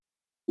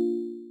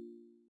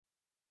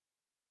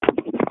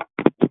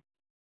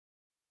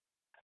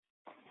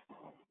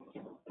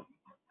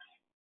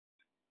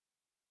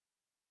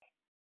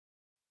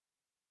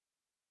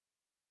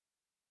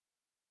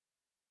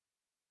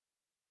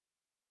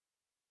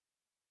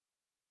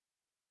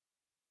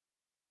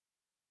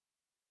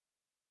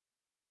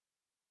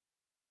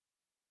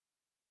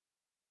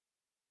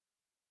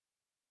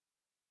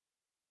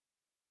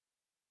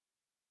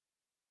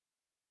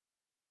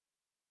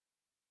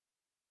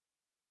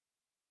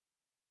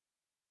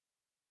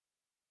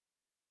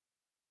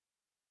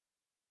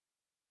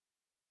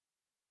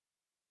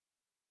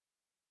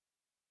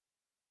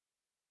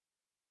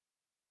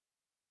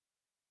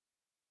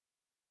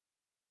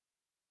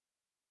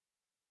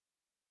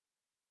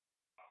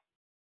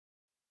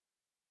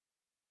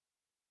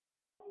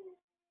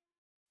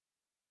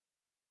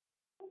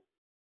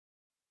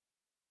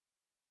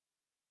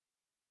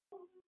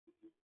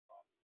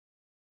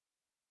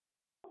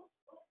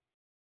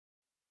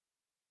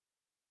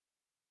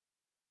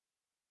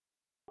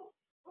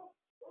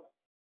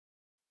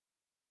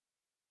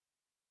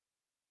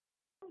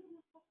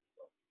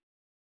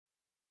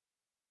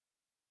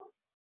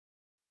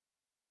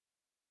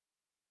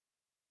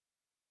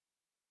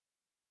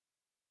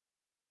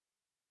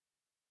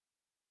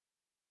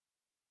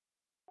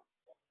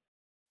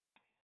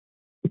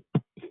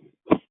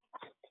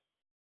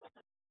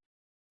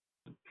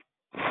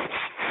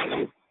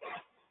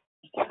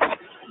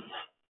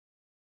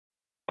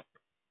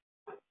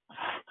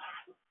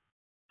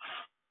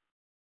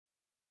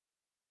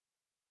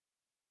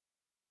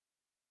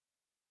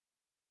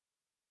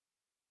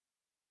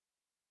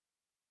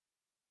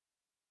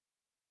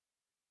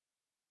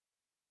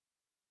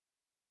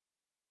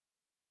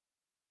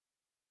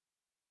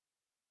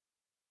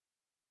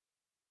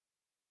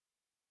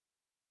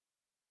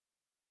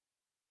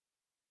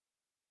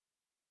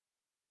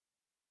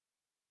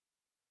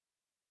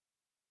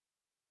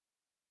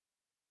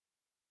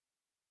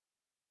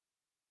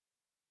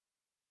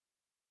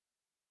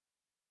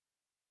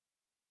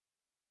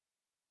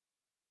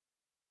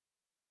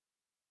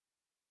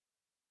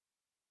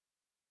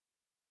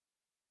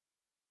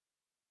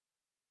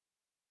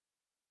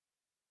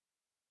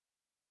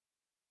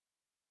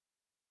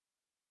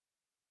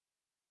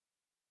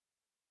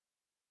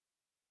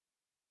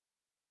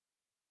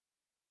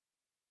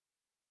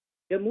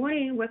Good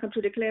morning. Welcome to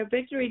Declare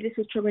Victory. This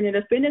is Trina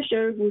the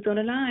Finisher. Who's on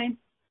the line?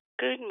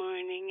 Good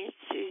morning, it's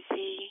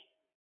Susie.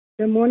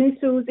 Good morning,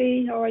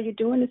 Susie. How are you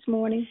doing this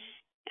morning?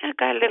 I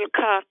got a little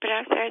cough, but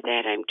outside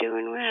that, I'm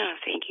doing well.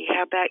 Thank you.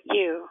 How about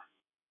you?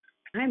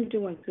 I'm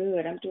doing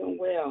good. I'm doing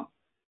well.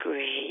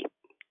 Great.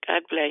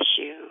 God bless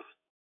you.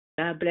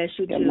 God bless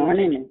you too. Good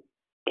morning.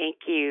 Thank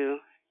you.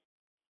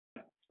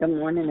 Good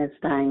morning, it's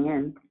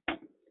Diane.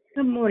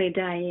 Good morning,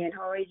 Diane.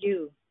 How are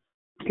you?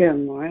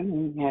 Good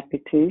morning.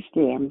 Happy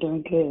Tuesday. I'm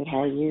doing good. How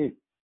are you?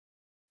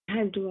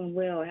 I'm doing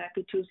well.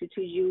 Happy Tuesday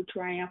to you.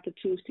 Triumphant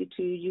Tuesday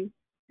to you.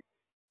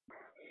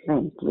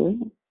 Thank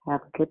you.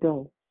 Have a good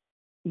day.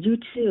 You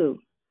too.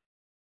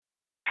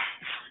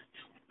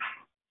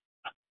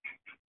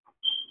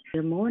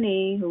 Good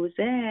morning. Who is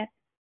that?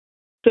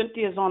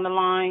 Cynthia's on the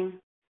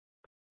line.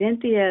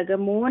 Cynthia, good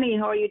morning.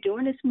 How are you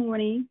doing this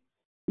morning?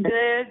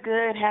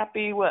 Good.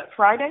 Happy,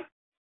 Friday?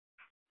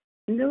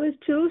 No, it's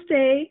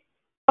Tuesday.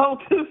 Oh,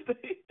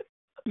 Tuesday.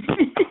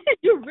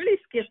 You're really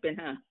skipping,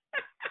 huh?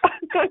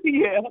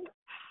 Yeah.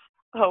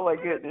 Oh, my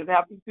goodness.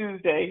 Happy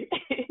Tuesday.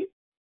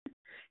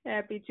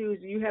 Happy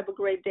Tuesday. You have a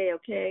great day,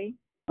 okay?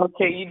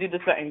 Okay, you do the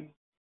same.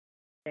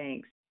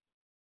 Thanks.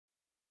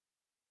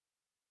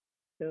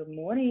 Good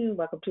morning.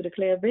 Welcome to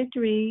Declare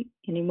Victory.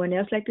 Anyone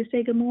else like to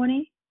say good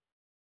morning?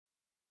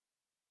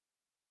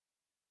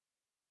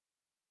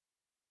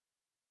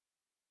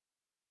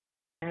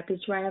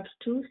 Happy Triumphs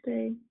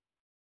Tuesday.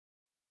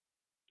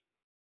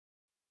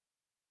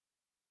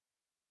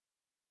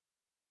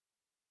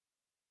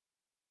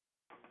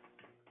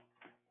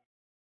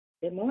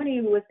 Good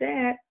morning. Who is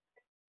that?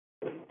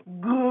 Good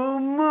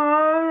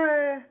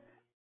morning,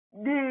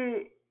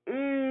 the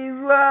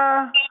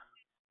Eva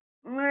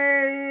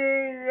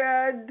Marietta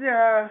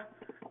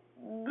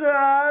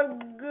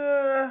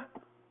Gaga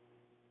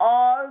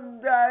all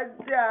the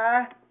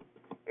time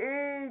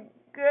in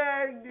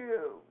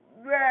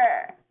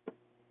back.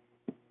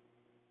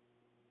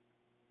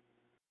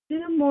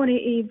 Good morning,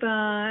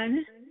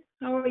 Yvonne.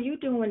 How are you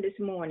doing this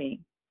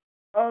morning?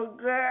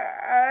 Okay,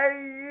 are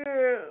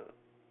you?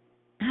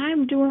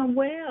 I'm doing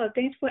well.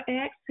 Thanks for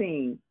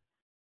asking.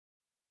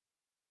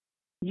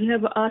 You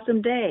have an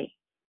awesome day.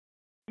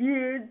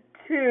 You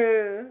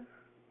too.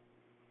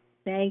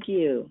 Thank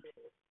you.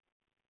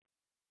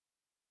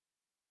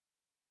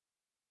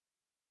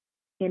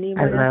 I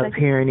love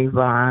hearing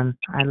Yvonne.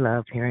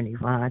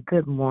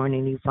 Good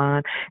morning,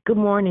 Yvonne. Good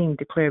morning,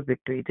 Declare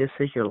Victory. This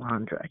is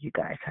Yolanda. You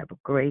guys have a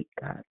great,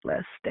 God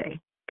bless day.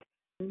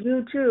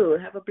 You too.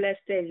 Have a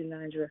blessed day,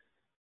 Yolanda.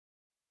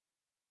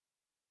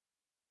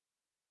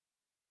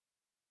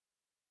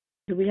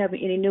 Do we have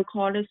any new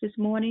callers this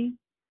morning?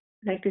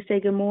 Like to say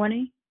good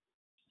morning?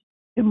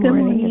 Good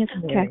morning.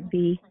 It's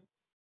Kathy.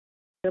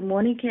 Good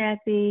morning,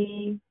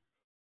 Kathy.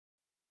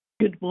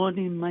 Good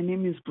morning. My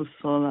name is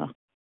Priscilla.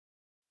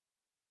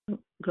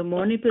 Good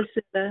morning,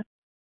 Priscilla.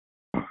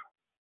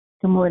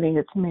 Good morning.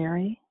 It's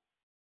Mary.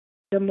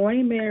 Good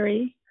morning,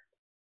 Mary.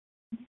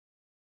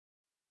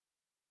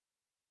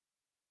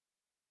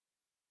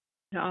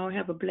 You all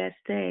have a blessed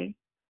day.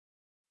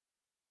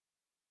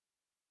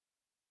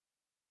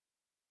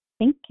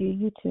 Thank you.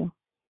 You too.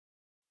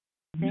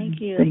 Thank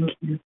you. Thank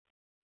you.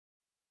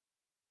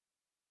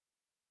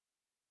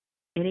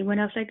 Anyone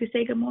else like to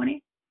say good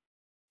morning?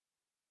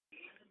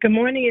 Good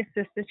morning, it's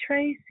Sister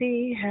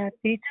Tracy.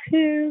 Happy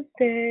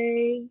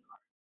Tuesday.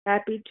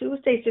 Happy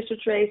Tuesday, Sister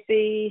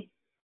Tracy.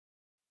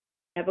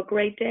 Have a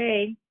great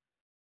day.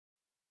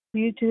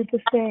 You do the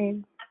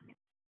same.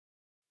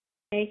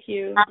 Thank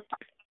you.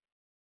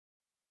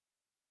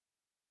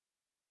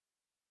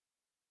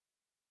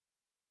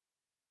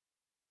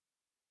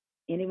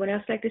 Anyone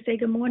else like to say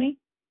good morning?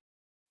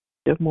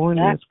 Good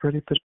morning, it's Pretty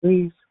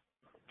Patrice.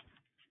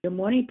 Good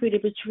morning, Pretty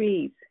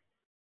Patrice.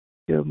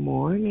 Good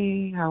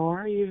morning. How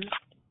are you?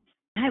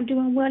 I'm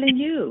doing well, and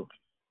you?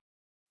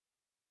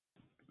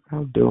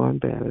 I'm doing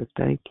better.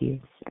 Thank you.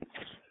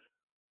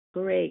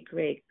 Great.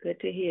 Good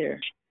to hear.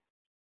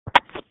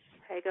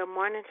 Hey, good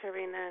morning,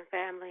 Tarina and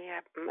family.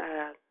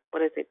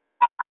 What is it?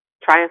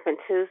 Triumphant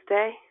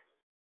Tuesday?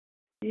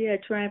 Yeah,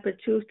 Triumphant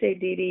Tuesday,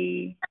 Dee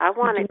Dee. I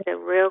wanted to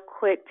real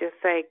quick just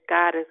say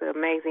God is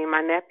amazing. My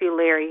nephew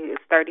Larry is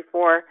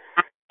 34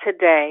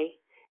 today,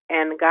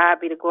 and God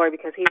be the glory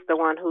because he's the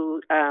one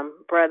who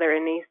brother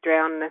and niece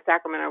drowned in the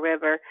Sacramento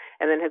River,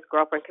 and then his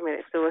girlfriend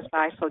committed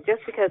suicide. So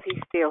just because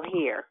he's still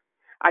here,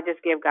 I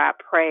just give God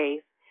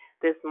praise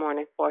this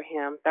morning for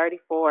him.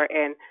 34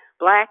 and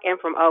black and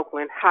from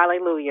Oakland.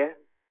 Hallelujah.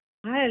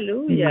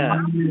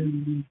 Hallelujah.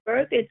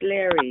 Birthday,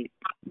 Larry.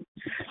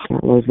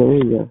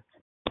 Hallelujah.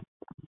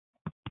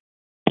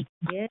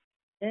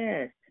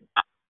 Yes.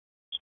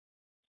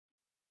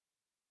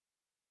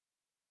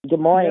 Good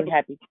morning.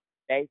 Happy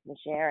Tuesday, Miss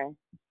Sharon.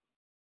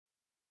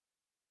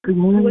 Good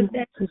morning,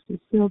 Sister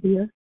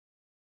Sylvia.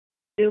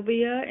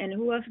 Sylvia, and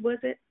who else was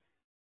it?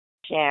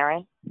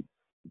 Sharon.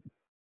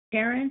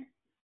 Karen?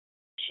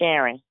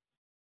 Sharon.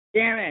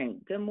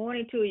 Sharon, good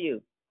morning to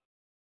you.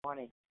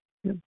 Morning.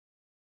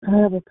 I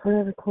have a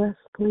prayer request,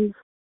 please.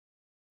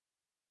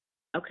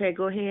 Okay,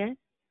 go ahead.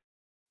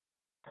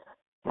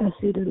 ask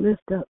you to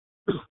lift up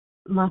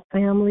my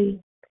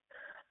family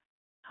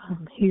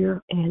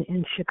here and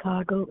in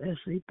Chicago as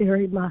they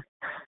buried my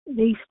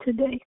niece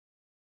today.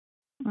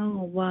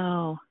 Oh,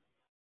 wow.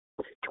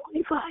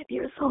 25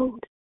 years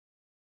old.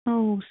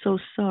 Oh, so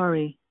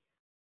sorry.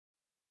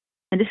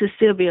 And this is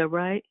Sylvia,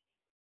 right?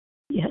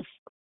 Yes.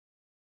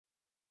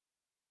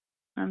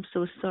 I'm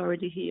so sorry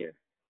to hear.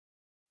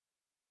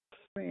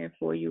 Praying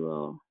for you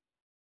all.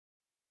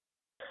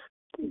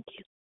 Thank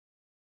you.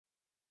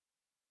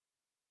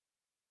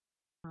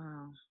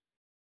 Wow.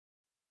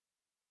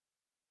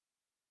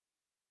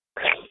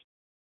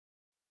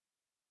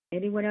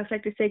 Anyone else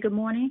like to say good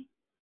morning?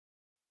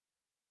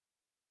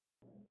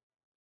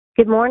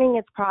 Good morning.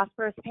 It's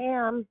Prosperous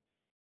Pam.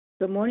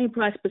 Good morning,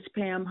 Prosperous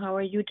Pam. How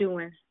are you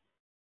doing?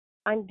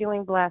 I'm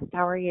doing blessed.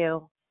 How are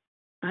you?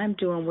 I'm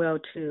doing well,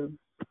 too.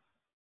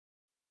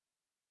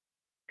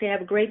 Okay,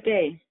 have a great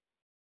day.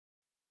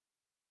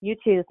 You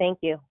too. Thank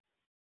you.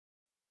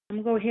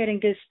 I'm going to go ahead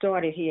and get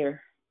started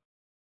here.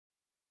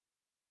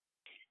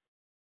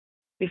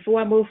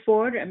 Before I move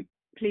forward,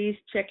 please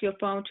check your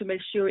phone to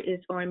make sure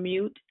it's on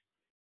mute.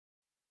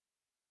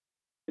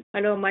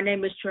 Hello, my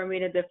name is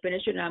Charmina the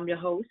Finisher, and I'm your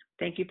host.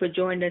 Thank you for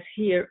joining us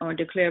here on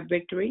Declare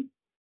Victory.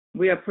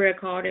 We are a prayer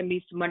call that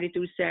meets Monday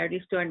through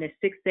Saturday, starting at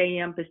 6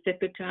 a.m.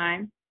 Pacific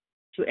time,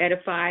 to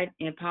edify,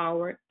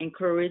 empower,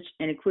 encourage,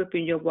 and equip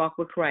in your walk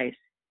with Christ.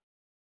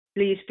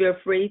 Please feel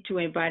free to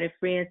invite a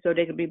friend so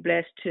they can be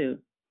blessed too.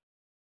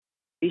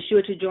 Be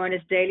sure to join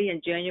us daily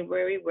in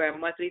January, where our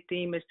monthly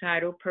theme is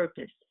titled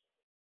Purpose.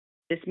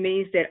 This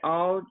means that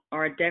all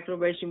our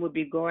declaration will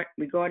be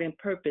regarding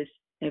purpose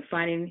and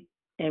finding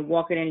and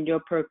walking in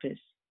your purpose.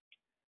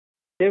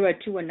 There are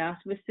 2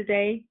 announcements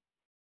today.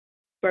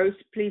 First,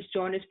 please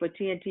join us for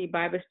TNT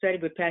Bible Study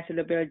with Pastor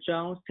LaBelle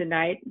Jones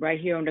tonight, right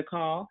here on the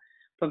call,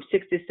 from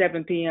 6 to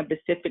 7 p.m.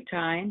 Pacific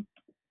time.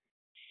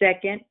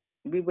 Second,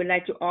 we would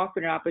like to offer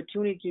an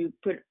opportunity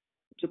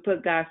to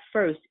put God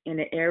first in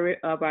the area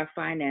of our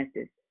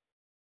finances.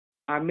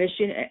 Our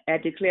mission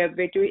at Declare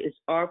Victory is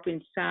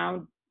offering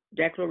sound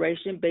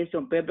declaration based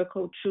on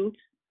biblical truths,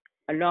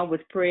 along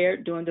with prayer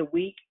during the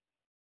week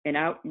and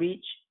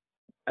outreach,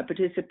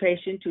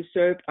 participation to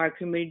serve our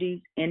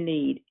communities in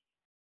need.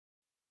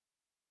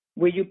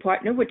 Will you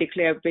partner with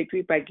Declare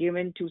Victory by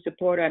giving to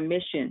support our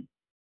mission?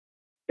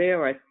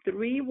 There are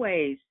 3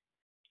 ways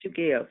to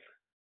give.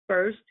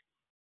 First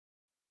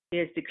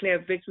is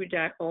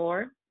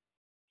declarevictory.org.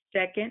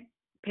 Second,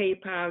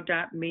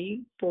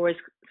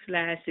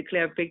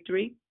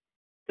 paypal.me/declarevictory.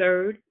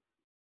 Third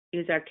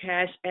is our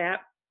Cash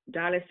App,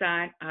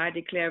 $I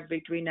Declare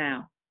Victory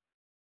Now.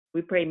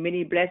 We pray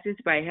many blessings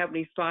by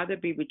Heavenly Father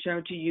be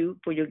returned to you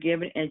for your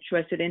giving and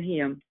trusted in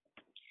Him.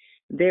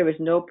 There is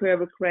no prayer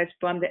request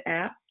from the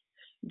app,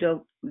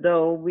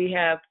 though we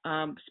have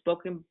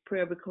spoken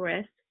prayer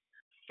requests.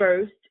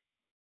 First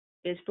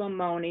is from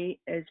Moni,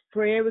 as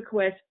prayer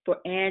request for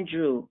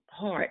Andrew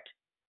Hart.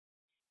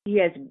 He's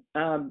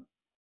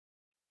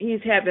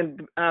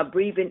having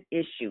breathing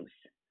issues.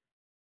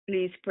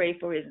 Please pray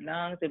for his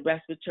lungs and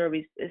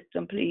respiratory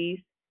system, please.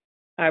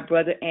 Our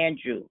brother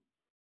Andrew.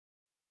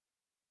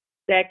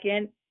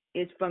 Second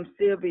is from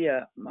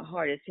Sylvia. My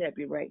heart is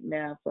heavy right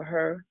now for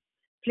her.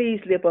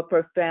 Please lift up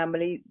her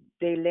family.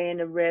 They lay in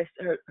the rest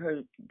her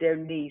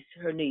niece.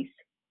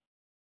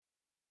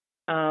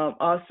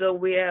 Also,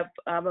 we have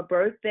a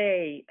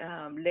birthday,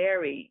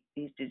 Larry.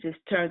 He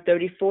just turned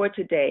 34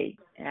 today.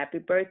 Happy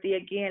birthday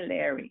again,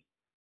 Larry.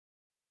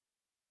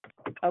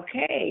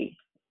 Okay.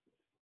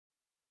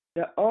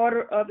 The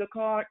order of the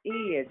call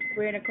is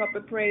prayer and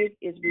corporate praise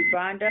is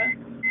Rhonda.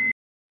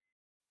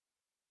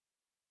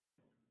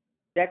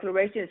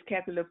 Declaration is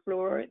Kathy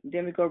LaFleur.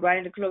 Then we go right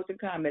into closing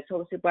comments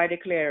hosted by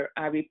Declare.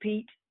 I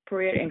repeat,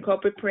 prayer and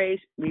corporate praise,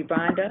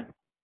 Rhonda.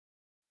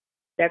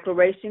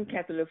 Declaration,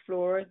 Kathy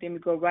LaFleur. Then we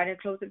go right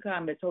into closing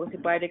comments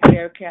hosted by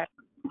Declare, Kathy.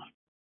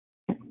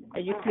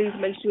 And you please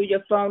make sure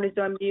your phone is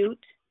on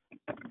mute.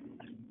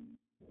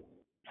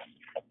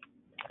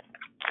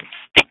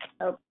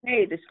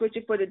 Okay, the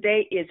scripture for the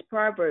day is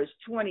Proverbs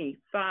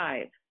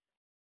 25.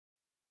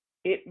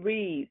 It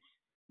reads,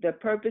 the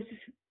purpose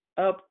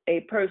of a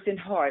person's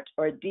heart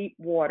are deep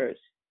waters,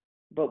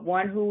 but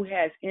one who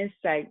has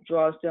insight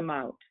draws them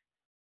out.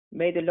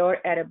 May the Lord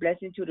add a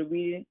blessing to the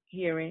reading,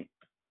 hearing,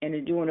 and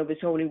the doing of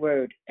His holy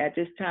word. At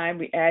this time,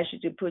 we ask you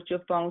to put your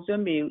phones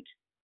on mute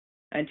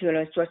until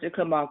instructions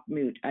come off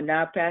mute. I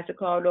now pass the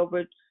call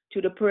over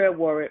to the prayer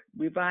warrior,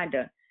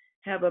 Rhonda.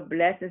 Have a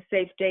blessed and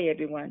safe day,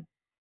 everyone.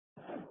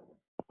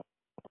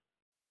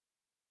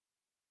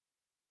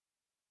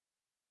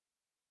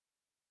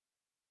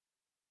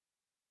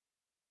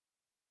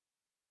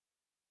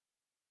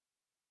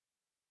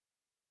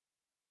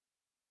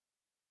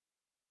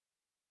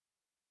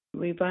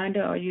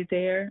 Rhonda, are you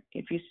there?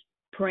 If you're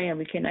praying,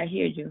 we cannot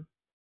hear you.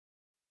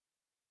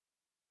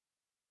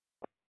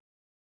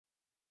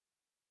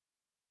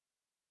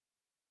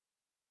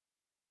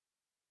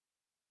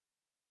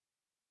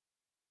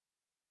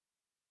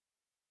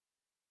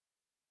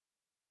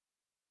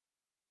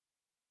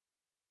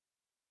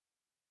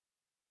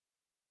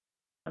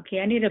 Okay,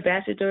 I need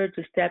Ambassador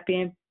to step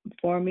in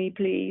for me,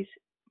 please,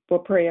 for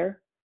prayer.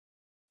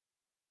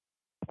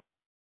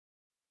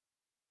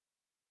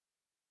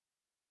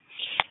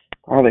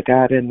 Father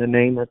God, in the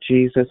name of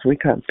Jesus, we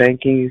come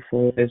thanking you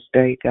for this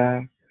day,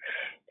 God.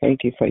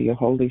 Thank you for your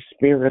Holy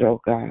Spirit, oh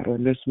God,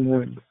 on this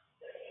morning.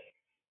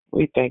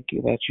 We thank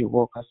you that you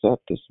woke us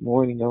up this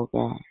morning, oh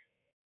God,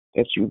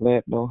 that you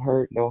let no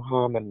hurt, no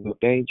harm, and no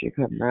danger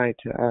come nigh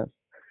to us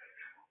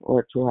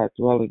or to our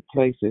dwelling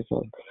places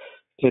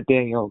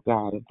today, oh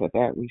God, and for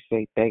that we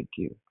say thank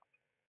you.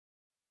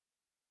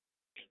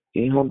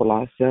 We humble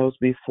ourselves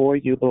before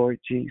you, Lord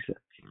Jesus,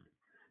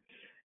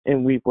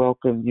 and we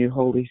welcome you,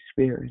 Holy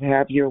Spirit.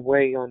 Have your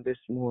way on this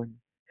morning.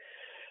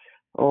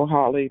 Oh,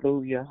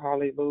 hallelujah,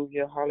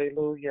 hallelujah,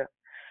 hallelujah.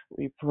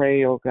 We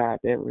pray, oh God,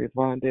 that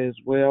Rhonda is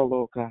well,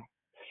 oh God.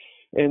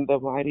 In the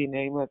mighty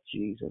name of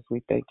Jesus,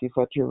 we thank you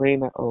for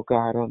Tarina, oh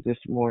God, on this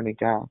morning,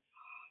 God.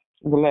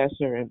 Bless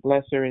her and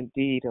bless her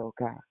indeed, oh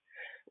God.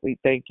 We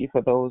thank you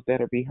for those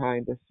that are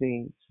behind the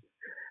scenes.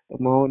 The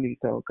Monies,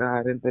 oh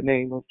God, in the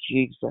name of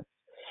Jesus.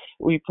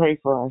 We pray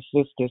for our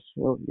sister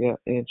Sylvia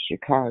in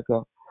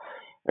Chicago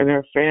and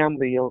her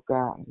family, oh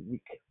God. We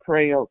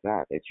pray, oh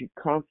God, that you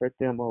comfort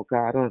them, oh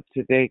God, on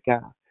today,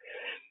 God,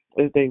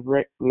 as they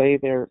lay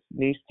their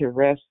knees to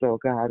rest, oh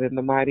God, in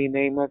the mighty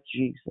name of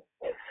Jesus.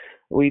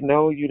 We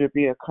know you to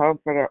be a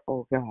comforter,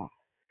 oh God.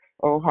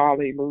 Oh,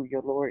 hallelujah,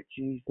 Lord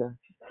Jesus.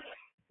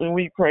 And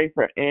we pray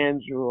for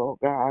Andrew, oh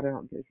God,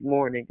 on this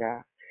morning,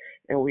 God.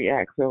 And we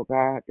ask, oh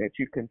God, that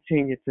you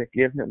continue to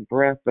give him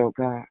breath, oh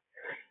God,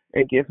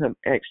 and give him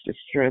extra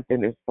strength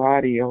in his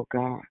body, oh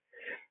God.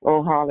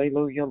 Oh,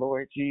 hallelujah,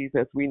 Lord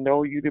Jesus. We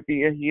know you to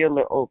be a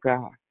healer, oh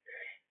God.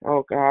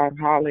 Oh God,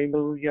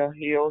 hallelujah.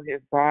 Heal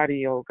his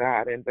body, oh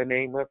God, in the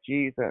name of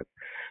Jesus.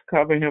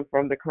 Cover him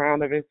from the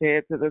crown of his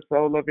head to the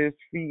sole of his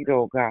feet,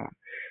 oh God.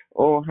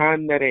 Oh,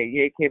 Handare,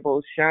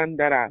 Yekebo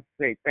Shandara.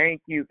 Say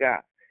thank you,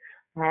 God.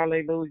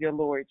 Hallelujah,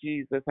 Lord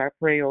Jesus. I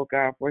pray, oh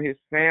God, for his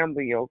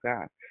family, oh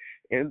God,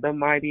 in the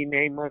mighty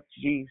name of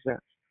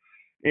Jesus.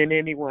 And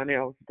anyone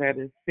else that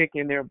is sick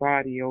in their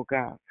body, oh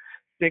God,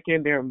 sick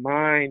in their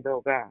mind,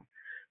 oh God,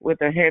 with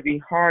a heavy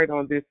heart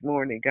on this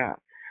morning, God.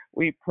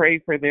 We pray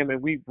for them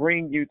and we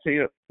bring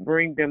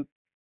them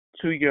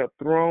to your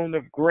throne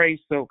of grace,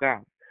 oh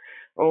God.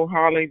 Oh,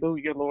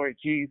 hallelujah, Lord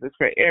Jesus,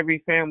 for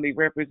every family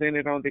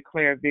represented on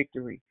Declare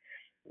Victory.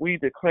 We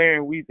declare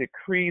and we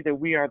decree that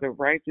we are the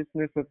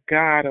righteousness of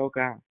God, oh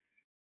God.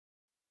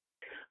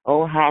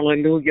 Oh,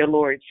 hallelujah,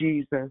 Lord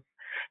Jesus.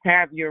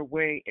 Have your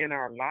way in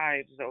our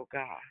lives, oh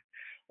God.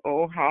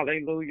 Oh,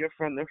 hallelujah,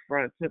 from the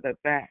front to the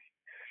back.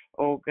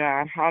 Oh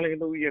God,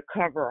 hallelujah.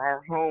 Cover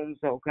our homes,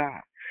 oh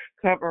God.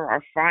 Cover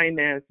our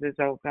finances,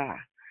 oh God.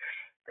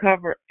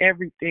 Cover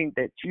everything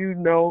that you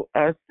know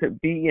us to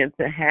be and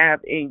to have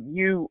in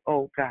you,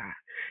 oh God.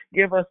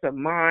 Give us a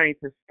mind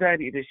to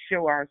study, to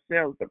show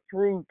ourselves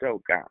approved,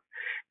 oh God.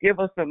 Give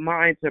us a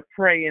mind to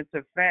pray and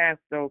to fast,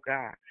 oh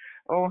God.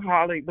 Oh,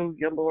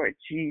 hallelujah, Lord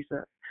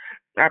Jesus.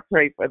 I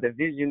pray for the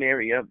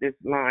visionary of this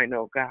line,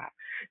 oh God.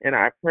 And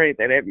I pray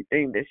that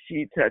everything that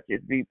she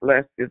touches be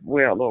blessed as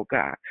well, oh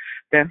God.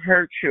 That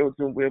her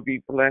children will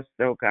be blessed,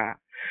 oh God.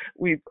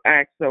 We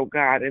ask, oh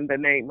God, in the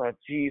name of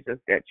Jesus,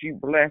 that you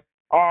bless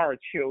our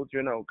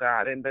children, oh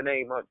God, in the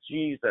name of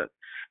Jesus.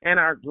 And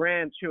our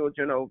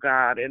grandchildren, oh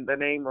God, in the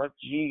name of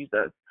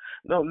Jesus.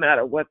 No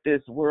matter what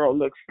this world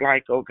looks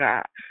like, oh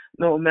God.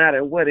 No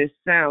matter what it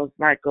sounds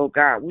like, oh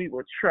God. We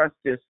will trust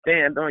and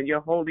stand on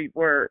your holy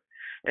word.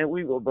 And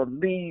we will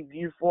believe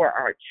you for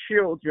our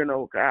children,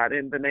 oh God,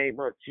 in the name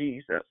of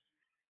Jesus.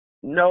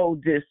 No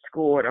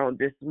discord on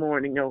this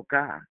morning, oh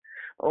God.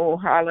 Oh,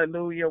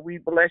 hallelujah. We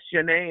bless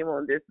your name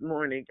on this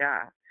morning,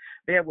 God.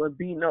 There will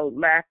be no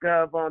lack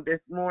of on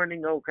this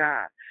morning, oh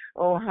God.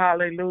 Oh,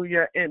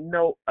 hallelujah. And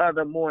no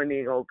other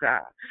morning, oh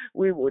God.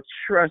 We will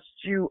trust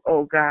you,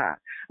 oh God,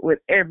 with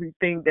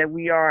everything that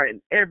we are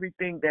and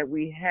everything that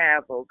we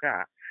have, oh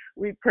God.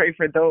 We pray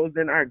for those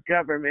in our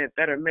government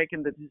that are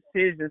making the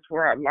decisions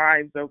for our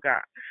lives, oh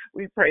God.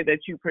 We pray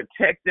that you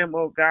protect them,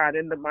 oh God,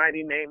 in the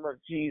mighty name of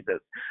Jesus.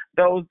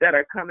 Those that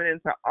are coming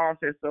into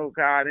office, oh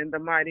God, in the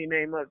mighty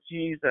name of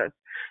Jesus.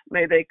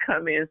 May they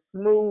come in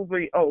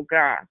smoothly, oh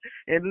God,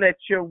 and let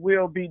your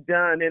will be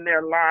done in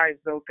their lives,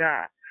 oh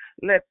God.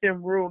 Let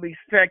them rule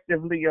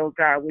effectively, oh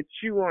God, with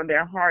you on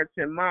their hearts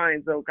and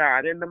minds, oh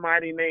God, in the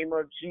mighty name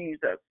of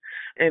Jesus.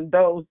 And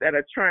those that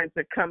are trying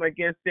to come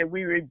against it,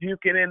 we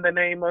rebuke it in the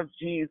name of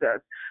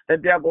Jesus. The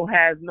devil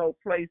has no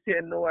place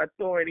here, no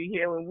authority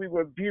here, and we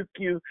rebuke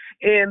you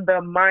in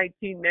the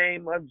mighty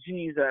name of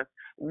Jesus.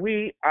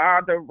 We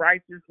are the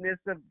righteousness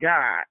of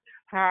God.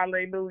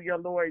 Hallelujah,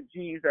 Lord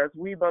Jesus.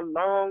 We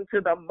belong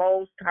to the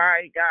Most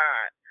High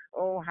God.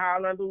 Oh,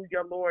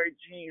 hallelujah, Lord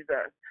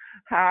Jesus.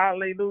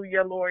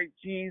 Hallelujah, Lord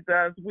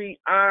Jesus. We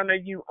honor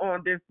you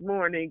on this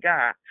morning,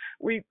 God.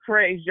 We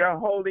praise your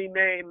holy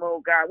name,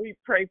 oh God. We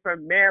pray for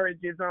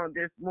marriages on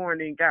this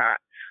morning, God.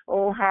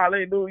 Oh,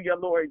 hallelujah,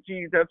 Lord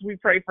Jesus. We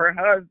pray for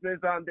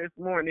husbands on this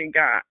morning,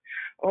 God.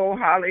 Oh,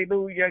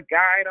 hallelujah.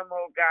 Guide them,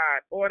 oh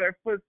God. Order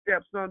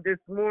footsteps on this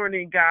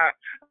morning, God.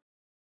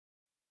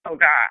 Oh,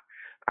 God.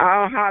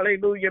 Oh,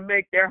 hallelujah.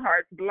 Make their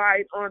hearts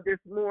light on this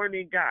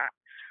morning, God.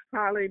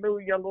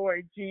 Hallelujah,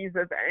 Lord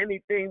Jesus.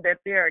 Anything that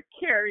they are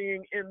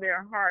carrying in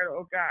their heart,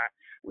 oh God,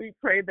 we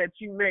pray that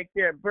you make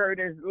their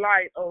burdens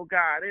light, oh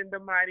God, in the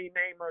mighty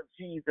name of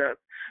Jesus.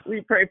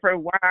 We pray for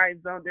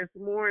wives on this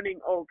morning,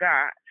 oh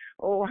God.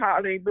 Oh,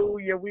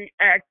 hallelujah. We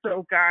ask,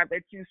 oh God,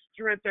 that you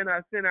strengthen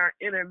us in our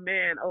inner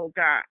man, oh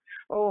God.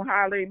 Oh,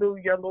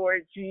 hallelujah,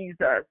 Lord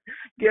Jesus.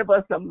 Give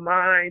us a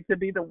mind to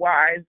be the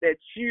wives that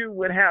you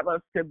would have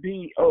us to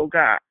be, oh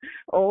God.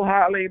 Oh,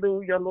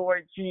 hallelujah,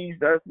 Lord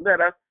Jesus.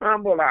 Let us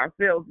humble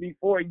ourselves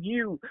before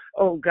you,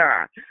 oh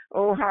God.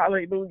 Oh,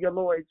 hallelujah,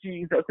 Lord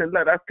Jesus. And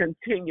let us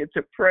continue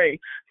to pray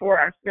for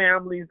our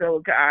families,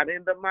 oh God,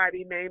 in the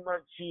mighty name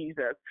of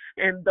Jesus.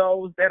 And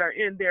those that are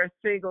in their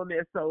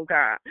singleness, oh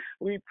God.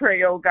 We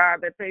pray, oh God,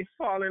 that they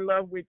fall in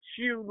love with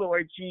you,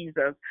 Lord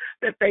Jesus.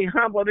 That they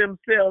humble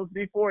themselves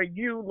before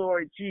you,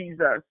 Lord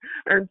Jesus,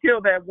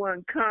 until that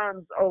one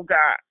comes, oh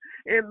God,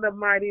 in the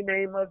mighty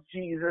name of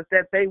Jesus,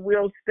 that they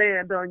will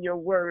stand on your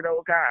word,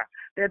 oh God,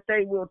 that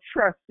they will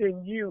trust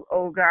in you,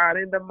 oh God,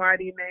 in the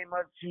mighty name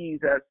of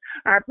Jesus.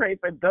 I pray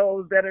for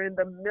those that are in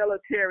the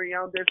military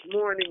on this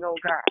morning, oh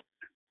God.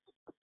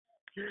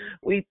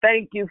 We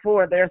thank you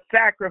for their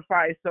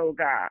sacrifice, oh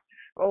God.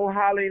 Oh,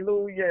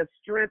 hallelujah.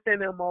 Strengthen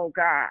them, oh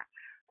God.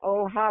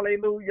 Oh,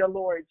 hallelujah,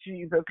 Lord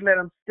Jesus. Let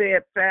them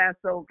steadfast,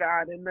 oh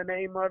God, in the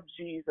name of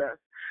Jesus.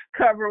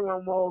 Cover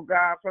them, oh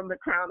God, from the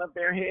crown of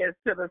their heads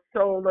to the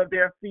sole of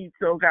their feet,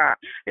 oh God,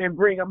 and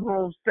bring them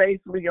home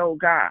safely, oh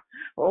God.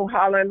 Oh,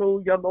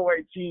 hallelujah,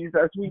 Lord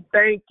Jesus. We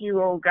thank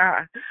you, oh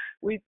God.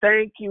 We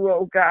thank you,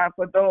 oh God,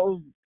 for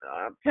those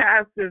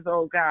pastors,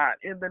 oh God,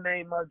 in the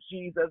name of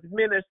Jesus,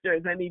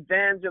 ministers and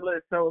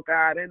evangelists, oh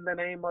God, in the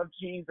name of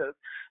Jesus,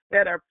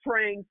 that are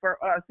praying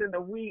for us in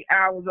the wee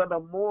hours of the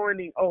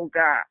morning, oh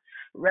God.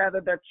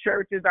 Whether the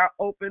churches are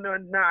open or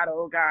not,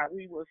 oh God,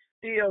 we will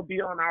still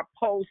be on our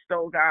post,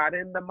 oh God,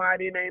 in the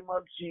mighty name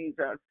of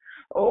Jesus.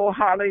 Oh,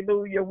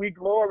 hallelujah. We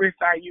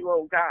glorify you,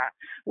 oh God.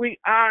 We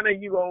honor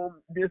you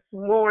this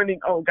morning,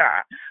 oh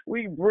God.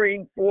 We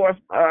bring forth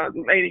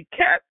Lady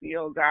Kathy,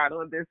 oh God,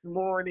 on this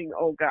morning,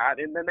 oh God,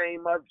 in the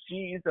name of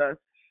Jesus.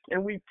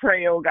 And we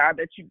pray, oh God,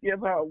 that you give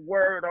her a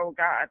word, oh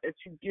God, that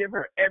you give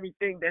her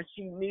everything that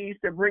she needs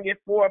to bring it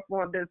forth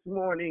on this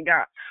morning,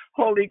 God.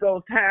 Holy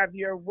Ghost, have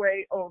your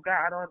way, oh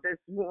God, on this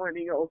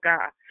morning, oh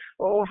God.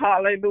 Oh,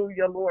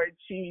 hallelujah, Lord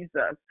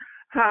Jesus.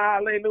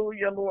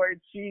 Hallelujah, Lord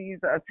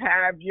Jesus.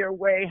 Have your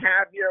way,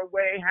 have your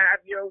way, have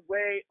your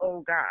way,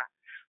 oh God.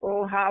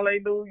 Oh,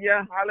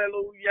 hallelujah,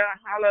 hallelujah,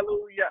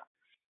 hallelujah.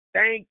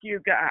 Thank you,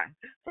 God,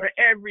 for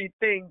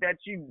everything that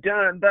you've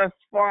done thus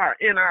far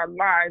in our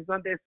lives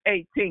on this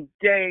 18th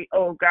day,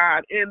 oh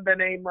God, in the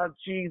name of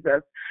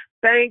Jesus.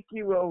 Thank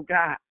you, oh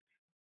God.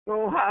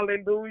 Oh,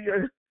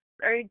 hallelujah.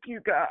 Thank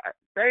you, God.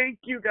 Thank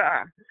you,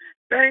 God.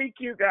 Thank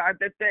you, God,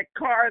 that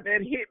car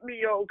that hit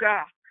me, oh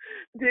God,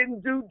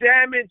 didn't do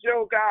damage,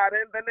 oh God,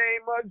 in the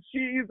name of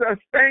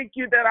Jesus. Thank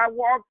you that I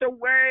walked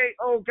away,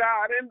 oh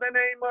God, in the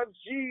name of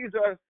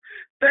Jesus.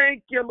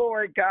 Thank you,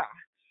 Lord God,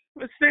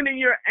 for sending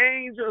your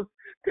angels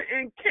to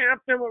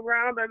encamp them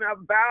around and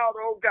about,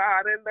 oh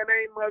God, in the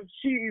name of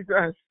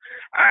Jesus.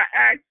 I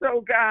ask,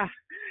 oh God,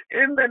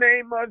 in the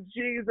name of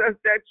Jesus,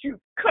 that you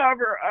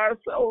cover us,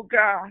 oh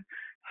God.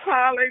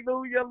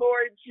 Hallelujah,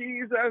 Lord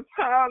Jesus.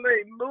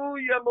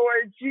 Hallelujah,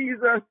 Lord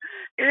Jesus.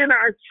 In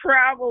our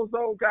travels,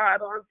 oh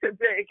God, on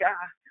today,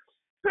 God.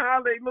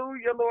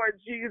 Hallelujah, Lord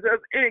Jesus.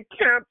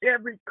 Encamp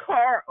every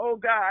car, oh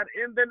God,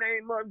 in the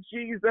name of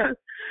Jesus.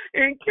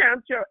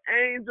 Encamp your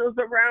angels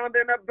around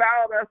and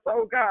about us,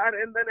 oh God,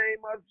 in the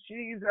name of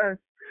Jesus.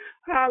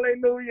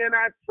 Hallelujah. And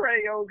I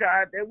pray, oh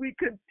God, that we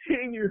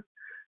continue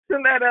to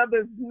let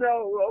others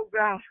know, oh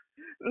God.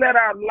 Let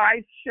our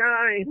light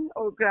shine,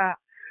 oh God,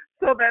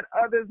 so that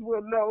others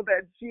will know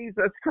that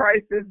Jesus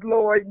Christ is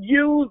Lord.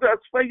 Use us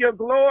for your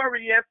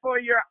glory and for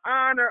your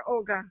honor,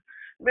 oh God.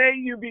 May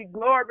you be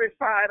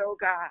glorified, oh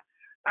God,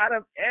 out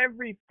of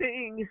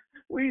everything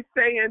we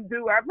say and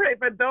do. I pray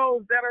for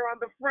those that are on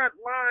the front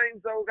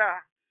lines, oh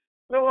God.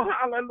 Oh,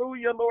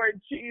 hallelujah,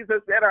 Lord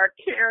Jesus, that are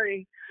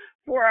caring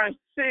for our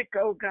sick,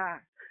 oh God.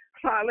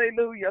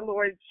 Hallelujah,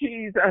 Lord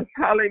Jesus.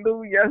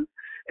 Hallelujah.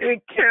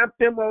 Encamp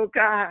them, oh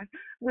God,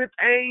 with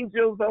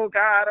angels, oh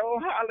God. Oh,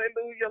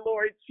 hallelujah,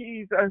 Lord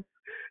Jesus.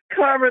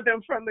 Cover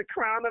them from the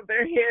crown of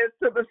their heads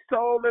to the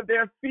sole of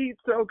their feet,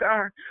 oh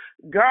God.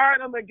 Guard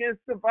them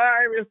against the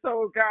virus,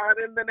 oh God,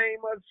 in the name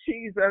of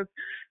Jesus.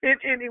 And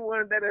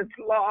anyone that has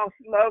lost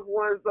loved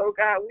ones, oh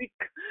God,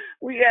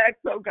 we ask,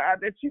 oh God,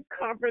 that you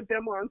comfort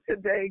them on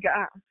today,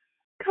 God.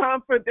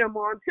 Comfort them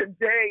on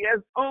today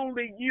as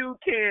only you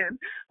can.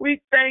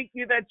 We thank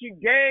you that you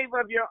gave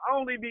of your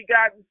only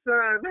begotten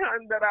Son,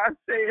 that I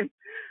said.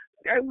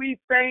 And we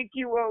thank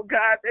you, oh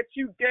God, that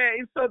you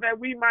gave so that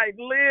we might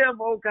live,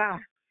 oh God.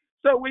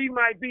 So we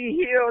might be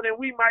healed and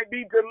we might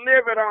be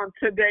delivered on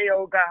today,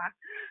 oh God.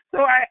 So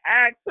I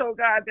ask, oh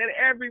God, that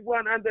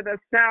everyone under the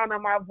sound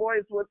of my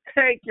voice will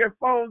take your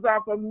phones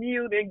off of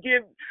mute and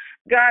give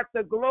God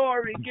the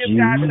glory, give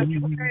God the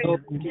praise,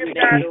 give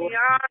God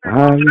the honor.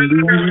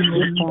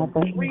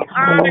 We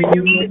honor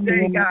you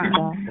today, God.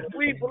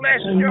 We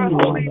bless your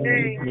holy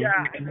name,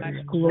 God.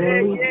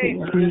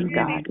 Anything,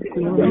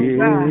 oh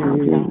God,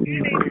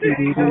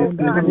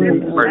 we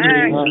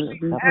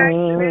ask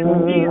in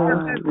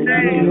Jesus'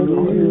 name.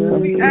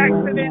 We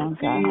ask it in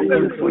Jesus'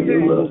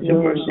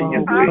 name.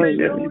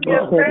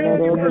 Hallelujah.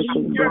 Thank you for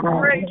your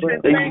grace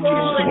and thank you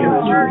for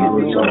your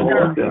mercy, oh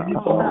God.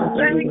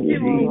 Thank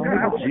you, oh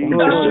God.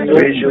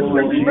 Praise your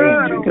holy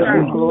name,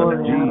 God.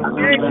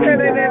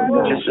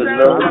 Just a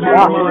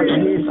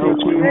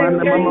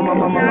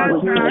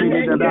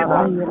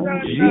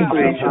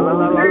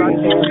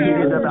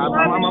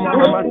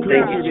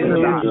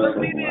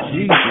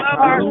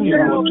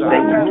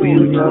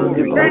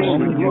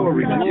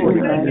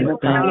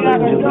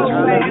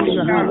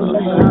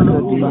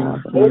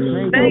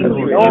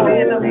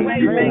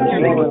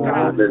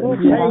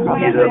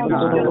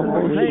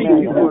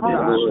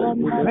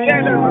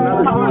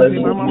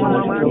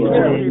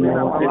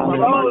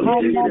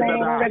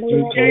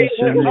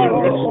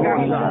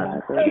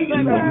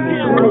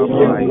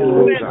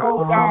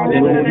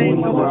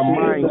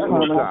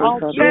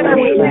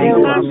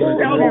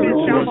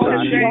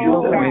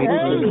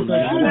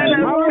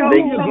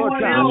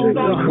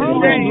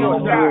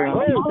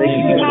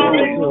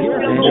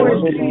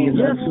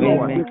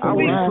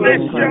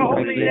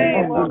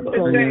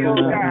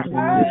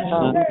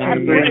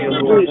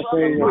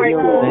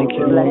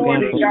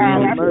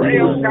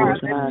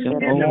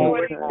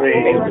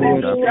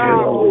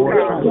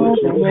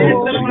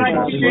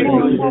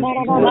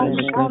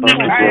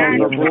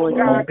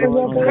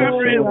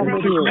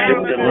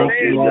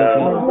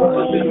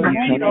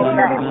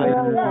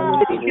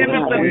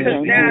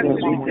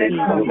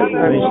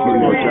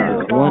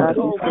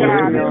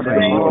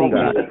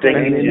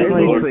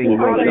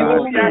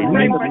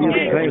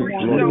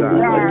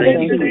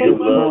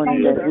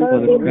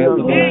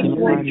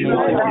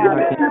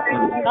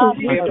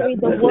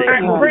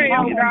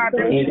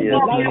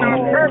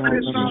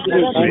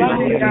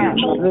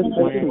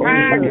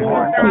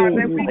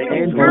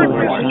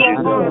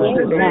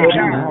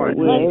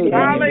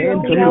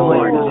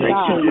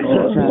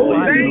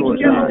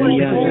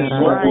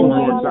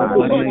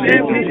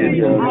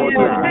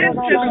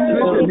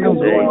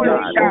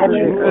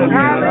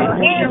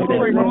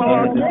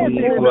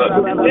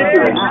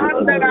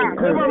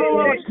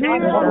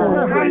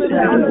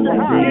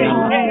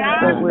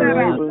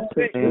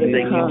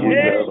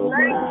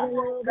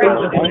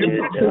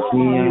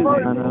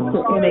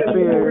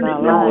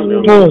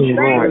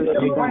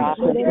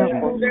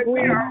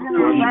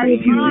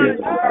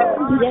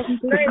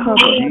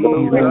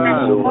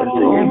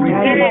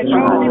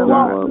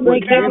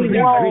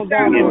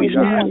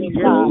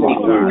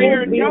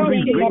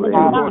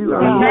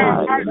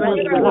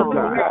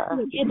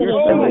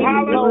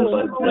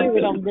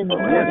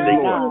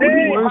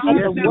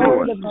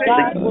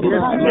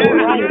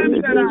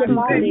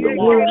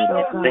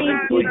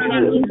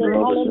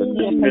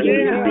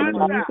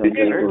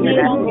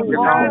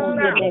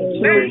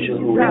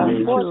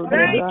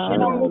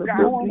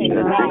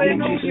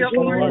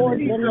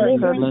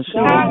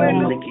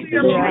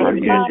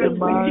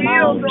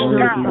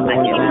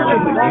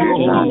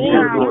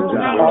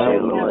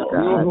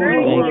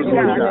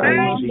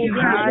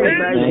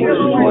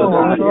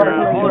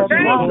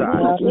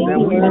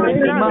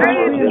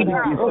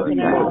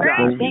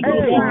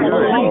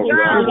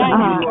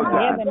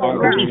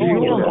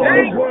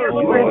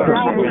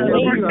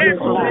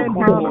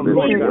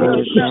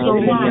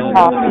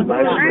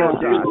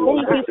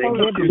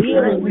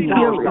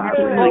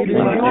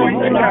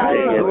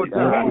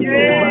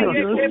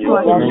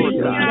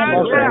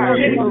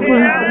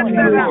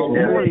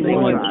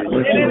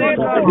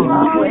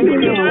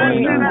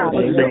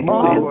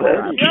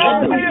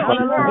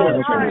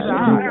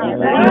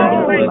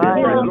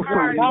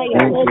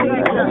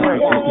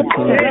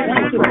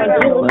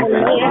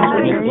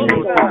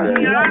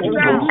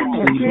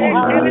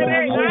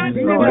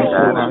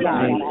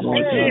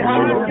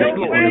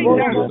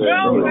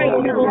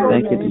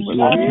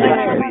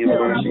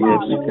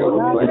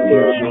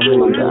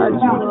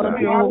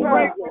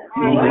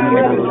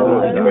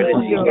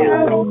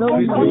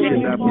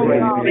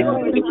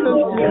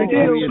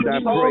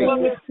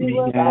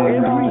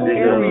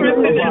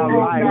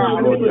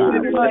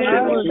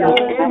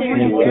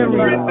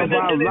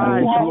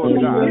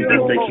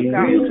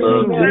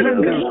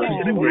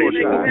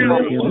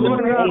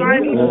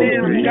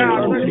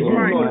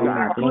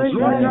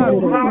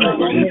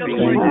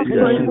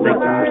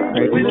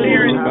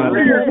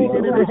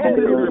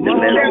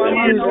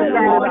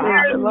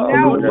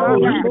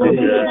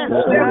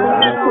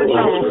love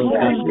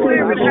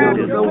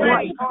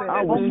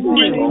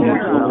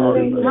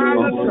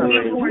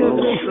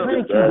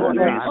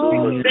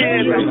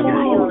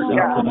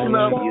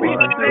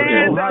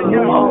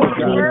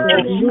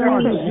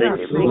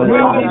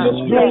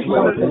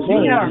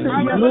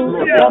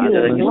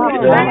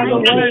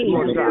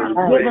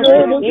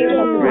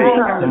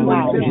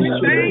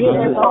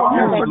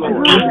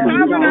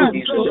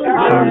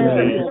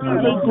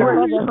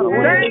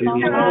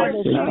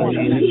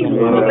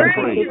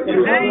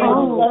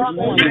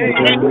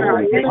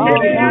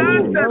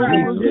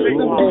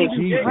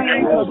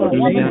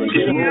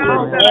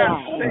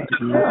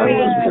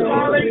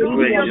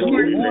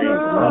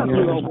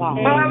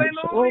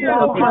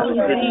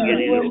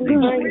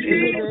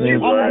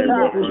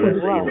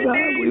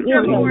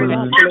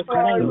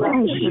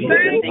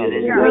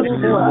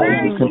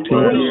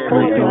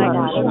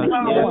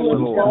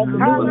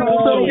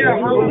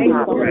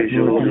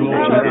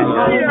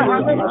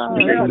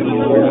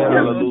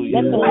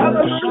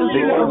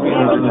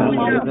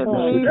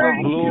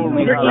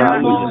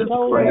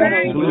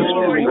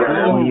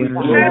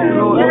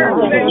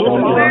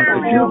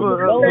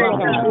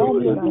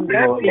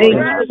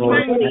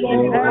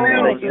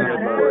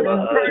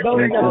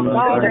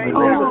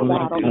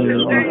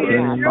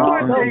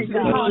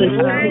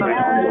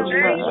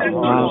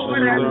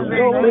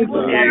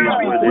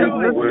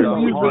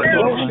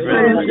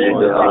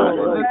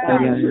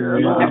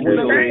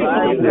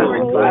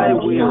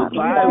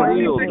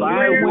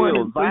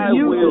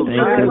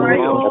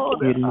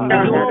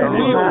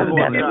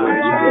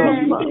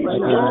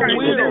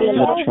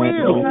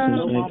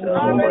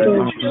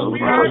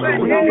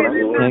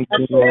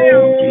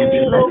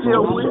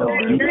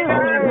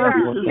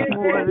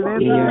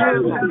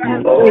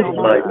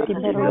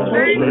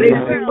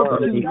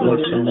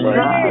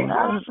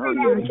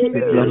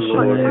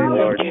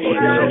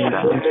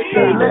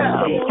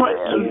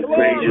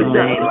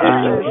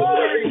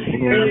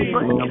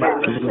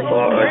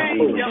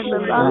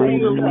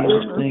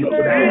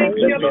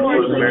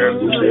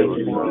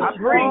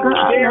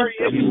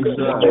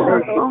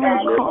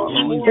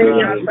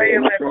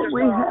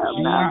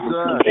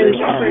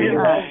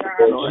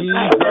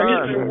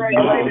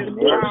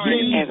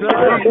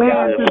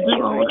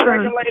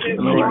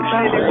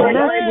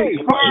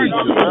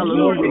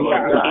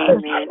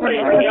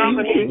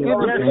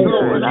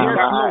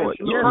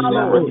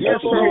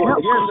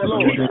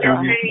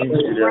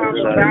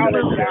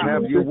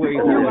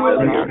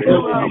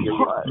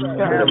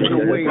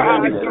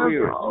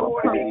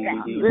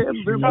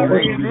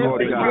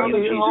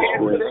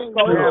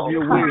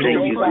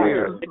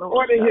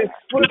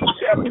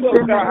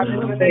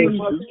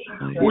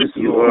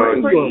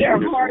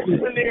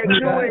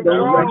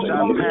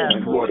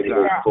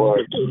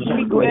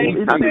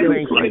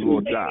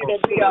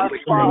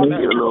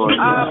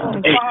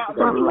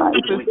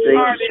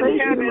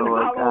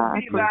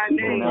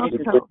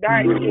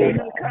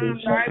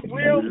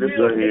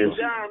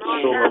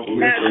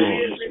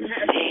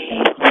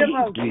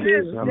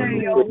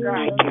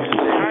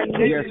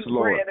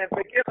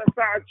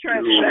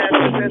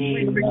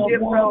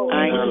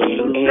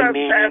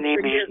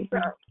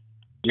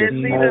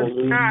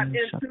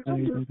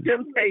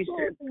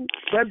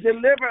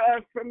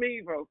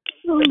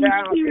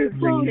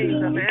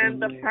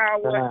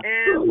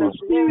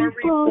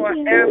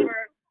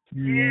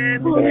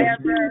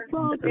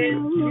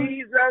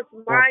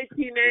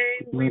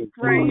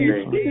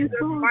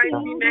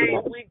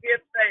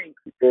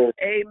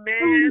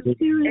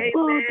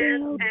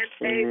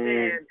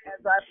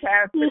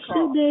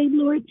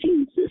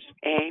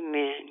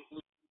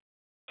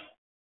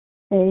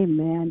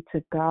Amen.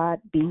 To God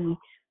be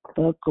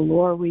the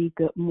glory.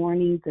 Good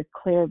morning.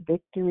 Declare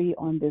victory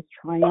on this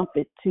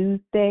triumphant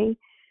Tuesday.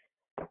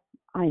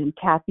 I am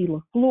Kathy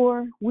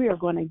LaFleur. We are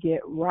going to get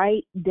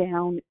right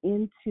down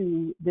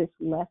into this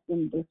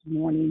lesson this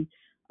morning.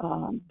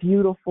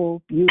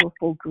 Beautiful,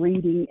 beautiful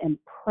greeting and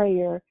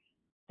prayer.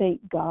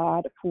 Thank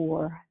God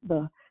for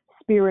the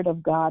Spirit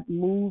of God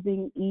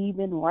moving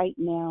even right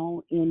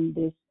now in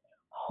this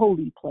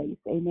holy place.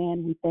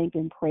 Amen. We thank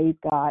and praise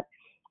God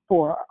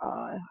for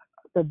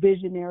the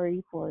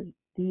visionary, for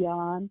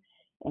Dion,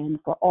 and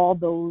for all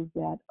those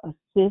that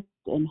assist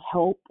and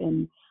help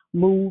and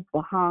move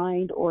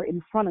behind or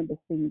in front of the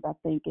scenes. I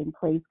thank and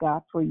praise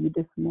God for you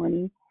this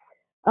morning.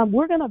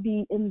 We're going to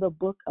be in the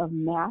book of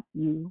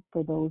Matthew.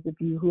 For those of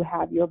you who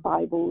have your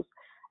Bibles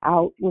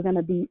out, we're going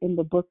to be in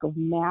the book of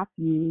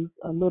Matthew,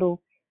 a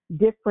little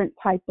different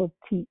type of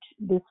teach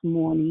this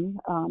morning,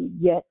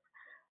 yet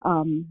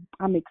I'm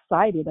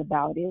excited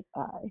about it.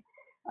 I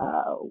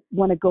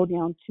want to go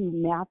down to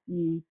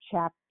Matthew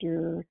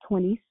chapter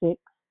 26,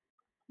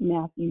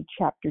 Matthew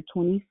chapter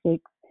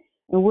 26,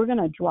 and we're going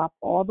to drop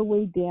all the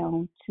way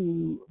down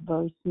to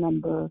verse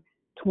number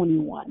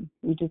 21.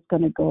 We're just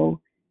going to go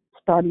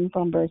starting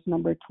from verse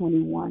number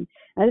 21.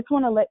 I just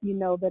want to let you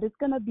know that it's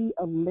going to be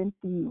a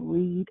lengthy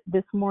read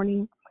this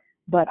morning,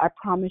 but I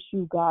promise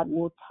you God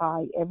will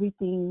tie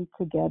everything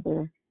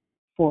together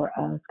for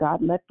us.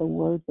 God, let the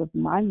words of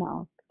my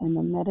mouth and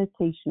the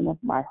meditation of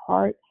my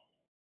heart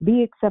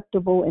Be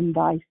acceptable in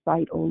thy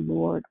sight, O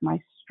Lord, my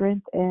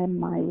strength and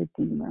my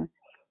redeemer.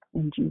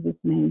 In Jesus'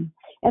 name.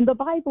 And the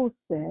Bible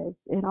says,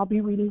 and I'll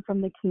be reading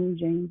from the King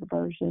James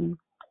Version,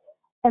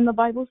 and the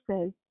Bible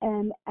says,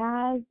 and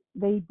as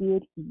they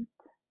did eat,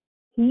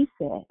 he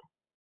said,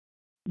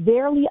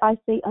 verily I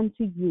say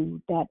unto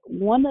you that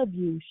one of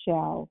you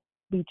shall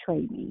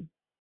betray me.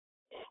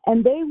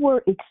 And they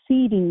were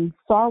exceeding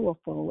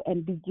sorrowful,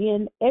 and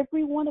began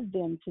every one of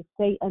them to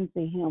say unto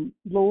him,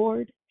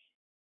 Lord,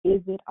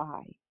 is it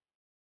I?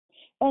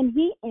 And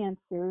he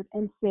answered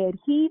and said,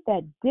 he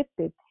that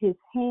dippeth his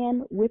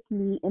hand with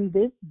me in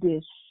this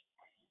dish,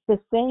 the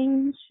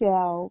same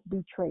shall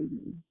betray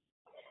me.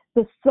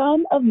 The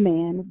Son of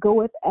Man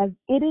goeth as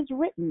it is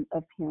written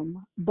of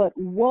him, but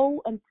woe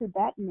unto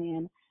that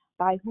man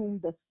by whom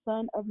the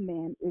Son of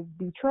Man is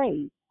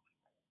betrayed.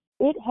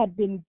 It had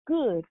been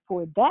good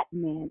for that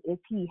man if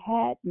he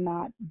had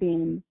not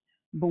been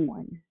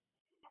born.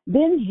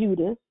 Then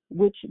Judas,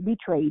 which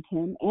betrayed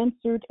him,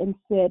 answered and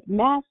said,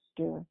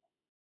 Master,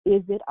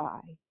 is it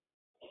I?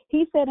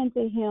 He said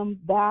unto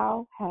him,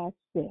 thou hast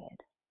said.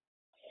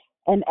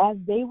 And as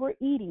they were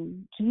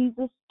eating,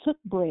 Jesus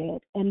took bread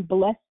and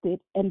blessed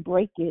it and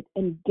brake it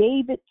and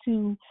gave it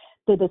to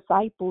the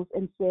disciples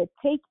and said,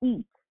 take,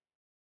 eat,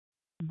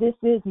 this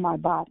is my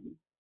body.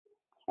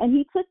 And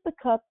he took the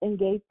cup and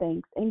gave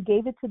thanks and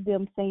gave it to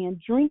them, saying,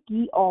 drink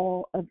ye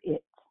all of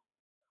it.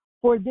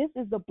 For this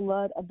is the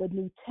blood of the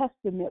New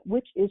Testament,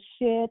 which is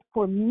shed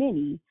for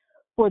many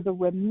for the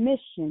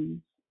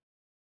remission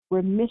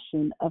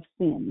of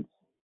sins.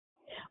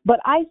 But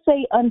I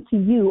say unto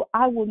you,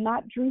 I will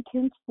not drink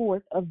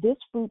henceforth of this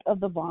fruit of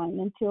the vine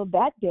until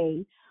that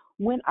day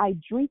when I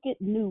drink it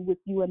new with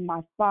you in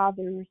my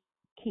Father's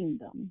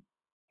kingdom.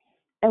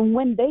 And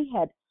when they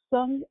had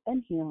sung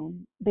an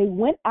hymn, they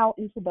went out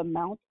into the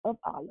Mount of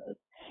Olives.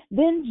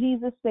 Then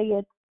Jesus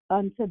saith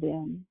unto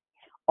them,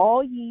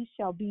 all ye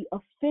shall be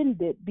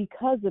offended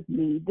because of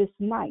me this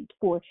night,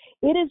 for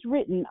it is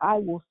written, I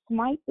will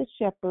smite the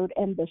shepherd,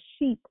 and the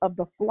sheep of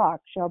the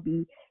flock shall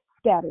be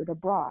scattered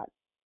abroad.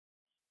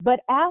 But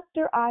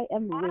after I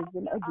am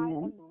risen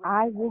again,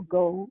 I will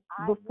go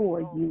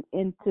before you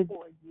into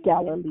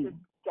Galilee.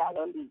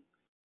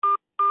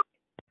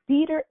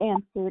 Peter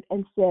answered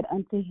and said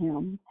unto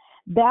him,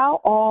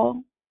 though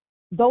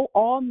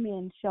all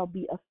men shall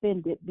be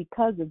offended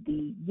because of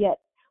thee, yet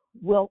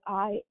will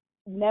I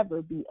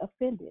never be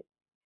offended.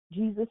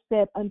 Jesus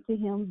said unto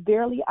him,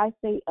 verily I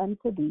say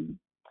unto thee,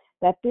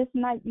 that this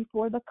night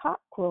before the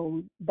cock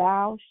crows,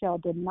 thou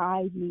shalt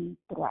deny me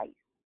thrice.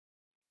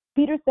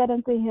 Peter said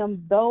unto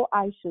him, though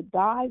I should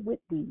die with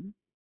thee,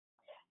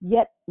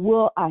 yet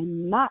will I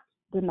not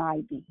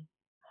deny thee.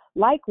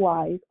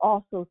 Likewise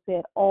also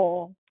said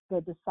all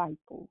the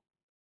disciples.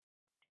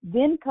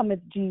 Then cometh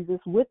Jesus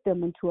with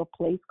them into a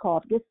place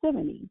called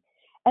Gethsemane,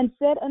 and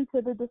said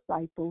unto the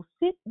disciples,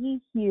 sit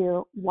ye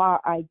here while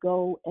I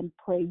go and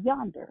pray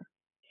yonder.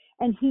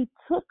 And he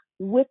took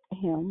with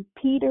him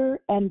Peter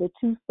and the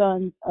two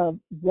sons of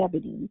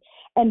Zebedee,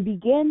 and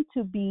began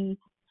to be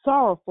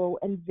sorrowful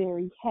and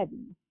very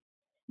heavy.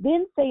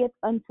 Then saith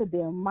unto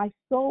them, my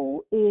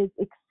soul is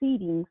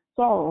exceeding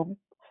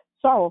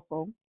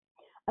sorrowful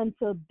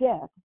until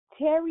death.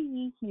 Tarry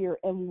ye here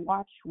and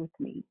watch with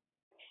me.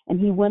 And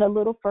he went a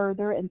little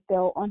further and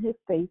fell on his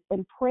face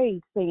and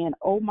prayed, saying,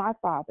 O my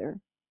Father,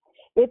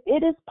 if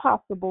it is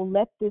possible,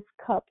 let this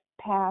cup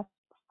pass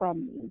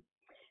from me.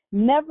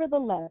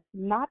 Nevertheless,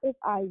 not as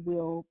I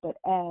will, but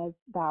as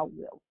thou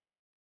wilt.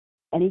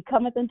 And he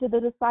cometh unto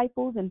the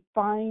disciples and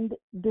find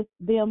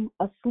them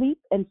asleep,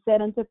 and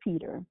said unto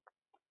Peter,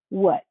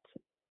 what?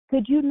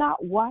 Could you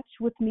not watch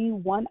with me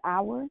 1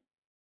 hour?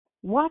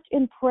 Watch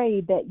and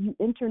pray that you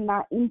enter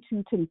not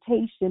into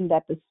temptation,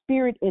 that the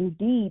spirit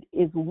indeed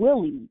is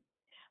willing,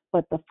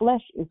 but the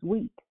flesh is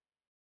weak.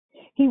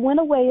 He went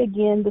away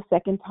again the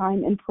second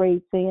time and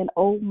prayed, saying,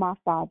 O my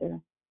Father,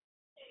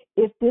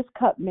 if this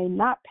cup may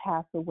not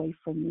pass away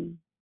from me,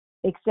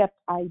 except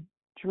I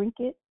drink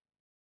it,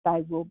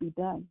 thy will be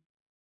done.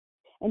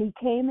 And he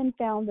came and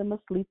found them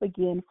asleep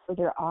again, for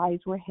their eyes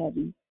were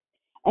heavy.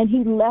 And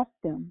he left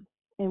them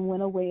and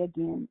went away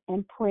again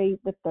and prayed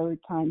the third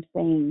time,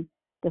 saying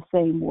the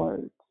same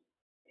words.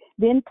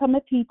 Then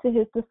cometh he to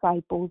his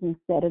disciples and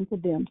said unto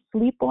them,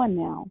 sleep on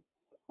now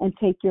and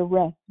take your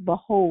rest.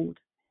 Behold,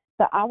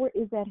 the hour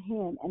is at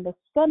hand, and the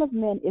Son of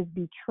Man is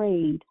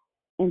betrayed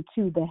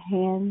into the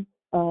hands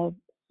of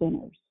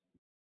sinners.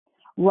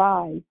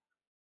 Rise,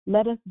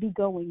 let us be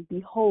going.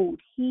 Behold,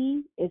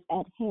 he is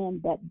at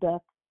hand that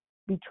doth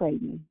betray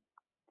me.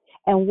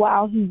 And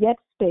while he yet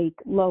spake,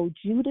 lo,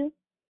 Judas,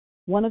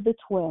 one of the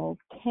 12,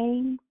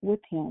 came with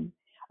him,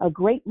 a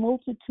great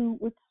multitude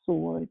with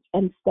swords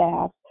and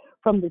staffs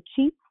from the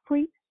chief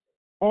priests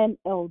and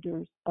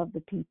elders of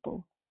the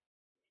people.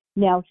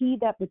 Now he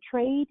that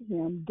betrayed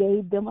him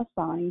gave them a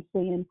sign,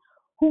 saying,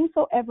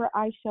 whomsoever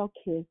I shall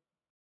kiss,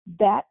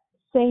 that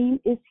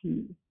same is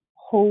he,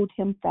 hold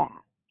him fast.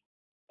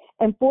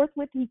 And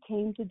forthwith he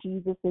came to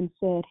Jesus and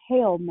said,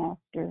 Hail,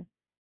 Master,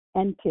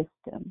 and kissed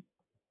him.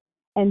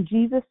 And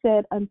Jesus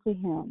said unto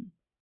him,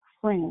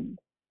 Friend,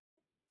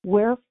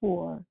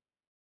 Wherefore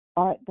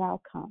art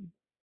thou come?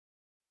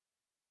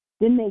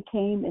 Then they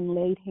came and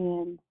laid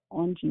hands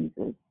on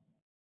Jesus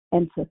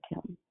and took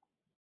him.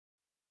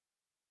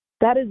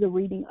 That is a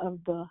reading of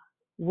the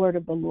word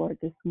of the Lord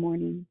this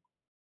morning.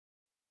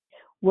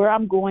 Where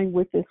I'm going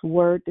with this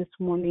word this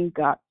morning,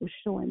 God was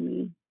showing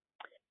me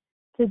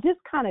to just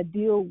kind of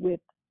deal with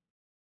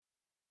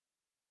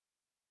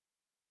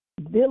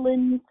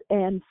villains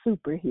and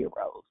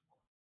superheroes.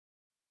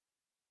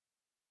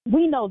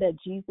 We know that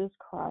Jesus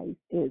Christ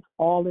is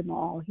all in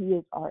all. He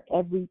is our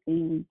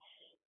everything.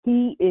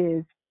 He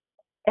is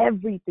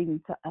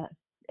everything to us.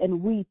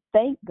 And we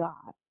thank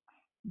God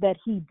that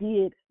he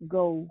did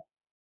go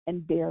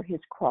and bear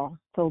his cross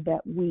so that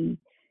we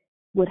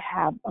would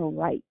have a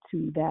right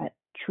to that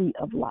tree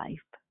of life.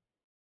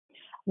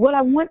 What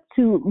I want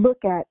to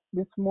look at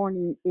this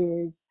morning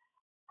is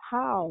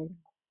how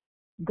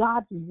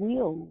God's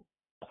will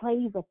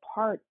plays a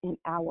part in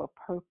our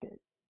purpose.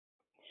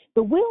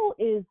 The will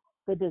is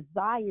the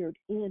desired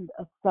end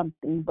of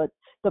something, but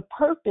the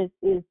purpose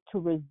is to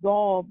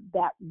resolve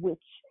that which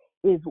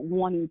is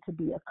wanting to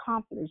be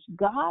accomplished.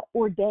 God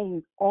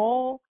ordains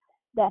all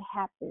that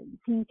happens.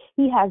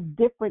 He has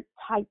different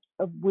types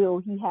of will.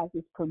 He has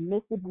his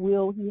permissive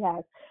will. He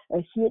has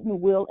a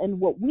hidden will. And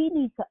what we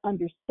need to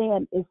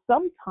understand is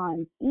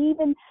sometimes,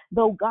 even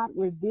though God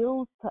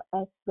reveals to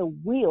us the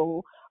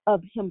will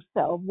of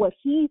himself, what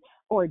he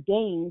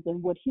ordains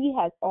and what he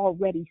has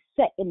already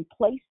set in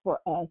place for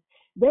us,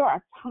 there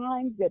are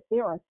times that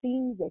there are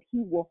things that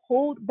he will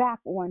hold back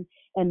on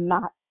and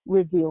not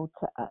reveal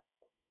to us.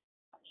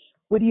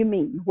 What do you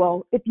mean?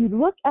 Well, if you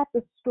look at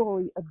the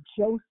story of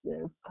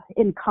Joseph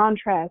in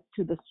contrast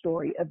to the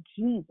story of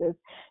Jesus,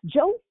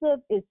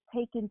 Joseph is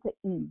taken to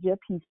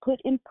Egypt. He's put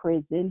in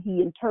prison.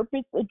 He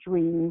interprets a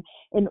dream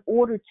in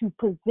order to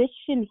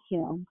position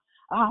him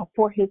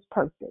for his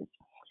purpose.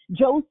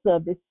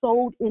 Joseph is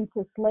sold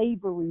into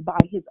slavery by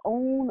his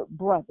own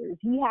brothers.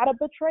 He had a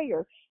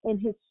betrayer in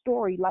his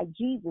story like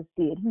Jesus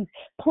did. He's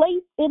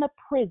placed in a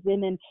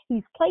prison, and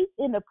he's placed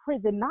in a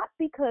prison not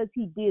because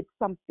he did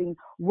something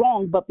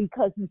wrong, but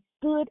because he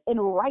stood in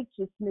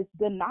righteousness,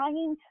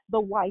 denying the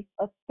wife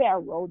of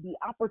Pharaoh the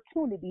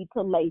opportunity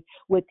to lay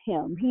with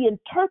him. He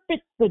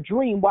interprets the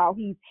dream while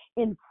he's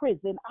in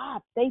prison.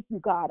 Thank you,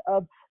 God,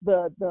 of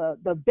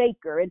the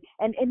baker.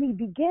 And he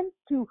begins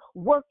to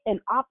work and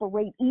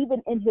operate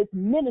even in his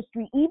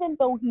ministry, even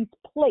though he's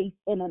placed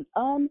in an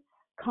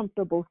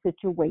uncomfortable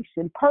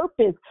situation.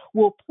 Purpose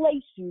will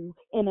place you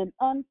in an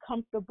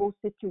uncomfortable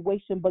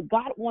situation, but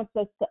God wants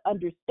us to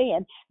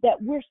understand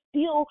that we're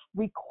still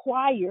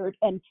required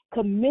and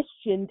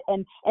commissioned,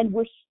 and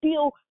we're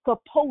still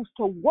supposed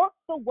to work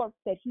the work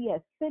that he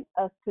has sent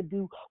us to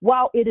do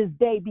while it is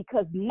day,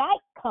 because night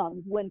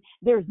comes when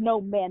there's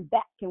no man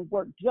that can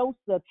work.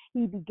 Joseph,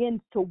 he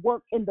begins to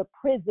work in the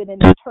prison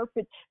and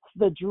interprets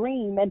the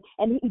dream,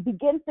 and he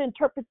begins to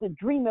interpret the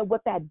dream, and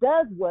what that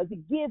does was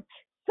it gives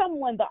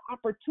someone the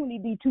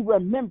opportunity to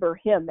remember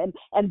him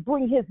and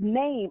bring his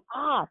name,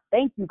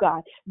 thank you,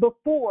 God,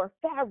 before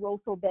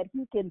Pharaoh so that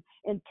he can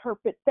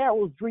interpret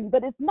Pharaoh's dream.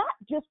 But it's not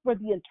just for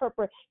the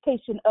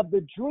interpretation of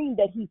the dream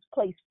that he's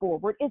placed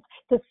forward. It's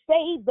to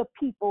save the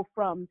people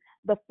from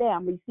the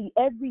family. See,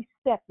 every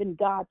step in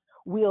God's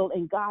will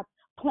and God's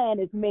plan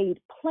is made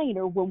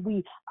plainer when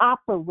we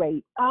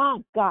operate,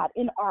 God,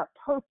 in our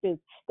purpose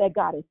that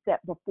God has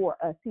set before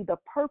us. See, the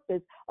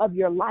purpose of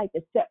your life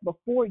is set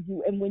before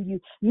you. And when you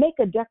make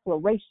a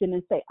declaration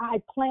and say,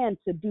 I plan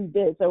to do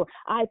this, or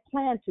I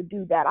plan to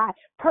do that, I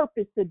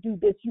purpose to do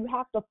this, you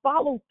have to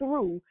follow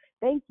through,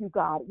 thank you,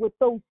 God, with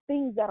those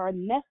things that are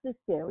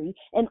necessary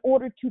in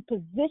order to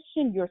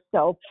position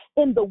yourself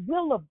in the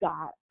will of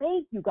God.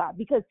 Thank you, God,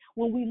 because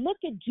when we look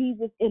at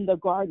Jesus in the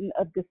Garden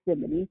of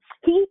Gethsemane,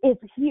 he is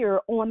here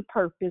on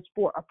purpose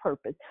for a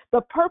purpose.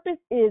 The purpose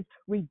is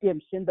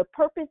redemption. The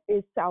purpose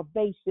is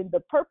salvation.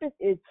 The purpose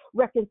is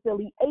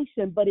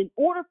reconciliation. But in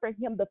order for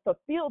him to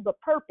fulfill the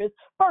purpose,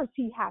 first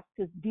he has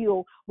to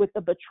deal with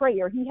the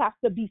betrayer. He has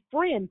to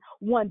befriend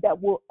one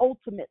that will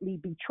ultimately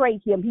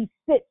betray him. He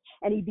sits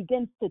and he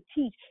begins to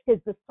teach his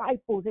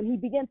disciples, and he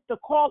begins to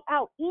call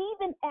out,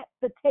 even at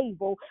the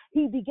table,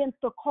 he begins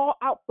to call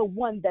out the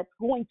one that's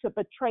going to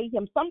betray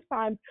him.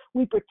 Sometimes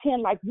we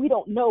pretend like we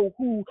don't know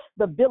who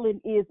the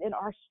villain is in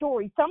our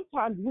story.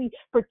 Sometimes we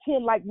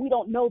pretend like we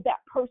don't know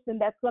that person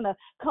that's going to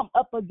come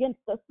up against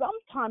us.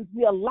 Sometimes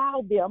we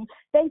allow them,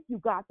 thank you,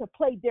 God, to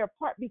play their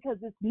part because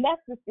it's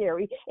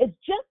necessary. It's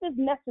just as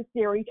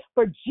necessary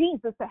for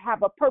Jesus to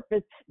have a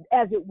purpose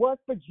as it was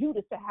for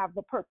Judas to have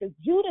the purpose.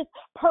 Judas'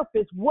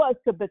 purpose was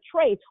to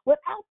betray.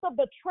 Without the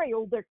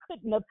betrayal, there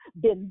couldn't have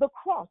been the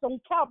cross.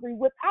 On Calvary,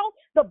 victory. Without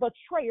the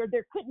betrayer,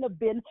 there couldn't have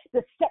been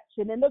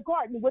deception in the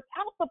garden.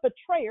 Without the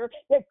betrayer,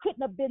 there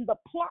couldn't have been the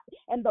plot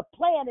and the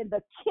plan and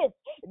the kiss.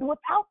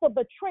 Without the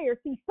betrayer,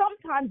 see,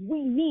 sometimes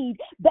we need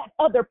that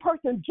other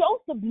person.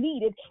 Joseph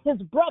needed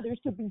his brothers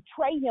to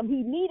betray him.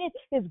 He needed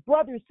his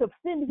brothers to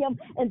send him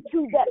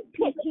into that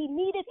pit. He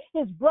needed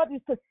his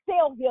brothers to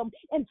sell him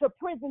into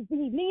prison.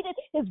 He needed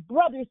his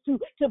brothers to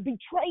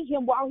betray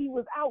him while he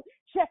was out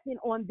checking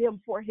on them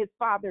for his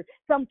father.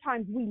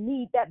 Sometimes we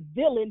need that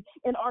villain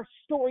in our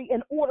story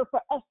in order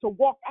for us to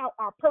walk out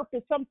our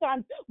purpose.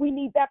 Sometimes we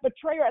need that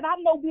betrayer. And I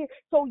know we're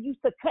so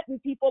used to cutting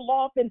people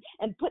off and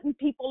putting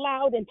people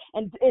out and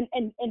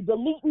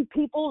deleting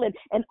people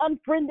and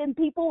unfriending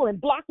people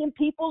and blocking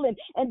people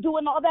and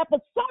doing all that.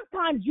 But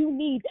sometimes you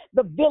need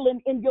the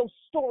villain in your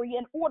story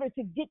in order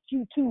to get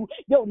you to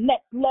your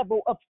next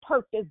level of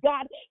purpose.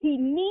 God, he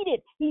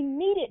needed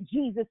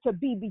Jesus to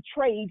be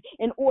betrayed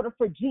in order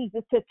for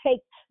Jesus to take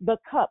the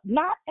cup,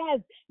 not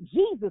as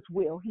Jesus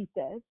will, he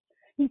says.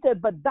 He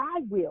said, but thy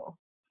will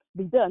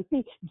be done.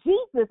 See,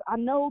 Jesus, I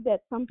know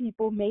that some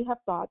people may have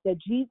thought that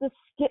Jesus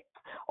skipped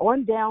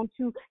on down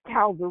to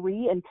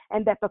Calvary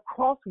and that the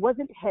cross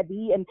wasn't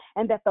heavy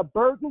and that the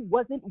burden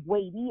wasn't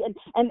weighty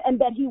and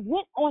that he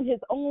went on his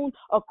own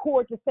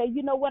accord to say,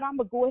 you know what, I'm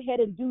going to go ahead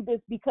and do this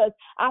because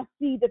I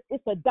see that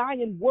it's a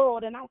dying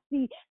world and I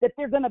see that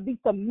there are going to be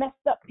some messed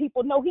up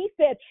people. No, he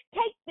said,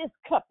 take this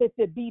cup if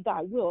it be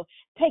thy will.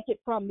 Take it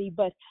from me.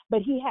 But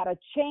he had a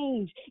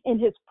change in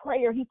his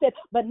prayer. He said,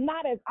 but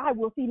not as I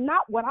will. See,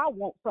 not what I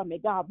want from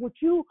it, God, what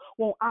you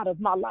want out of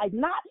my life,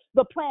 not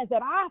the plans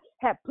that I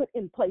have put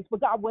in place,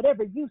 but God,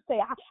 whatever you say,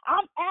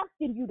 I'm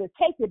asking you to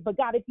take it, but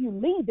God, if you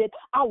leave it,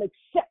 I'll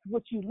accept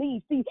what you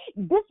leave. See,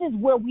 this is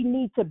where we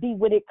need to be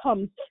when it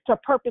comes to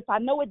purpose. I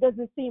know it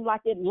doesn't seem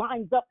like it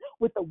lines up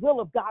with the will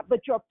of God,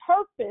 but your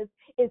purpose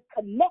is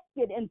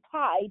connected and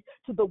tied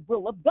to the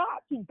will of God.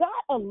 See, God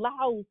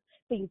allows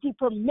things. He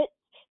permits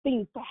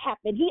things to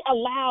happen. He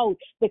allowed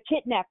the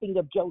kidnapping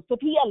of Joseph.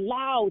 He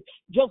allowed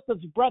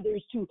Joseph's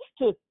brothers to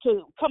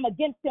come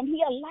against him.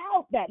 He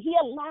allowed that. He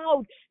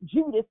allowed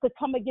Judas to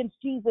come against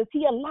Jesus.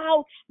 He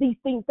allowed these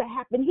things to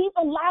happen. He's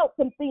allowed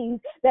some things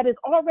that has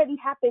already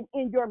happened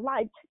in your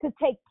life to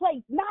take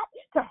place, not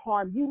to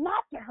harm you,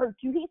 not to hurt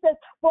you. He says,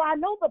 for I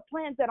know the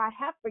plans that I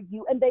have for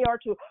you, and they are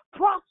to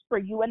prosper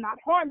you and not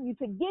harm you,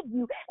 to give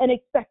you an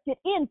expected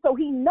end. So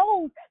he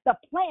knows the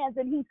plans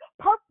and he's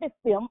purposed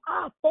them.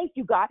 Thank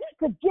you, God,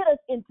 to get us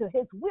into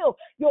his will.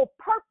 Your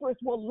purpose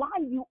will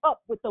line you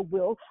up with the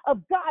will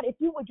of God if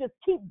you would just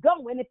keep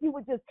going, if you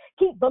would just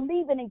keep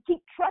believing and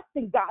keep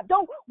trusting God.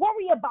 Don't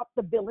worry about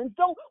the villains.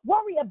 Don't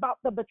worry about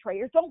the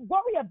betrayers. Don't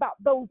worry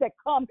about those that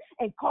come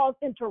and cause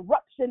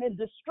interruption and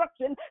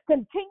destruction.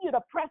 Continue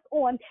to press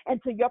on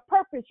into your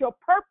purpose. Your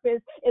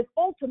purpose is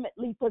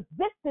ultimately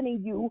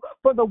positioning you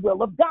for the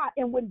will of God.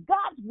 And when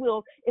God's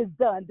will is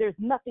done, there's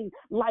nothing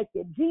like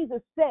it.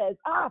 Jesus says,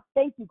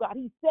 thank you, God.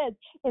 He says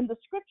in the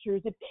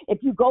scriptures, if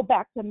you go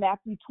back to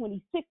Matthew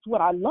 26,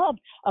 what I loved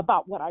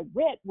about what I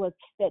read was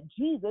that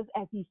Jesus,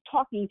 as he's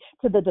talking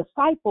to the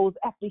disciples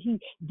after he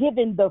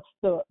given the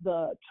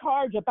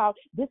charge about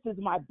this is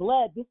my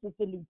blood, this is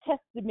the New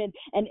Testament,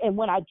 and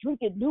when I drink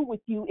it new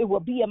with you, it will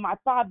be in my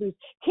Father's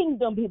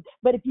kingdom.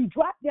 But if you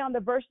drop down to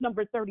verse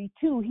number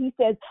 32, he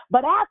says,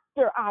 but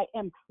after I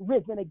am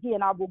risen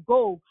again, I will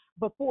go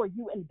before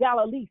you in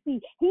Galilee.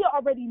 See, he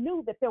already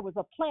knew that there was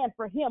a plan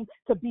for him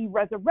to be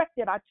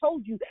resurrected. I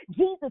told you,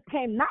 Jesus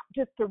came not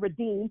just to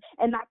redeem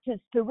and not just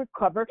to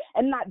recover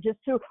and not just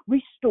to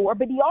restore,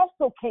 but he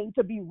also came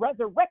to be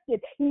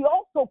resurrected. He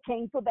also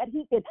came so that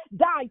he could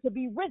die to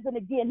be risen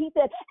again. He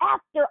said,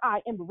 after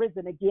I am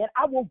risen again,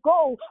 I will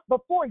go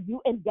before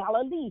you in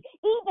Galilee.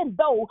 Even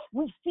though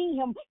we see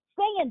him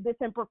saying this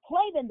and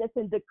proclaiming this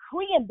and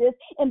decreeing this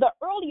in the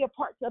earlier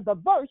parts of the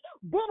verse,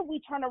 then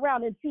we turn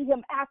around and see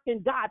him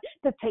asking God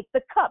to take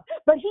the cup.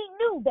 But he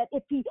knew that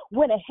if he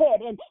went ahead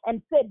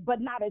and said,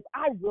 but not as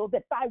I will,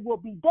 that thy will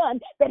be done,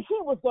 that he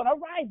was going to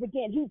rise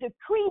again. He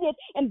decreed it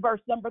in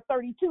verse number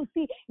 32.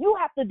 See, you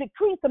have to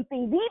decree some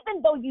things,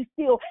 even though you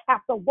still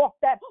have to walk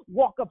that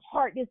walk of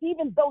hardness,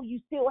 even though you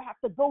still have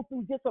to go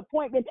through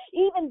disappointment,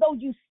 even though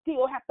you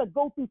still have to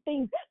go through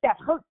things that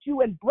hurt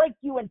you and break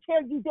you and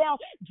tear you down.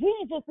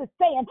 Jesus is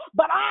saying,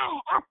 but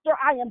after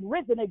I am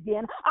risen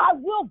again, I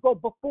will go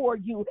before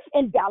you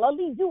in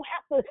Galilee. You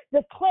have to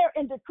declare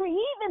and decree,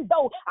 even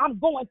though I'm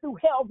going through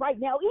hell right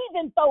now,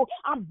 even though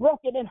I'm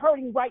broken and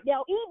hurting right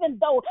now, even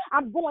though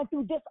I'm going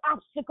through this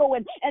obstacle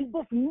and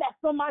this mess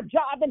on my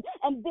job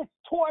and this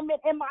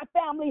torment in my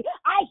family,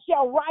 I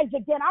shall rise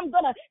again. I'm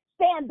going to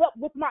stand up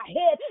with my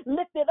head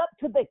lifted up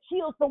to the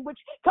hills from which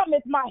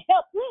cometh my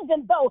help.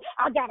 Even though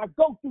I got to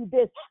go through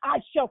this, I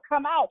shall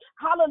come out.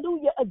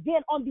 Hallelujah.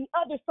 Again, on the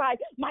other side,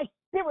 my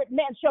spirit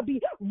man shall be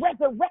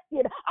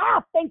resurrected.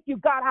 Thank you,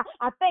 God.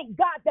 I thank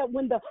God that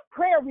when the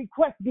prayer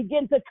requests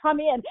begin to come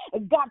in,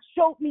 God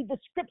showed me the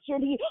scripture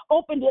and he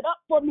opened it up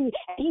for me.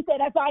 And he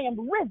said, as I am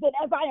risen,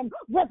 as I am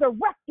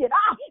resurrected,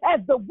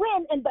 as the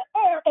wind and the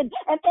air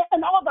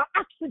and all the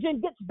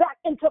oxygen gets back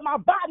into my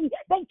body.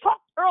 They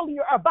talked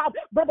earlier about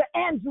Brother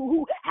Andrew,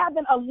 who had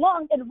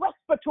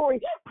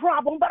respiratory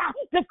problem, but I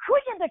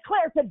decree and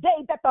declare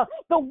today that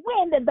the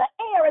wind and the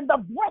air and the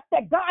breath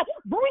that God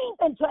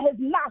breathed into his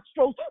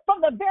nostrils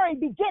from the very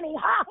beginning,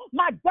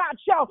 my God,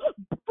 shall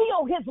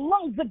fill his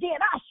lungs again.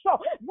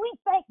 We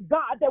thank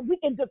God that we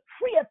can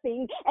decree a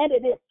thing and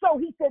it is so.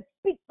 He says,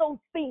 speak those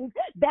things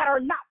that are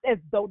not as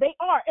though they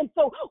are. And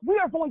so we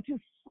are going to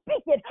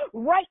speak it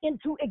right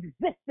into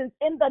existence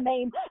in the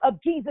name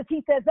of Jesus.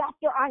 He says,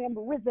 after I am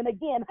risen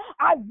again,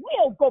 I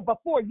will go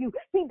before you.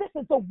 See, this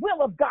is the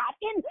will of God.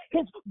 In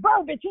his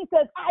verbiage, he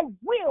says, I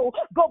will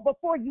go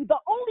before you. The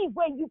only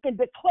way you can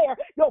declare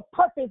your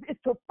purpose is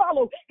to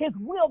follow his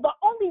will. The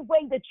only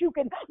way that you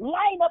can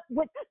line up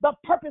with the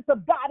purpose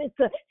of God is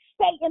to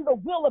stay in the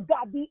will of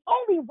God. The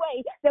only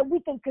way that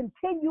we can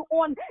continue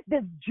on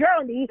this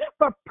journey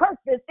for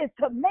purpose is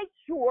to make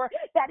sure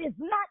that it's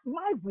not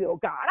my will,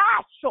 God.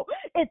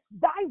 It's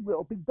thy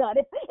will be done.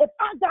 If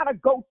I gotta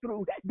go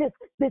through this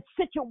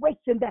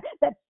situation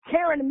that's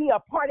tearing me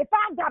apart, if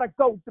I gotta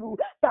go through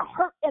the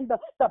hurt and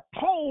the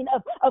pain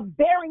of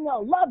burying a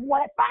loved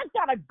one, if I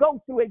gotta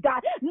go through it,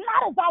 God,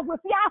 not as I would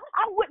see,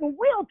 I wouldn't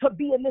will to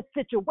be in this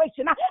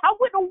situation. I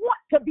wouldn't want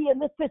to be in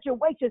this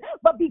situation,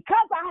 but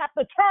because I have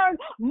to turn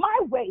my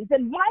ways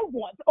and my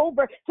wants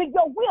over to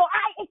your will,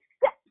 I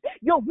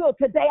accept your will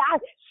today. I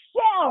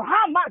shall,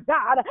 my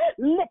God,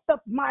 lift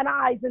up mine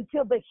eyes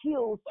until the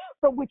hills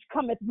from which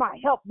cometh my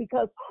help,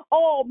 because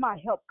all my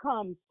help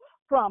comes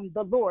from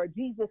the Lord.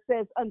 Jesus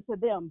says unto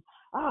them,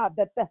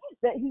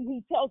 that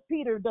he tells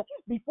Peter that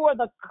before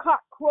the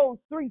cock crows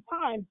 3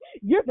 times,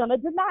 you're going to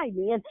deny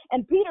me.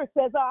 And Peter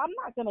says, I'm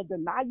not going to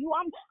deny you.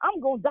 I'm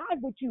going to die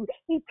with you.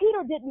 See,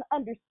 Peter didn't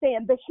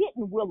understand the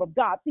hidden will of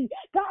God. See,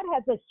 God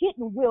has a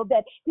hidden will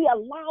that he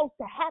allows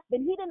to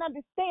happen. He didn't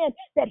understand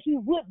that he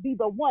would be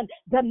the one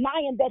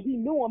denying that he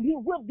knew him. He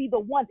will be the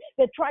one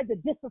that tried to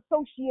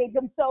disassociate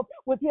himself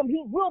with him.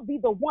 He will be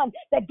the one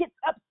that gets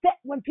upset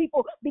when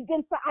people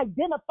begin to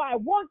identify.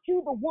 Weren't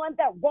you the one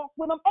that walked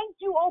with him? Ain't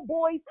you, oh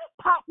boy's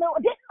partner?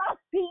 Didn't I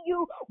see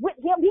you with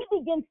him? He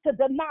begins to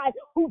deny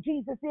who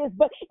Jesus is.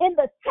 But in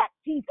the text,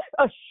 he's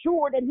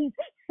assured and he's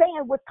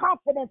saying with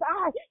confidence,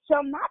 I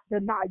shall not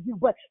deny you.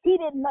 But he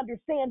didn't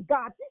understand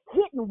God's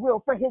hidden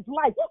will for his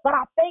life. But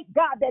I thank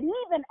God that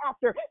even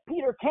after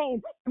Peter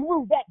came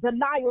through that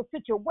denial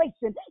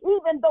situation,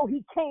 even though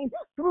he came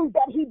through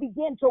that, he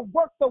began to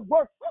work the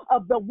works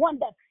of the one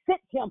that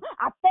sent him.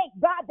 I thank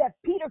God that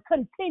Peter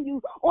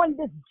continued on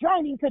this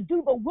journey to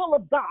do the will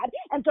of God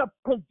and to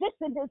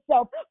position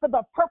himself for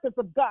the purpose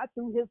of God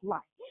through his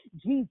life.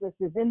 Jesus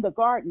is in the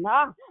garden.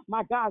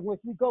 My God, as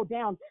we go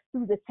down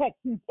through the text,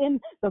 he's in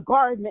the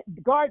garden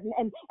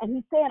and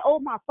he's saying, oh,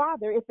 my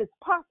Father, if it's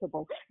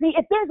possible. See,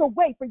 if there's a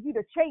way for you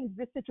to change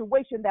this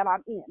situation that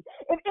I'm in,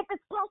 if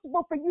it's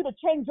possible for you to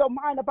change your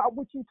mind about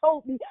what you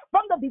told me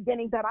from the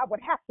beginning that I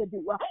would have to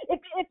do, if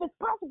it's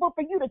possible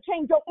for you to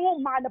change your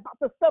own mind about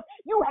the stuff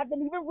you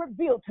haven't even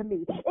revealed to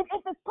me, if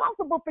it's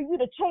possible for you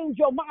to change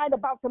your mind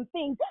about some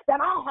things that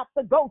I have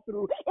to go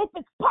through, if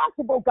it's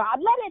possible, God,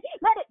 let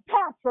it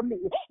pass from me.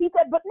 He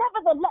said, but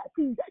nevertheless,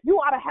 you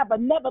ought to have a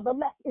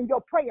nevertheless in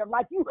your prayer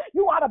life. You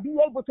ought to be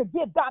able to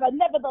give God a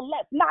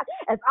nevertheless, not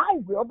as I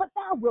will, but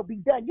thy will be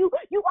done. You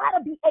ought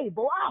to be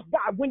able,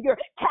 God, when you're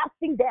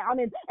casting down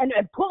and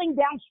pulling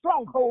down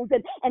strongholds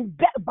and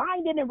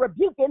binding and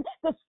rebuking,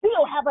 to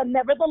still have a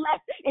nevertheless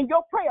in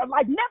your prayer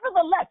life.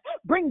 Nevertheless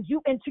brings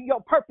you into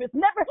your purpose.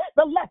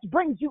 Nevertheless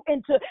brings you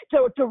into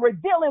to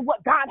revealing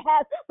what God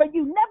has for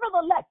you.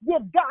 Nevertheless,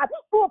 give God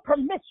full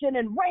permission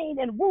and reign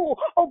and rule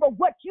over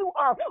what you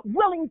are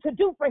willing to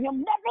do for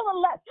him.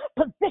 Nevertheless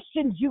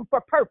positions you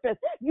for purpose.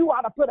 You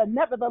ought to put a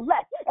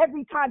nevertheless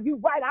every time you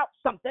write out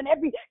something,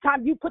 every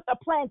time you put the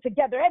plan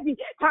together, every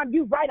time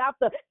you write out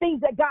the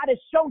things that God has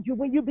showed you.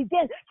 When you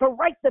begin to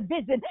write the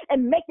vision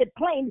and make it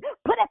plain,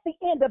 put at the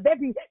end of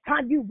every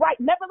time you write,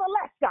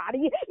 nevertheless, God,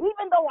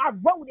 even though I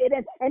wrote it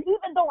and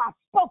even though I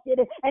spoke it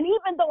and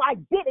even though I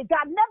did it,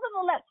 God,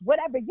 nevertheless,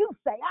 whatever you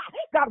say,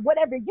 God,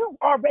 whatever you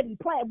already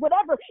planned,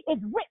 whatever is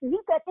written, he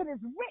said it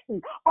is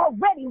written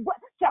already what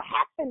shall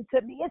happen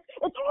to me.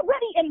 It's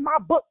already in my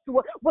books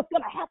what's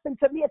going to happen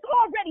to me. It's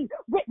already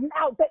written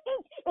out. The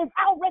ink is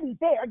already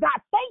there. God,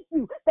 thank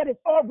you that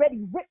it's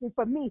already written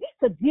for me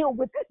to deal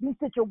with these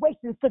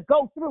situations, to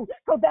go through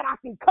so that I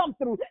can come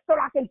through, so that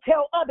I can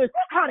tell others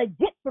how to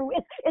get through.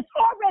 It's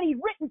already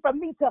written for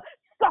me to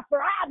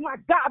suffer. My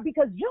God,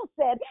 because you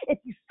said if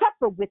you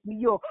suffer with me,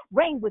 you'll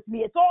reign with me.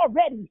 It's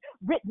already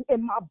written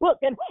in my book.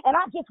 And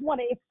I just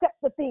want to accept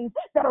the things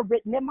that are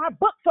written in my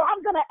book. So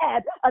I'm going to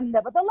add a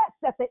nevertheless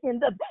at the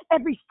end of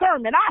every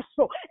sermon.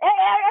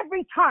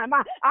 Every time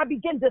I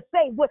begin to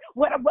say what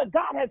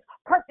God has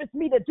purposed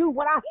me to do,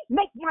 when I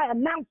make my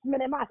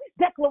announcement and my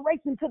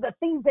declaration to the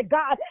things that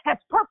God has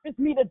purposed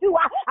me to do,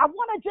 I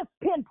want to just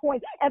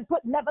pinpoint and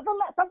put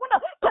nevertheless. I want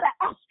to put an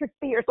asterisk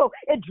there so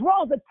it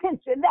draws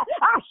attention. That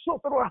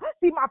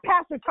see, my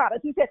pastor taught us.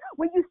 He said,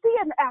 when you see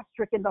an asterisk,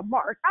 metric and the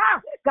mark,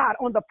 God,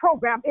 on the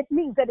program, it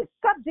means that it's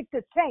subject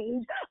to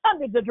change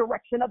under the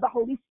direction of the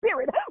Holy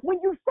Spirit. When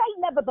you say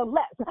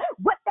nevertheless,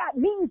 what that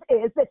means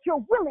is that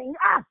you're willing,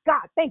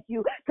 God, thank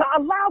you, to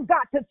allow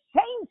God to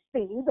change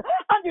things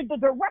under the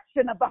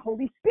direction of the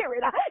Holy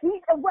Spirit.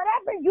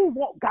 Whatever you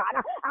want, God.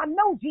 I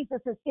know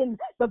Jesus is in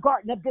the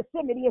Garden of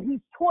Gethsemane and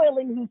he's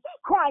toiling, he's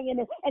crying,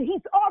 and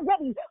he's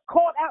already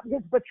called out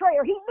his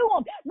betrayer. He knew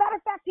him. Matter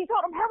of fact, he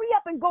told him, hurry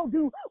up and go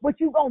do what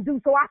you gonna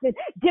do so I can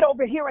get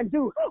over here and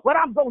do what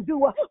I'm gonna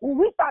do.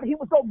 We thought he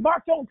was gonna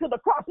march on to the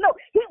cross. No,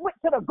 he went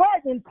to the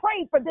garden and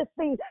prayed for this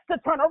thing to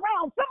turn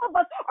around. Some of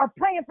us are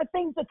praying for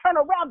things to turn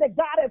around that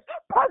God has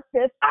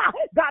purposed,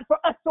 God, for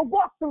us to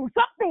walk through.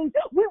 Some things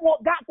we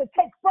want God to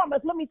take from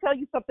us. Let me tell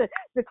you something.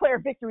 Declare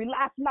victory.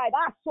 Last night,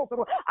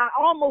 I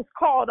almost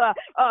called,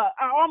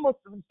 I almost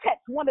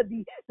text one of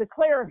the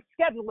Declare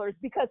schedulers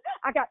because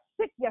I got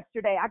sick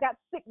yesterday. I got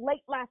sick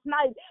late last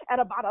night at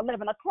about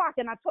 11 o'clock,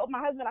 and I told my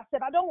husband, I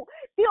said, I don't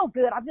feel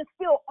good. I just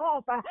feel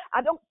off.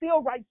 I don't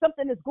feel right.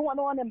 Something is going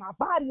on in my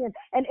body,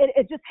 and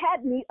it just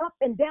had me up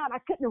and down. I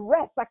couldn't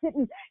rest. I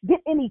couldn't get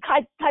any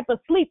type of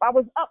sleep. I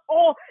was up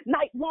all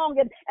night long,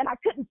 and I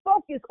couldn't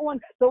focus on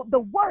the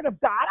word of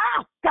God.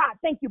 God,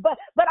 thank you. But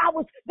I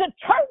was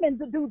determined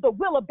to do the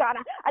will of God.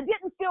 I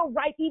didn't feel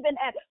right even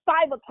at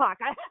 5 o'clock.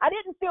 I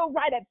didn't feel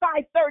right at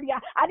 5:30.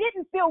 I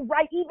didn't feel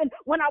right even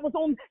when I was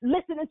on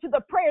listening to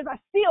the prayers. I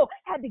still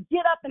had to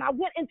get up, and I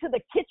went into the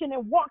kitchen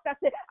and walked. I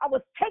said I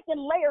was taking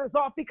layers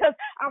off because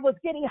I was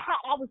getting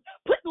hot. I was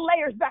putting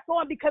layers back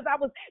on because I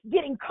was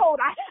getting cold.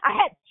 I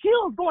had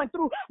chills going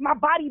through my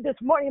body this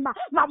morning.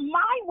 My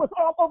mind was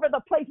all over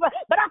the place. But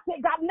I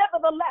said, God,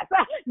 nevertheless,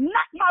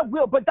 not my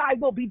will, but thy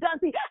will be done.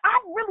 See, I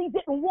really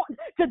didn't want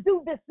to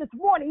do this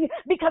morning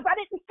because I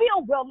didn't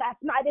feel well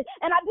last night,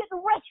 and I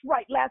didn't rest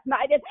right last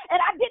night, and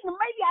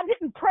maybe I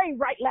didn't pray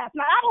right last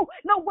night. I don't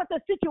know what the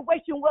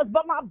situation was,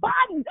 but my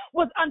body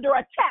was under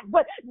attack.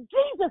 But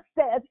Jesus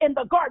says in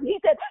the garden, he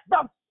said,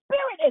 the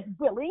spirit is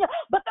willing,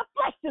 but the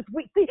flesh is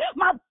weak. See,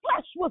 my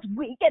flesh was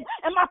weak, and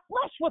my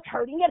flesh was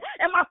hurting,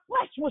 and my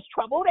flesh was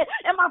troubled,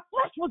 and my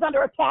flesh was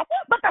under attack.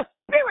 But the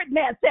spirit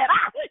man said,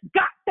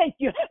 God, thank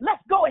you.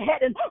 Let's go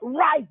ahead and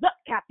rise up,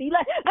 Kathy.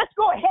 Let's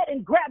go ahead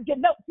and grab your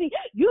notes. See,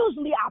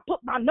 usually I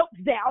put my notes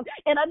down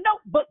in a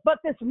notebook, but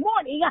this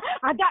morning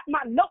I got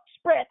my notes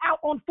spread out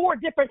on 4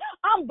 different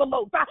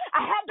envelopes.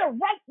 I had to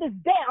write this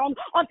down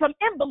on some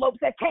envelopes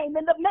that came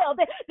in the mail.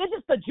 They're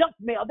just a junk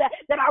mail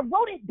that I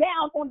wrote it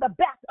down on the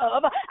back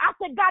of. I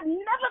said, God,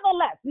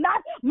 nevertheless, not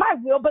my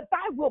will, but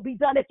thy will be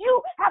done. If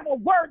you have a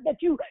word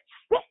that you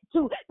sent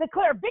to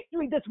declare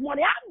victory this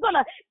morning, I'm going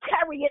to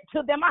carry it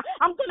to them.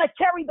 I'm going to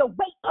carry the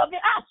weight of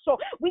it. So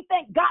we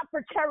thank God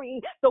for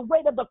carrying the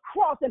weight of the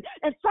cross. And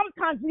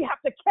sometimes we have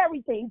to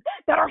carry things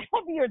that are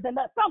heavier than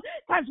us.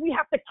 Sometimes we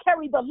have to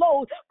carry the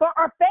load for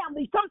our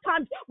family.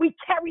 Sometimes we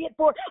carry it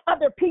for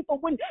other people.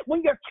 When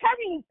you're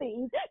carrying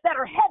things that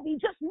are heavy,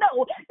 just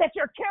know that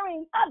you're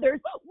carrying others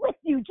with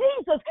you.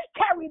 Jesus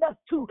carried us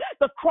to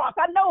the cross.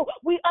 I know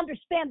we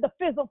understand the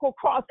physical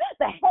cross,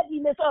 the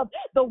heaviness of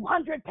the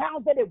 100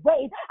 pounds that it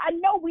weighed. I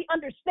know we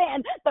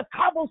understand the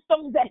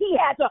cobblestones that he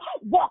had to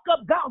walk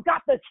up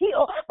Golgotha's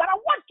hill, but I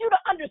want you to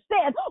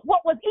understand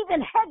what was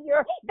even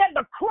heavier than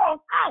the cross.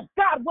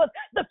 God, was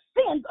the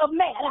sins of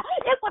man.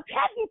 It was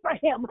heavy for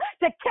him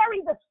to carry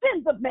the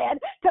sins of man,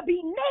 to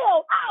be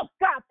nailed.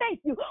 God,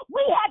 thank you.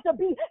 We had to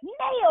be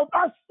nailed.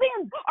 Our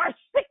sins, our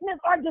sickness,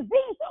 our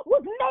disease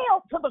was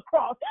nailed to the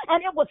cross,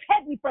 and it was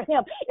heavy for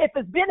him. If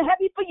it's been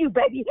heavy for you,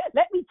 baby,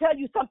 let me tell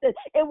you something.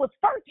 It was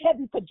first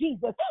heavy for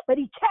Jesus, but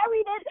he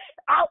carried it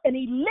out and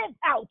he lived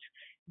out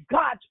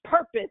God's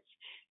purpose,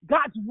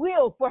 God's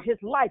will for his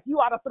life. You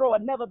ought to throw a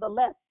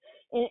nevertheless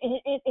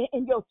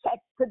in your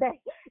text today.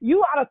 You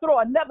ought to throw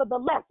a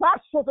nevertheless.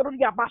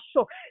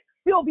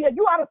 Sylvia,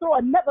 you ought to throw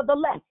a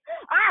nevertheless.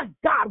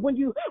 God, when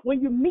you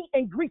meet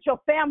and greet your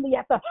family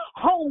at the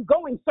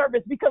homegoing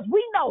service, because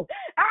we know,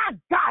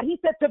 God, he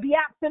said to be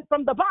absent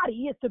from the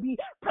body is to be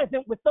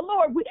present with the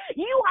Lord.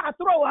 You ought to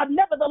throw a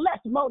nevertheless,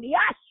 Moni.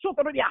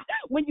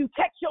 When you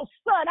text your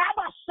son,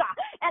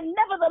 and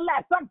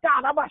nevertheless,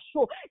 God,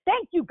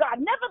 thank you,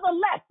 God.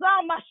 Nevertheless,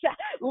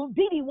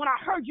 Didi, when I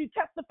heard you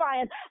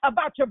testifying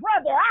about your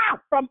brother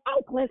from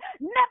Oakland,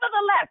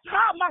 nevertheless,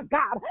 oh my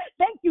God,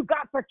 thank you,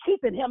 God, for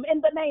keeping him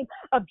in the name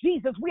of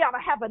Jesus. We ought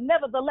to have a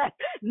nevertheless,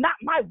 not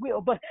my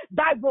will, but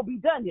thy will be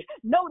done.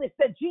 Notice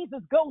that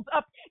Jesus goes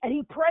up and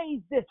he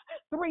prays this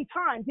 3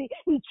 times.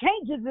 He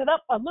changes it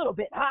up a little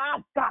bit.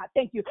 God,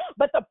 thank you.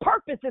 But the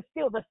purpose is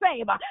still the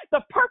same.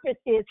 The purpose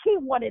is he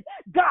wanted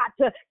God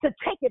to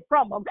take it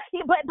from him.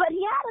 But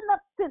he had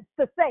enough sense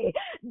to say,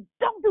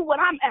 don't do what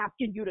I'm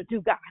asking you to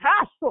do, God.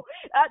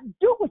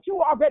 Do what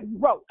you already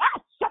wrote.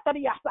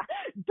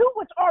 Do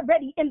what's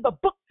already in the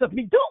books of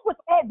me. Do what's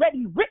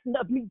already written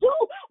of me. Do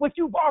what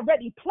you've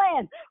already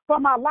planned for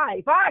my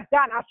life. God,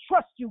 I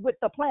trust you with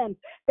the plans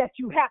that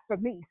you have for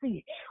me.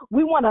 See,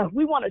 we wanna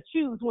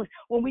choose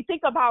when we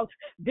think about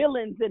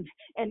villains and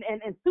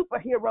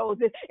superheroes.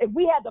 If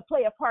we had to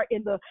play a part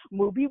in the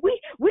movie, we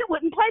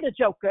wouldn't play the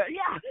Joker.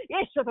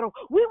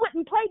 We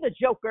wouldn't play the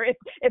Joker if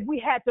we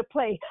had to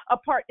play a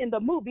part in the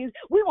movies.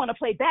 We want to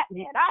play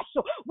Batman.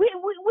 We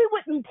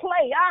wouldn't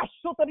play.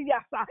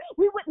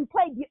 We wouldn't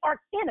play the arch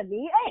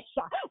enemy.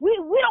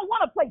 We don't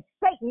want to play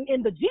Satan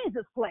in the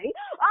Jesus play.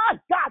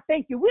 God,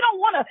 thank you. We don't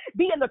want to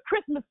be in the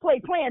Christmas play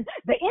playing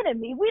the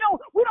enemy. We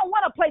don't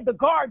want to play the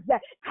guards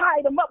that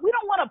tied him up. We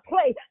don't want to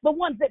play the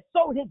ones that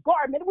sold his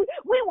garment.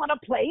 We want to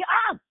play.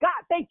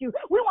 God, thank you.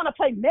 We want to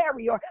play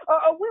Mary or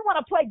we want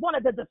to play one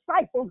of the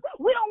disciples.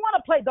 We don't want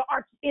to play the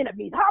arch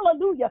enemies.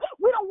 Hallelujah.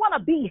 We don't want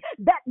to be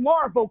that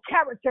Marvel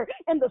character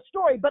in the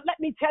story. But let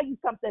me tell you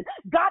something.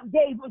 God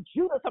gave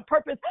Judas a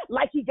purpose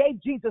like he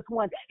gave Jesus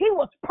one. He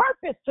was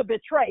purposed to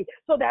betray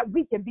so that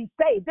we can be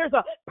saved. There's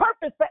a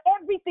purpose for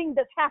everything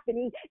that's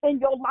happening in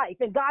your life.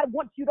 And God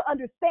wants you to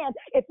understand,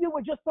 if you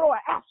would just throw an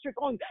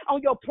asterisk on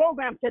your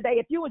program today,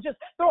 if you would just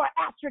throw an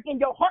asterisk in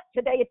your heart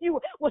today, if you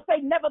would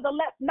say,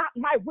 nevertheless, not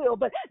my will,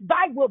 but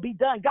thy will be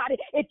done. God,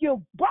 if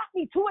you brought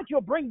me to it,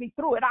 you'll bring me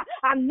through it.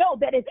 I know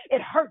that it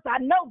hurts. I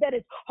know that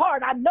it's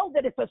hard. I know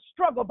that it's a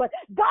struggle, but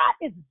God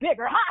is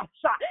bigger.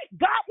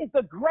 God is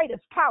the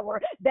greatest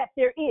power that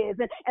there is.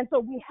 And so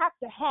we have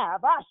to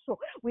have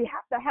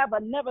a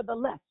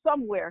nevertheless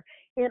somewhere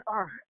in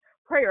our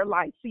prayer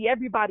life. See,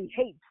 everybody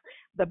hates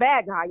the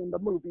bad guy in the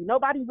movie.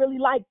 Nobody really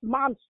likes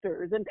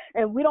monsters,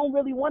 and we don't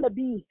really want to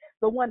be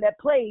the one that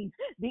plays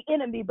the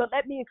enemy. But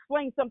let me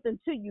explain something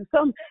to you.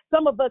 Some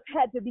of us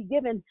had to be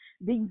given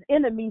these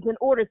enemies in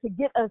order to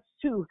get us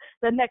to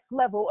the next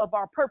level of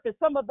our purpose.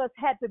 Some of us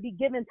had to be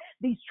given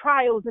these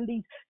trials and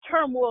these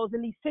turmoils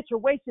and these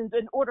situations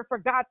in order for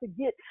God to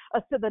get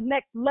us to the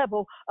next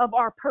level of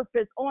our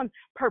purpose, on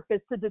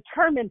purpose, to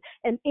determine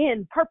an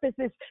end. Purpose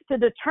is to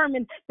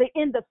determine the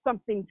end of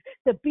something,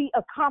 to be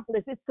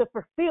accomplished. It's to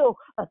fulfill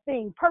a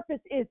thing. Purpose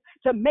is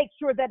to make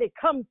sure that it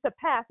comes to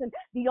pass. And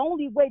the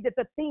only way that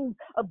the things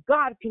of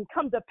God can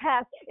come to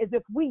pass is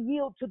if we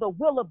yield to the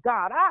will of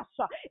God.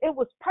 It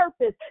was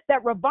purpose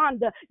that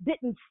Ravonda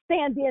didn't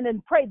stand in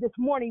and pray this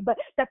morning, but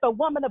that the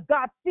woman of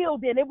God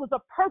filled in. It was a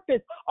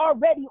purpose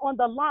already on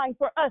the line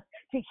for us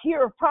to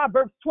hear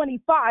Proverbs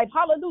 25.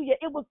 Hallelujah.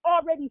 It was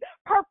already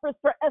purpose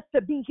for us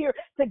to be here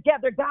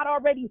together. God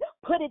already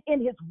put it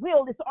in his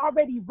will. It's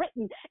already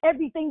written.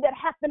 Everything that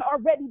happened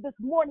already this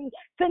morning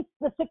since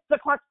the 6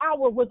 o'clock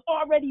hour was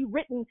already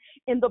written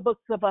in the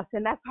books of us.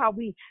 And that's how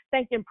we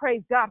thank and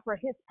praise God for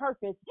his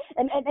purpose.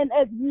 And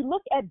as you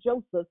look at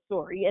Joseph's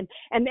story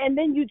and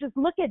then you just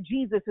look at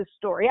Jesus's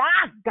story,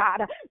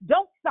 God,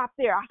 don't stop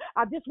there.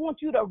 I just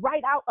want you to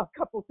write out a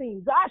couple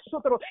things.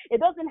 It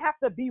doesn't have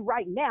to be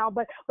right now,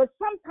 but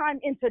sometime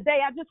in today,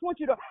 I just want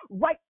you to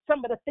write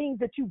some of the things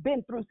that you've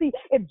been through. See,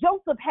 if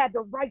Joseph had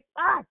to write,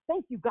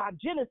 thank you, God,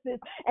 Genesis,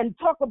 and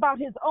talk about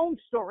his own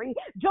story,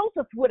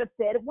 Joseph would have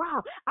said,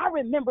 wow, I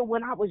remember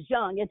when I was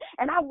young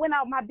and I went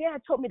out, my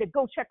dad told me to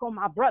go check on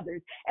my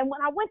brothers. And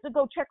when I went to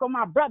go check on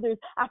my brothers,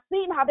 I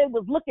seen how they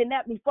was looking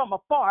at me from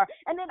afar.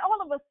 And then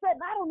all of a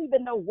sudden, I don't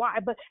even know why,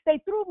 but they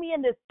threw me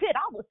in this pit.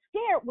 I was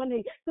scared when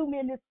they threw me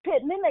in this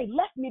pit. And then they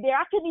left me there.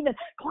 I couldn't even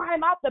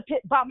climb out the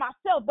pit by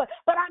myself, but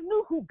I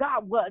knew who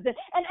God was.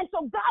 And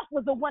so God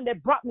was the one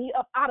that brought me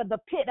up out of the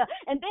pit.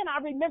 And then I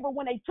remember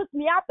when they took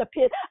me out the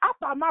pit, I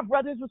thought my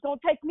brothers was going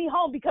to take me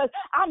home because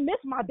I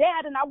missed my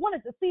dad and I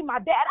wanted to see my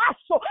dad.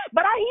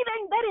 But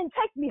they didn't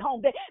take me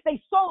home.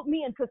 They sold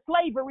me into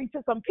slavery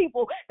to some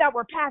people that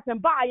were passing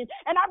by.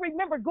 And I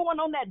remember going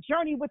on that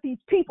journey with these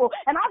people,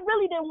 and I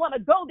really didn't want to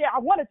go there. I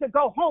wanted to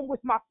go home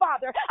with my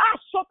father.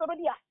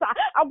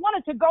 I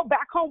wanted to go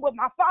back home with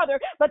my father,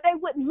 but they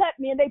wouldn't let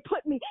me, and they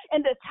put me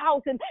in this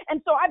house. And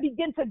so I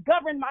began to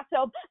govern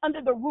myself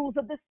under the rules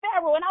of this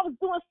Pharaoh, and I was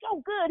doing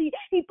so good.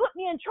 He put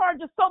me in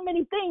charge of so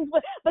many things,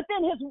 but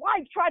then his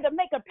wife tried to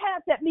make a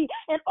pass at me,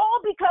 and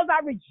all because I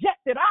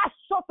rejected her,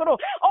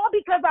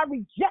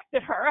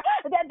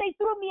 that they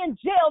threw me in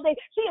jail.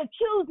 She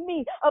accused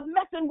me of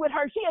messing with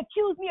her. She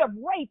accused me of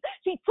rape.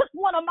 She took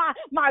one of my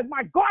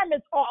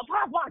garments off,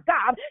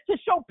 God, to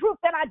show proof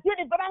that I did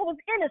it, but I was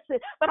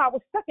innocent. But I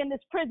was stuck in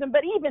this prison.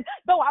 But even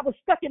though I was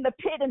stuck in the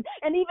pit, and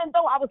even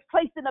though I was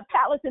placed in the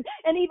palace, and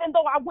even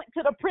though I went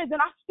to the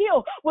prison, I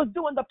still was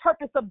doing the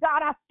purpose of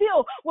God. I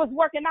still was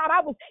working out.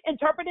 I was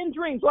interpreting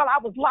dreams while I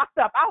was locked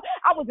up.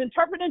 I was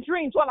interpreting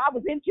dreams while I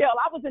was in jail.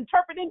 I was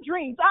interpreting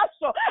dreams. I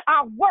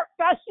worked.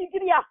 I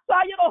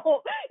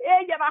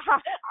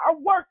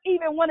worked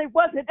even when it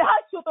wasn't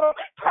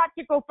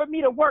practical for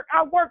me to work.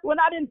 I worked when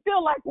I didn't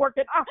feel like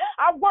working.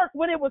 I worked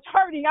when it was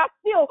hurting. I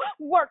still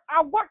worked.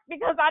 I worked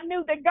because I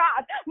knew that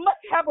God must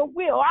have a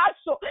will. I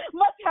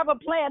must have a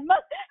plan,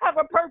 must have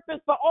a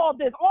purpose for all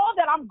this, all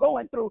that I'm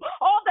going through,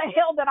 all the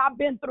hell that I've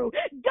been through.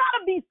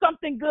 Gotta be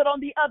something good on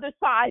the other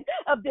side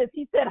of this.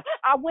 He said,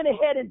 I went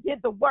ahead and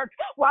did the work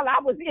while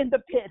I was in the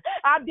pit.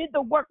 I did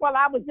the work while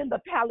I was in the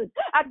palace.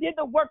 I did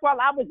the work while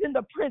I was in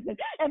the prison.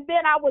 And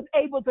then I was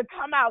able to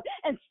come out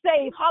and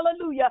save,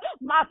 hallelujah,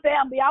 my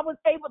family. I was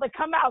able to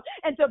come out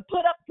and to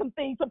put up some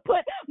things, to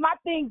put my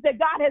things that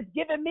God has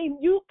given me.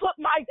 You put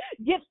my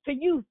gifts to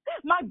use.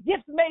 My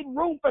gifts made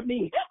room for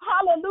me.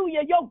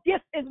 Hallelujah. Your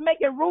gift is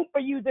making room for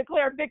you.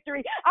 Declare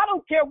victory. I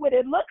don't care what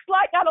it looks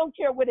like. I don't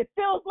care what it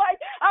feels like.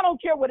 I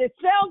don't care what it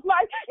sounds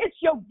like. It's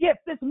your gift.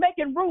 It's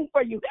making room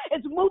for you.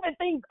 It's moving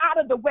things out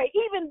of the way.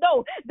 Even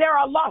though there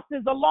are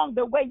losses along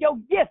the way, your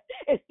gift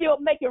is still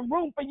making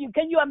room for you.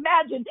 Can you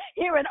imagine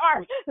hearing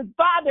our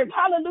Father,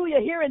 hallelujah,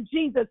 hearing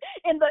Jesus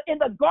in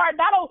the garden?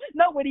 I don't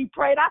know what he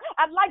prayed.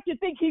 I'd like to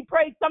think he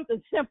prayed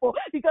something simple,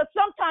 because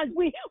sometimes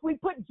we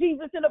put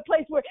Jesus in a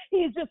place where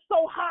he's just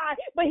so high,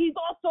 but he's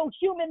also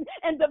human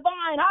and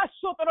divine.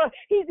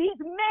 He's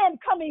man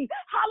coming,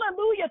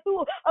 hallelujah,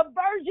 through a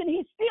virgin.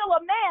 He's still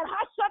a man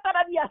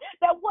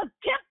that was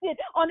tempted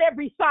on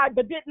every side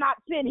but did not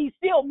sin. He's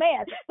still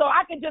man. So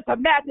I can just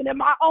imagine in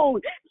my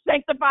own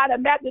sanctified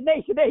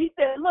imagination that he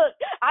said, look,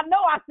 I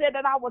know I said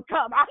that I would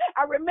come.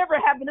 I remember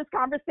having this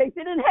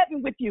conversation in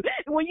heaven with you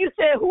when you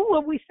said, who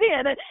will we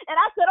send? And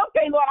I said,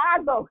 okay, Lord,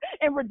 I'll go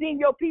and redeem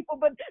your people.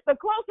 But the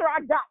closer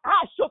I got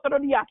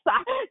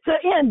to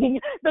ending,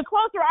 the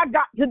closer I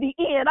got to the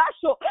end,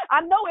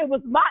 I know it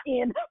was my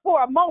end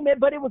for a moment,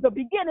 but it was the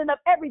beginning of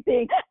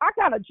everything. I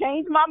kind of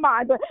changed my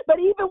mind. But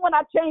even when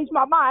I changed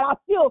my mind, I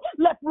still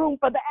left room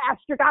for the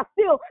asterisk. I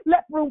still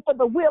left room for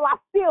the will. I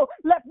still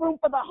left room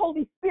for the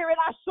Holy Spirit.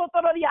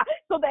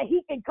 So that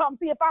he can come.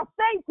 See, if I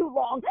stay too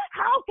long,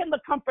 how can the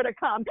Comforter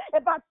come?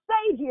 If I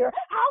stay here,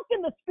 how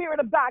can the Spirit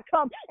of God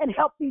come and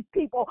help these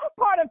people?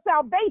 Part of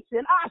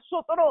salvation,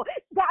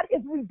 God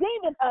is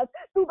redeeming us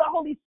through the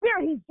Holy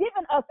Spirit. He's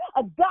given us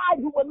a guide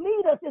who will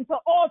lead us into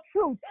all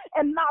truth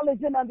and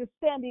knowledge and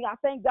understanding. I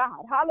thank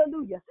God.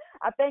 Hallelujah.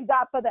 I thank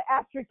God for the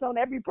asterisks on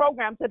every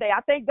program today.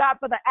 I thank God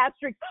for the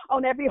asterisks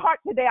on every heart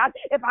today.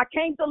 If I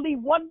came to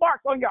leave one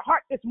mark on your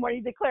heart this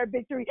morning, declare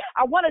victory,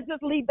 I want to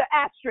just leave the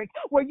asterisk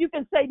where you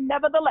can say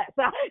nevertheless.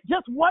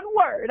 Just one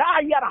word.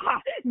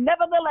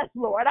 Nevertheless,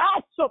 Lord,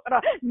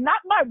 not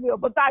my will,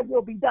 but thy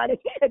will be done.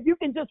 If you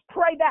can just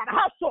pray that,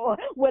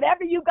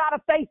 whatever you got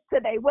to face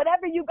today,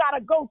 whatever you got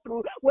to go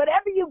through,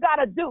 whatever you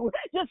got to do,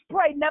 just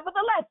pray,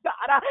 nevertheless,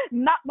 God,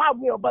 not my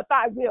will, but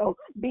thy will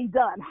be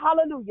done.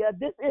 Hallelujah.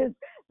 This is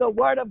the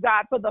word of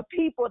God for the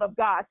people of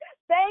God.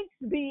 Thanks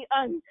be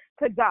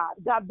unto God.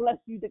 God bless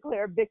you.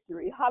 Declare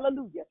victory.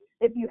 Hallelujah.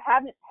 If you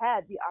haven't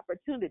had the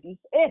opportunity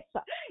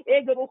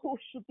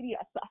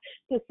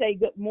to say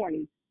good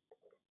morning,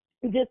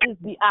 this is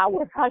the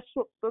hour.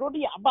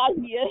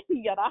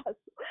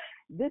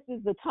 This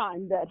is the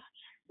time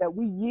that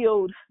we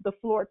yield the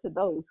floor to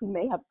those who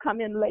may have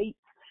come in late.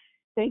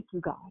 Thank you,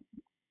 God.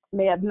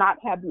 May have not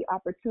had the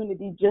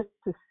opportunity just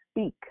to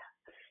speak.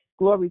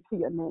 Glory to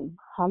your name.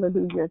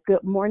 Hallelujah.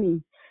 Good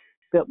morning.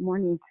 Good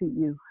morning to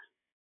you.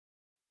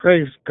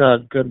 Praise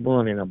God. Good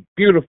morning. A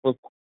beautiful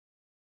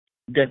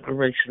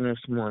declaration this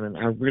morning.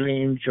 I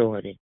really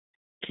enjoyed it.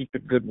 Keep the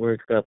good work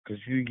up, because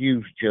you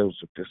used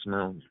Joseph this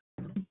morning.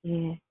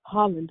 Yeah.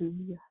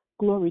 Hallelujah.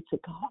 Glory to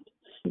God.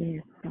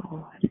 Yes,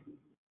 Lord.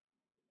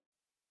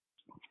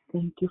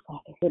 Thank you,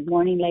 Father. Good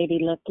morning, Lady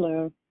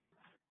LeClaire.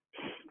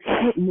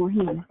 Good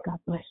morning. God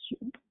bless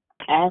you.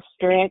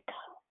 Asterisk,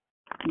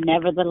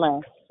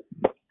 nevertheless.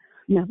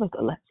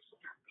 Nevertheless.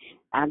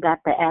 I got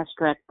the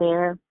asterisk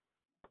there.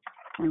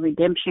 And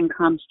redemption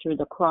comes through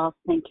the cross.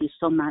 Thank you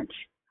so much.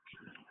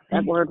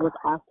 That word was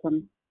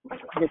awesome.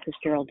 This is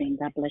Geraldine.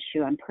 God bless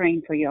you. I'm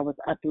praying for you. I was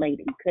up late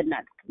and could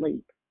not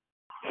sleep.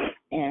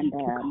 And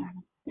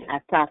I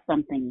saw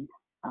something,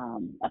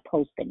 a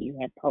post that you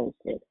had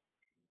posted.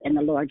 And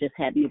the Lord just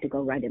had me to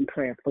go right in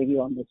prayer for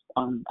you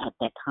at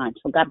that time.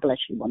 So God bless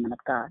you, woman of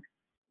God.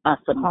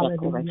 Awesome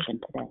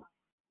declaration today.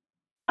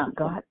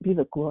 God be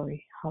the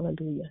glory.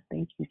 Hallelujah.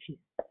 Thank you,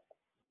 Jesus.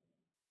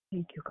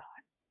 Thank you, God.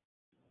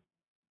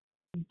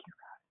 Thank you,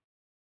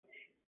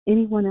 God.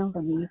 Anyone else?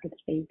 You can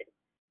speak.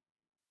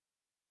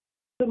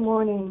 Good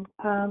morning.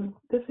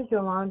 This is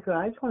Yolanda.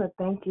 I just want to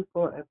thank you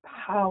for a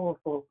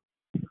powerful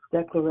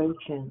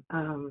declaration.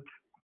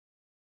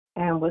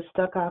 And what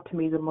stuck out to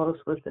me the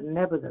most was the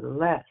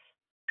nevertheless.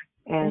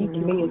 And to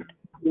me,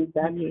 it's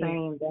that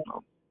saying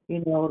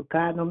that,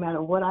 God, no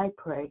matter what I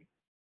pray,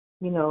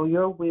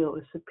 your will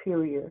is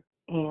superior,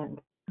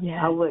 and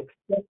I will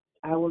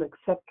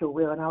accept your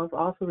will. And I was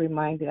also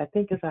reminded, I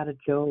think it's out of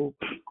Job,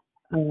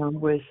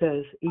 where it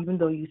says, even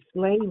though you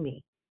slay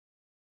me,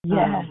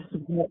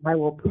 I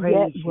will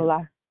praise you.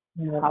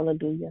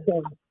 Hallelujah.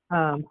 So,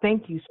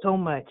 thank you so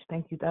much.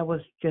 Thank you. That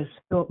was just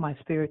filled my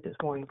spirit this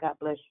morning. God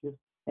bless you.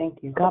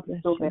 Thank you. God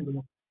bless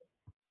you.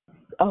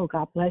 Oh,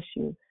 God bless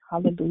you.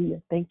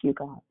 Hallelujah. Thank you,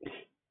 God.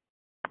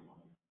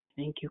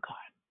 Thank you, God.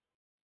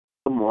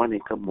 Good morning.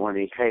 Good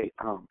morning. Hey,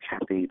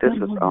 Kathy, this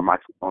Good is morning. my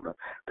Simona.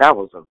 That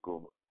was a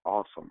good,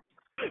 awesome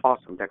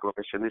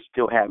declaration. It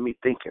still had me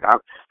thinking. I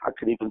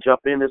could even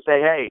jump in and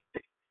say, hey,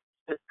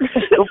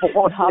 good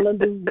morning.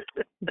 Hallelujah.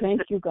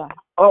 Thank you, God.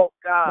 Oh,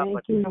 God. Thank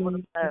But you.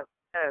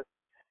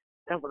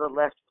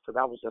 nevertheless, so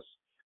that was just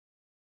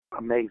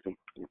amazing.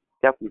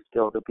 Definitely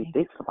still to be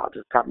thinking about.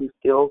 Just got me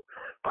still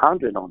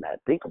pondering on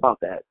that. Think about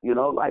that.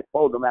 Like,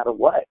 oh, no matter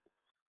what.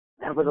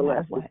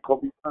 Nevertheless, it's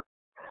going to be fun.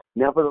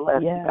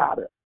 Nevertheless, Yes. he got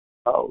it.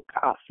 Oh,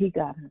 gosh. He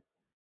got it.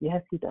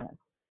 Yes, he does.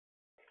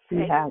 He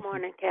Hey, has good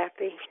morning,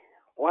 Kathy.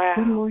 Wow.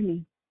 Good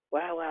morning.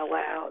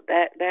 Wow.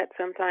 That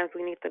sometimes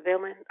we need the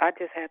villain. I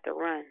just had to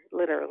run,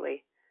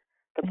 literally.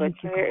 The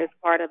betrayer is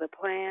part of the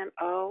plan.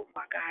 Oh,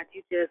 my God,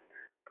 you just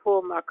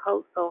pulled my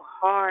coat so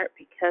hard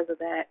because of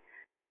that.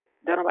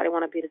 Don't nobody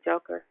want to be the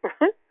Joker.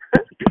 Don't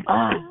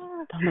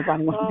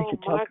nobody want to be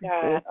the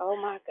Joker. Oh,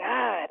 my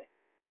God.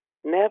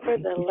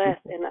 Nevertheless,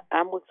 and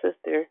I'm with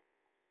Sister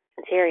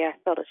Terry, I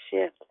felt a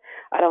shift.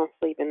 I don't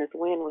sleep, and this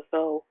wind was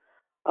so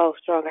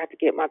strong. I had to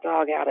get my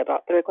dog out at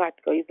about 3 o'clock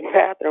to go use the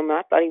bathroom.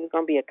 I thought he was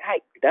going to be a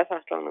kite. That's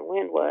how strong the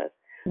wind was.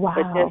 Wow.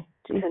 But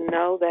just to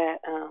know that,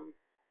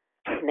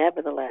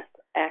 nevertheless,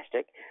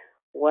 asterisk,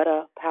 what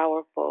a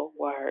powerful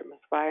word, Miss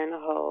Fire in the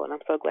Hole. And I'm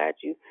so glad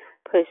you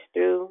pushed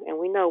through, and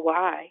we know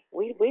why.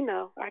 We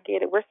know. I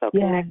get it. We're so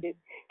connected.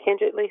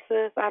 Kindredly,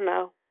 sis, I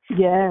know.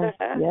 Yes.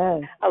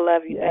 I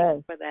love you. Yes. Thank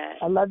you for that.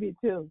 I love you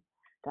too.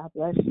 God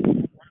bless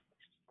you.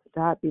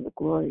 God be the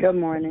glory. Good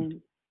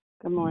morning.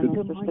 Good morning,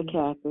 Good Sister morning.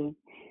 Kathy.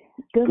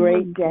 Good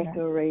Great morning,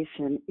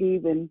 declaration.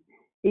 Even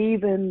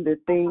the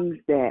things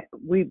that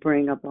we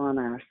bring upon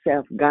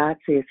ourselves, God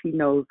says He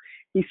knows.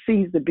 He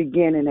sees the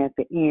beginning at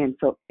the end.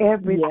 So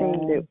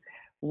everything that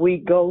we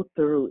go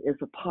through is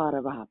a part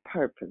of our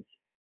purpose.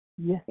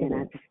 Yes. And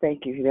I just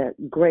thank you for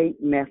that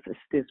great message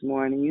this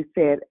morning. You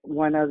said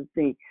one other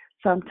thing.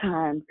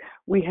 Sometimes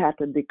we have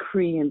to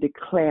decree and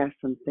declare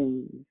some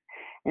things.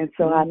 And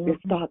so I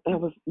just thought that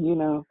was,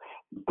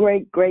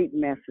 great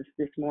message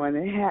this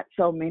morning. It had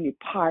so many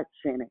parts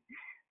in it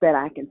that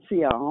I can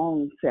see our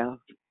own self,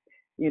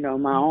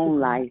 my own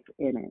life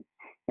in it.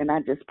 And I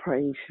just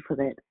praise you for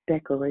that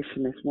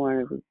declaration this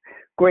morning. It was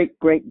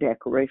great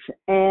declaration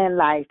and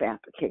life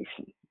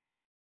application.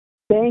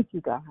 Thank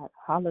you, God.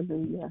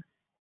 Hallelujah.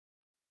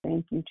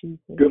 Thank you,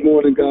 Jesus. Good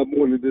morning, God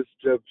morning. This is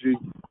Jeff G.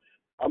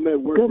 I'm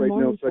at work right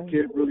now, so sir. I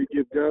can't really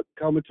give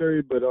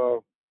commentary, but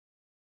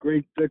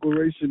great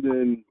declaration,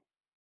 and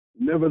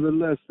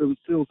nevertheless, I'm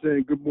still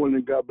saying good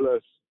morning, God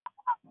bless.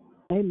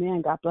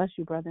 Amen. God bless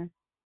you, brother.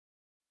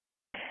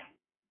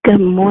 Good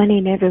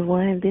morning,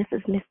 everyone. This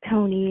is Miss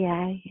Tony.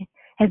 I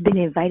have been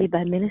invited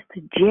by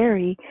Minister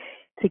Jerry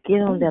to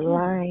get on the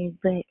line,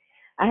 but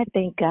I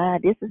thank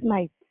God. This is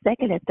my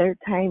second or third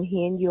time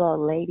hearing you all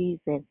ladies,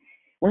 and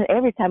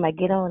every time I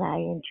get on, I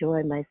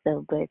enjoy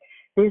myself. But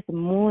this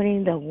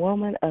morning, the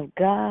woman of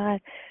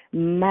God,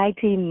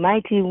 mighty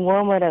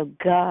woman of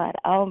God,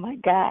 oh my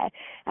God,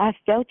 I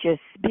felt your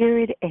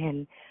spirit,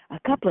 and a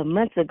couple of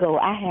months ago,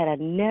 I had a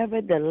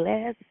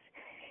nevertheless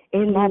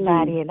in my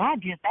body, and I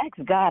just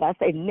asked God, I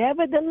say,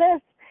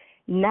 nevertheless,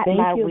 not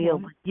my will,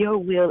 but your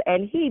will.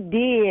 And He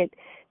did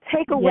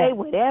take away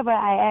whatever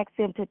I asked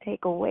Him to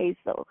take away.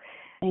 So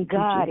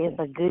God is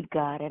a good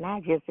God, and I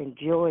just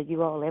enjoy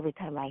you all every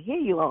time I hear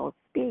you all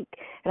speak,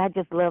 and I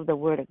just love the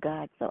Word of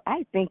God. So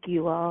I thank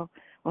you all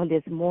on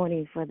this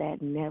morning for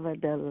that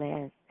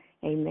nevertheless.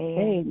 Amen.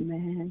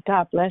 Amen.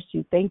 God bless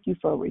you. Thank you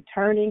for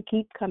returning.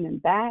 Keep coming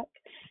back.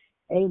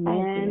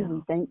 Amen.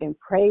 We thank and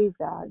praise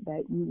God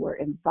that you were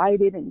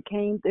invited and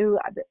came through.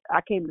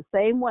 I came the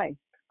same way.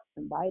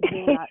 Invited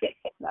in.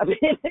 I've been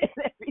in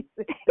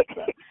everything.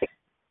 So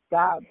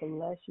God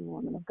bless you,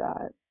 woman of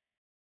God.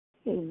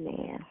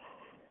 Amen.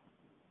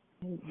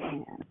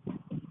 Amen.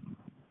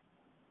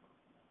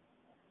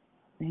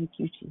 Thank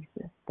you,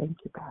 Jesus. Thank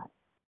you, God.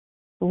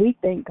 We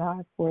thank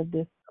God for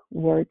this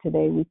word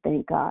today. We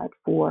thank God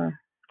for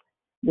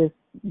this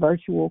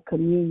virtual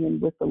communion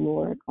with the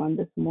Lord on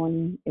this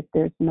morning. If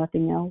there's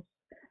nothing else,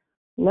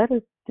 let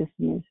us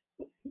dismiss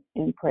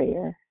in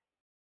prayer.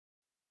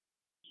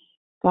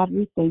 God,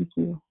 we thank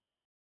you.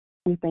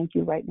 We thank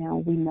you right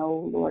now. We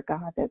know, Lord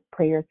God, that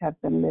prayers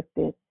have been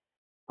lifted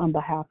on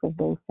behalf of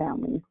those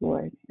families,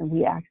 Lord. And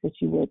we ask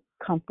that you would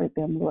comfort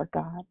them, Lord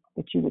God,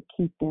 that you would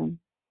keep them,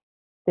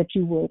 that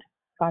you would,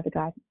 Father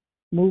God,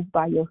 move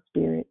by your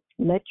Spirit.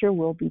 Let your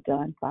will be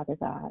done, Father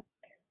God.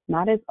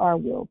 Not as our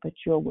will, but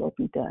your will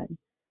be done.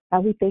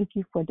 God, we thank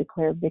you for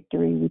Declare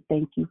Victory. We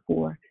thank you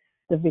for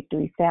the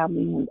Victory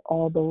family and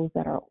all those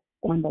that are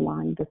on the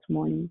line this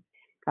morning.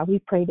 God, we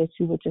pray that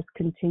you would just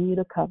continue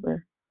to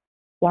cover.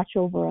 Watch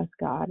over us,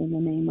 God, in the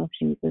name of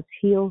Jesus.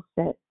 Heal,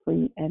 set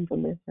free, and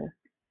deliver.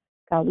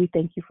 God, we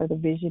thank you for the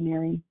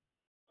visionary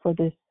for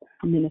this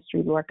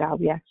ministry, Lord God.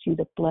 We ask you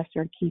to bless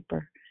her and keep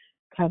her.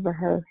 Cover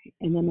her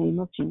in the name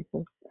of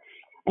Jesus.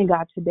 And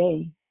God,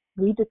 today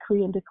we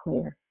decree and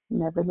declare,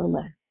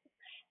 nevertheless,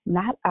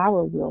 not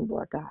our will,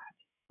 Lord God,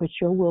 but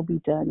your will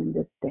be done in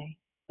this day.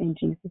 In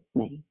Jesus'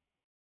 name,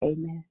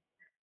 amen.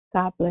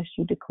 God bless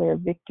you. Declare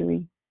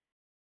victory.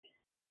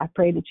 I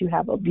pray that you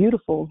have a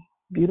beautiful,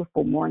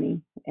 beautiful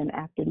morning and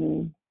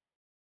afternoon.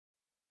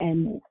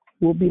 And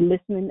we'll be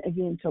listening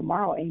again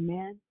tomorrow.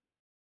 Amen.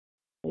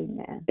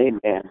 Amen.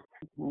 Amen.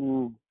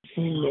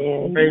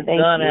 Amen. Praise Thank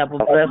God. you. Have a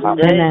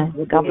blessed day.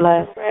 Amen. God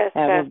bless.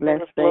 Have a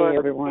blessed day,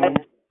 everyone.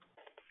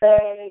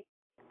 Amen.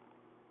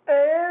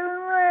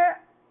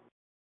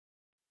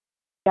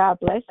 God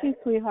bless you,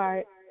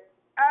 sweetheart.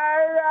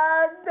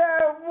 I love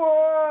the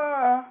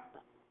war.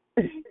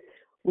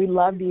 We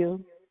love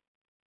you.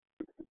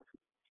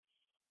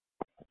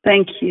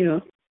 Thank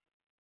you.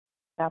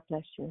 God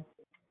bless you.